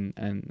David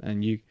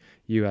and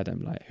you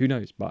Adam. Like who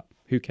knows? But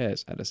who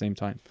cares at the same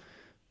time?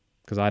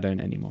 Because I don't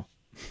anymore.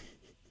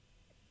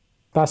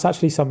 That's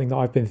actually something that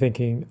I've been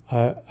thinking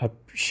a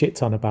shit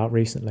ton about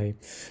recently,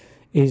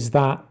 is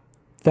that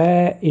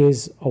there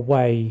is a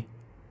way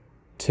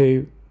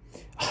to...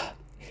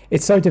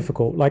 It's so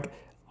difficult. Like,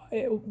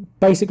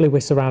 basically, we're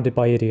surrounded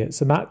by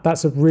idiots, and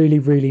that's a really,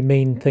 really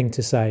mean thing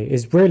to say.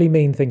 It's a really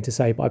mean thing to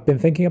say, but I've been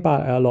thinking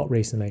about it a lot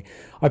recently.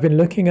 I've been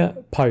looking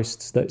at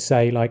posts that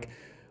say, like,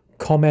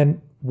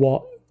 comment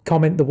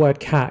the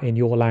word cat in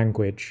your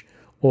language,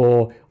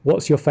 or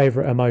what's your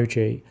favorite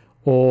emoji,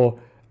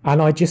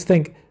 and I just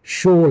think,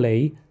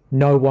 surely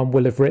no one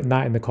will have written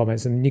that in the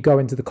comments. And you go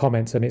into the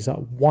comments and it's like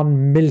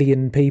 1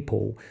 million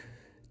people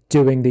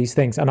doing these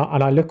things. And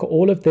I look at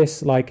all of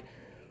this like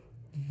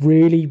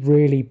really,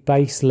 really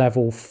base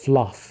level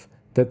fluff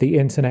that the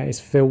internet is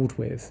filled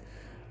with.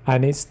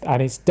 And it's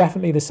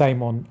definitely the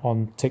same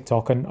on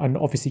TikTok. And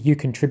obviously you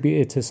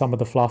contributed to some of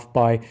the fluff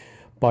by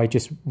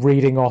just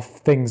reading off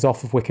things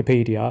off of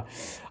Wikipedia.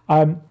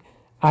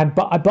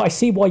 But I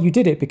see why you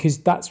did it,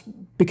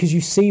 because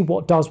you see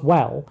what does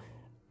well.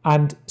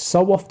 And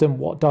so often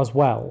what does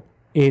well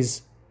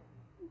is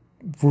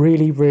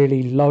really,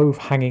 really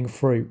low-hanging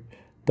fruit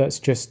that's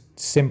just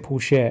simple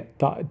shit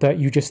that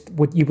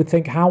you would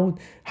think, how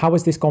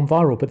has this gone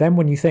viral? But then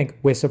when you think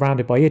we're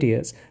surrounded by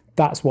idiots,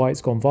 that's why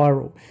it's gone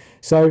viral.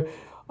 So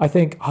I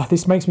think,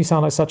 this makes me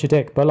sound like such a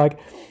dick, but like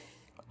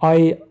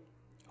I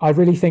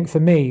really think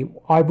for me,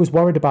 I was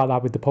worried about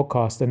that with the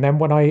podcast. And then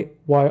when I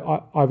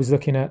was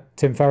looking at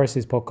Tim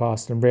Ferriss's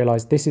podcast and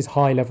realized this is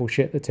high-level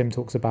shit that Tim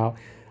talks about,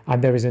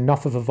 and there is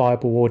enough of a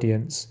viable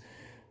audience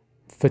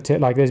for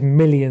there's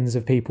millions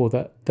of people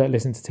that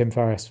listen to Tim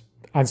Ferriss.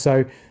 And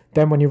so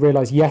then when you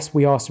realize, yes,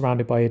 we are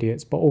surrounded by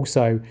idiots, but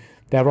also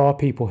there are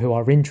people who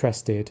are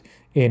interested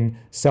in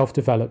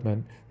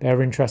self-development.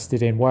 They're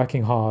interested in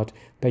working hard.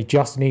 They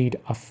just need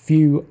a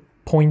few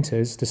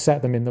pointers to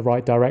set them in the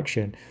right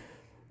direction.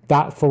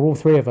 That, for all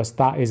three of us,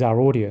 that is our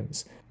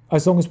audience.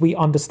 As long as we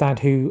understand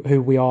who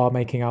we are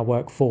making our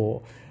work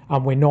for,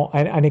 and we're not,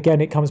 and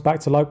again, it comes back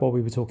to like what we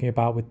were talking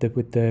about with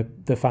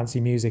the fancy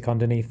music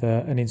underneath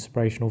an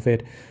inspirational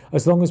vid.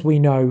 As long as we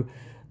know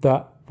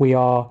that we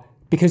are,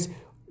 because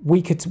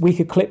we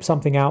could clip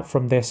something out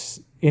from this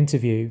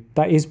interview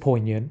that is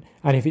poignant,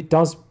 and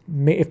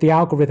if the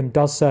algorithm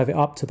does serve it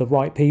up to the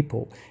right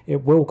people,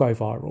 it will go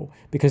viral,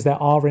 because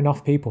there are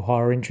enough people who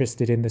are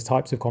interested in the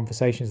types of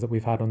conversations that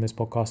we've had on this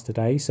podcast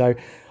today. So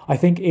I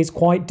think it's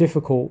quite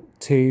difficult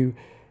to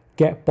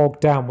get bogged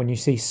down when you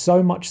see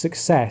so much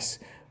success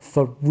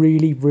for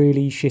really,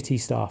 really shitty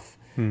stuff.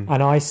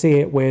 And I see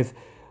it with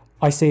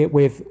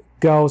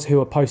girls who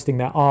are posting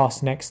their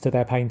arse next to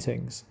their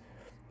paintings,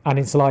 and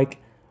it's like,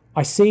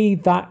 I see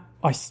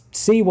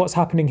what's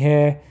happening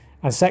here,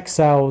 and sex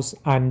sells,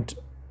 and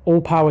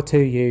all power to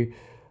you.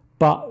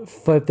 But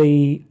for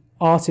the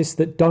artists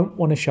that don't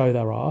want to show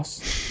their arse,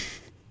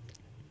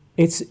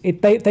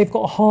 they've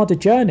got a harder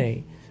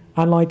journey.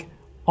 And like,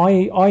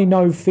 I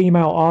know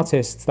female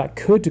artists that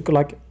could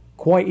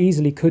quite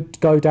easily could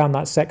go down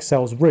that sex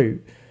sells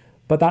route,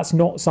 but that's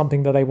not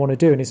something that they want to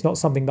do, and it's not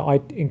something that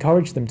I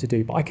encourage them to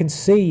do. But I can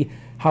see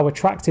how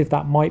attractive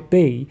that might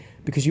be,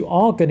 because you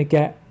are going to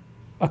get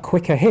a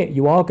quicker hit.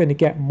 You are going to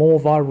get more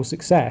viral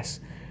success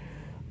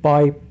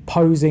by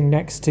posing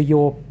next to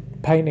your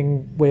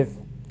painting with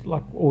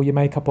like all your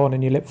makeup on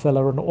and your lip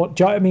filler, and do you know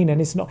what I mean? And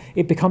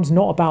it becomes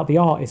not about the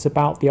art, it's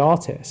about the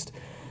artist.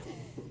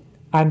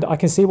 And I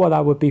can see why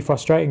that would be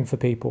frustrating for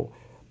people.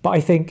 But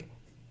I think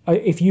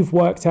if you've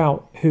worked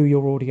out who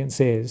your audience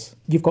is,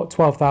 you've got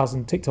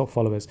 12,000 TikTok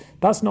followers.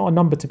 That's not a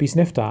number to be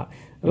sniffed at.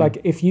 Like,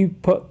 if you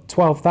put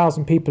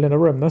 12,000 people in a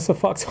room, that's a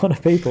fuck ton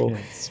of people. Yeah,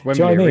 do you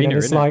know what I mean? Arena,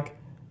 and it's like,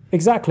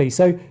 exactly.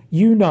 So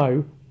you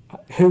know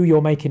who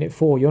you're making it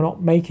for. You're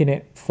not making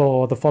it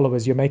for the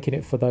followers. You're making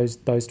it for those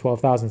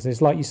 12,000. So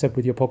it's like you said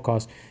with your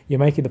podcast. You're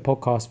making the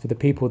podcast for the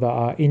people that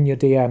are in your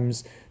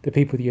DMs, the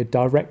people that you're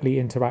directly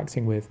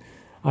interacting with.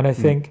 And I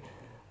think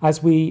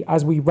as we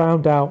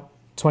round out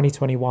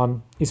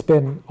 2021, it's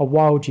been a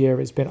wild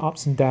year. It's been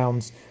ups and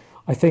downs.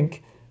 I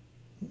think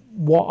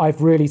what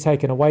I've really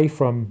taken away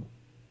from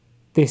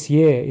this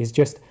year is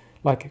just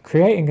like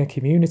creating a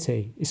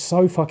community is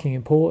so fucking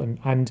important,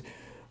 and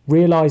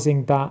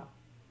realizing that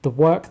the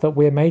work that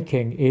we're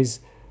making is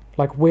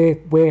like,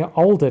 we're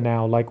older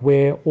now, like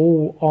we're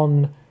all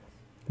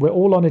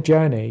on a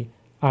journey,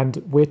 and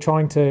we're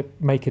trying to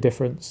make a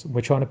difference.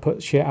 We're trying to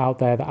put shit out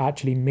there that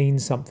actually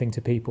means something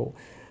to people.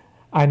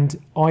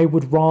 And I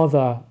would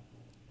rather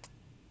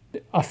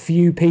a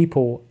few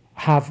people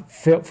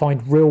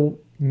find real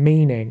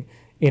meaning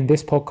in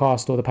this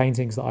podcast or the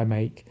paintings that I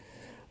make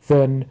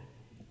than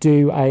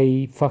do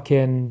a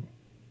fucking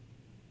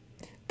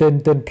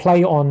than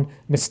play on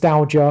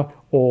nostalgia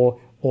or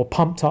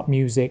pumped up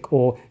music,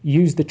 or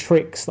use the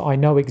tricks that I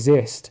know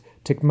exist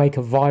to make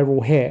a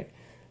viral hit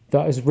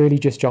that is really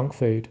just junk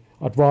food.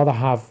 I'd rather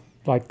have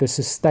like the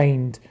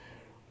sustained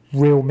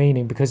real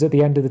meaning, because at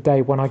the end of the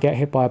day, when I get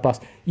hit by a bus,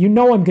 you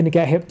know I'm going to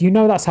get hit. You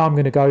know that's how I'm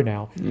going to go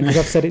now, because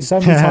I've said it so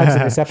many times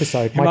in this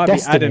episode. My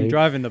destiny, be Adam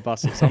driving the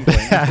bus at some point.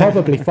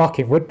 Probably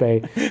fucking would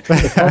be. It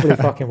probably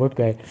fucking would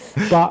be.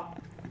 But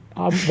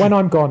when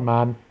I'm gone,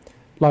 man,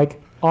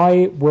 like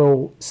I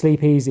will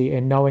sleep easy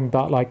in knowing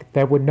that like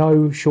there were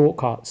no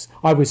shortcuts.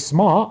 I was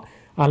smart,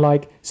 and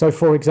like so.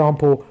 For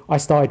example, I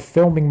started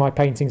filming my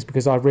paintings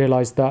because I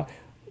realised that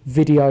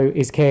video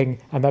is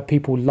king and that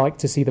people like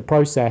to see the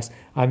process,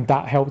 and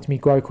that helped me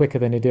grow quicker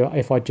than it did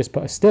if I just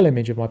put a still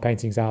image of my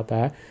paintings out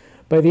there.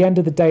 But at the end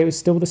of the day, it was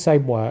still the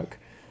same work,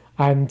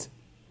 and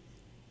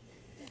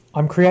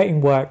I'm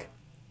creating work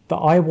that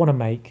I want to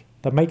make,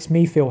 that makes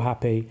me feel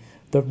happy,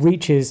 that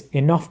reaches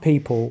enough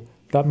people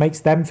that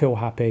makes them feel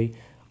happy.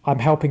 I'm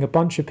helping a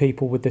bunch of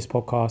people with this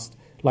podcast,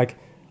 like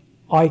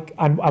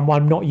I'm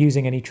not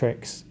using any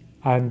tricks.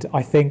 And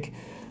I think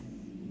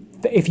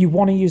if you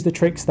want to use the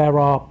tricks, there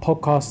are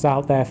podcasts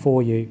out there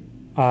for you.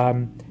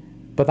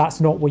 But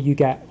that's not what you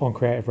get on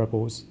Creative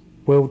Rebels.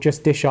 We'll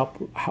just dish up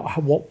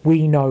what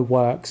we know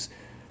works,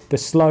 the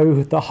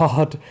slow, the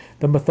hard,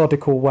 the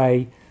methodical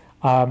way.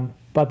 But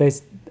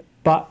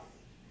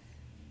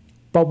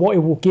what it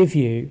will give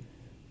you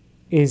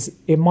is,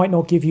 it might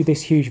not give you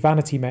this huge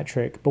vanity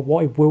metric, but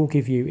what it will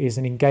give you is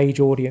an engaged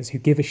audience who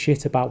give a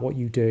shit about what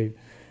you do.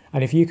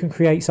 And if you can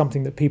create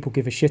something that people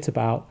give a shit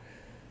about,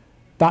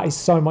 that is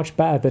so much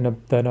better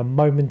than a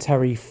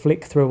momentary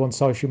flick through on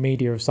social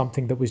media of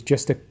something that was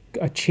just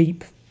a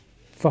cheap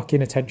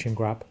fucking attention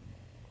grab.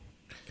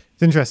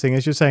 It's interesting,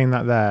 as you're saying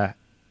that there,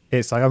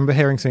 it's like I remember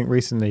hearing something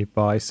recently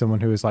by someone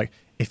who was like,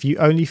 if you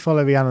only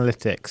follow the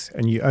analytics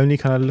and you only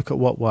kind of look at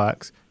what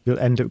works, you'll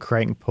end up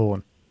creating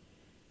porn.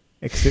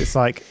 It's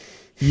like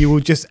you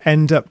will just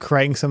end up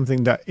creating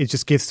something that it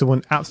just gives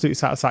someone absolute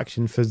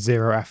satisfaction for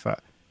zero effort.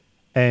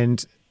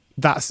 And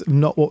that's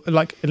not what,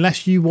 like,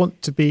 unless you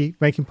want to be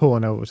making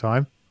porn all the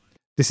time,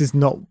 this is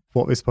not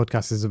what this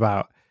podcast is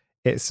about.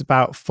 It's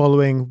about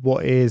following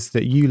what it is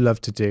that you love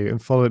to do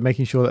and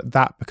making sure that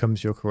that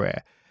becomes your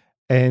career.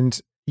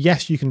 And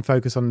yes, you can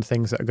focus on the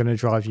things that are going to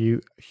drive you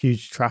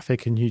huge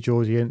traffic and huge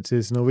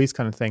audiences and all these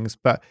kind of things.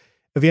 But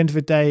at the end of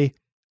the day,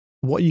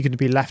 what are you going to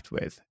be left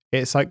with?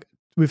 It's like,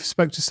 we've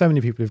spoke to so many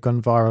people who've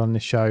gone viral on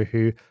this show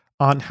who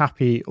aren't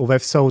happy, or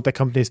they've sold their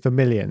companies for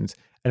millions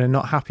and are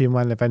not happy in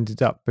where they've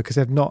ended up because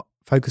they've not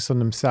focused on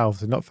themselves.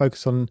 They're not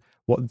focused on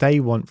what they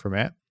want from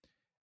it.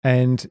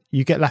 And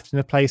you get left in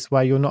a place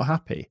where you're not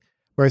happy.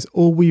 Whereas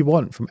all we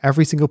want from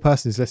every single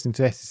person who's listening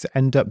to this is to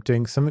end up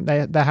doing something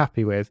they're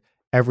happy with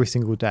every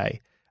single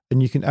day.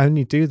 And you can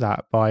only do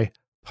that by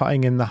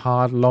putting in the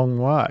hard, long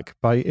work,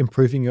 by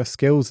improving your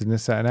skills in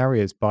certain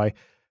areas, by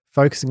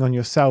focusing on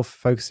yourself,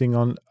 focusing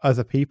on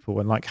other people,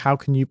 and like, how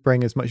can you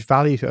bring as much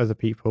value to other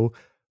people,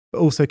 but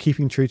also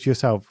keeping true to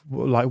yourself?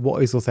 Like,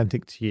 what is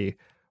authentic to you?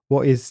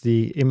 What is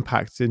the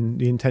impact and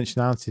the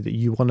intentionality that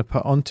you want to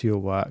put onto your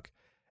work?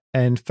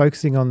 And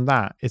focusing on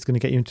that is going to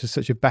get you into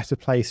such a better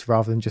place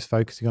rather than just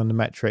focusing on the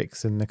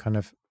metrics and the kind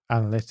of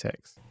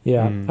analytics.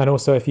 Yeah. And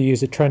also, if you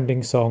use a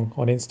trending song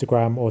on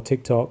Instagram or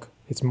TikTok,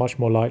 it's much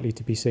more likely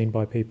to be seen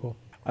by people.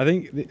 I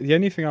think the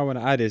only thing I want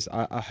to add is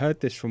I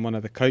heard this from one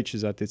of the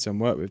coaches I did some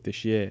work with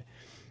this year,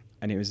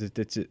 and it was a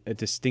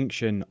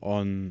distinction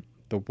on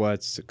the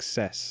word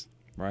success,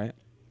 right?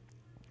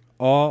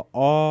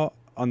 Our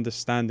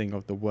understanding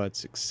of the word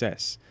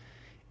success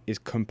is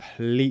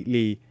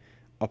completely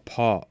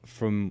apart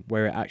from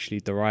where it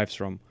actually derives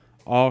from.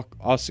 Our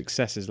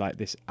success is like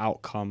this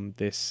outcome,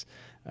 this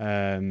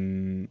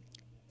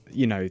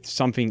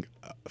something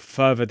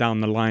further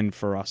down the line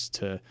for us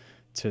to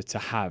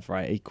have,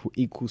 right?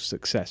 Equal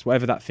success,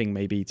 whatever that thing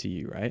may be to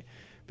you, right?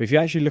 But if you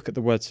actually look at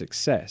the word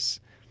success,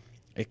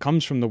 it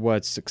comes from the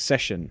word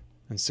succession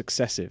and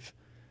successive.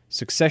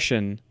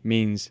 Succession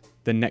means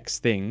the next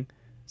thing.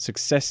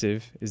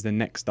 Successive is the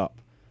next up.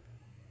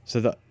 So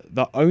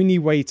the only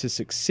way to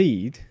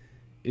succeed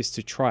is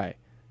to try.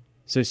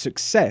 So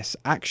success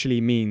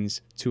actually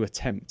means to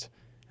attempt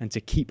and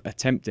to keep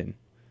attempting,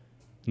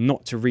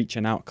 not to reach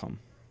an outcome.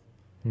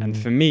 And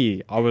for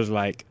me, I was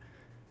like,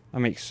 that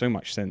makes so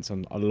much sense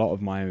on a lot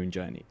of my own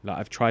journey. Like,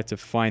 I've tried to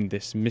find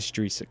this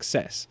mystery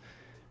success,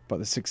 but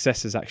the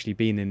success has actually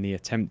been in the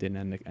attempting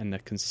and the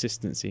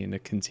consistency and the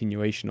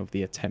continuation of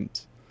the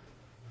attempt.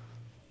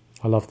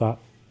 I love that.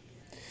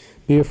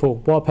 Beautiful.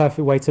 What a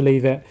perfect way to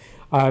leave it.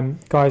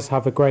 Guys,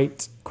 have a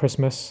great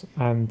Christmas,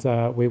 and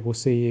we will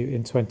see you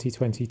in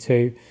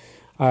 2022.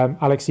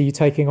 Alex, are you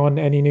taking on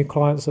any new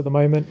clients at the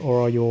moment,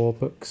 or are your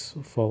books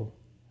full?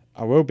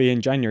 I will be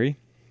in January.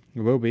 I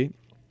will be.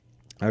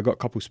 I've got a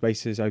couple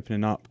spaces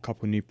opening up, a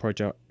couple new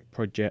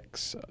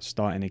projects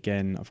starting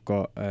again. I've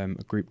got a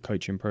group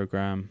coaching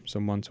program,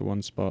 some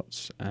one-to-one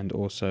spots, and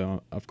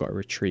also I've got a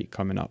retreat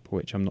coming up,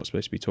 which I'm not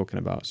supposed to be talking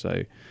about.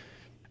 So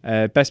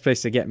Best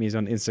place to get me is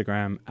on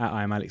Instagram at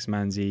I am Alex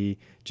Manzi.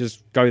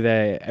 Just go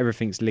there.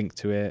 Everything's linked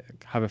to it.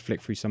 Have a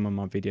flick through some of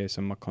my videos,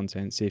 some of my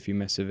content. See if you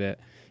mess with it.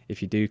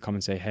 If you do, come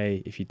and say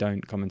hey. If you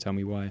don't, come and tell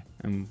me why,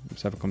 and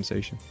let's have a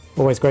conversation.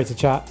 Always great to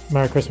chat.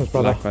 Merry Christmas,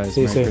 brother. Likewise.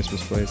 See you Merry soon.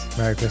 Christmas, boys.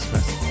 Merry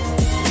Christmas.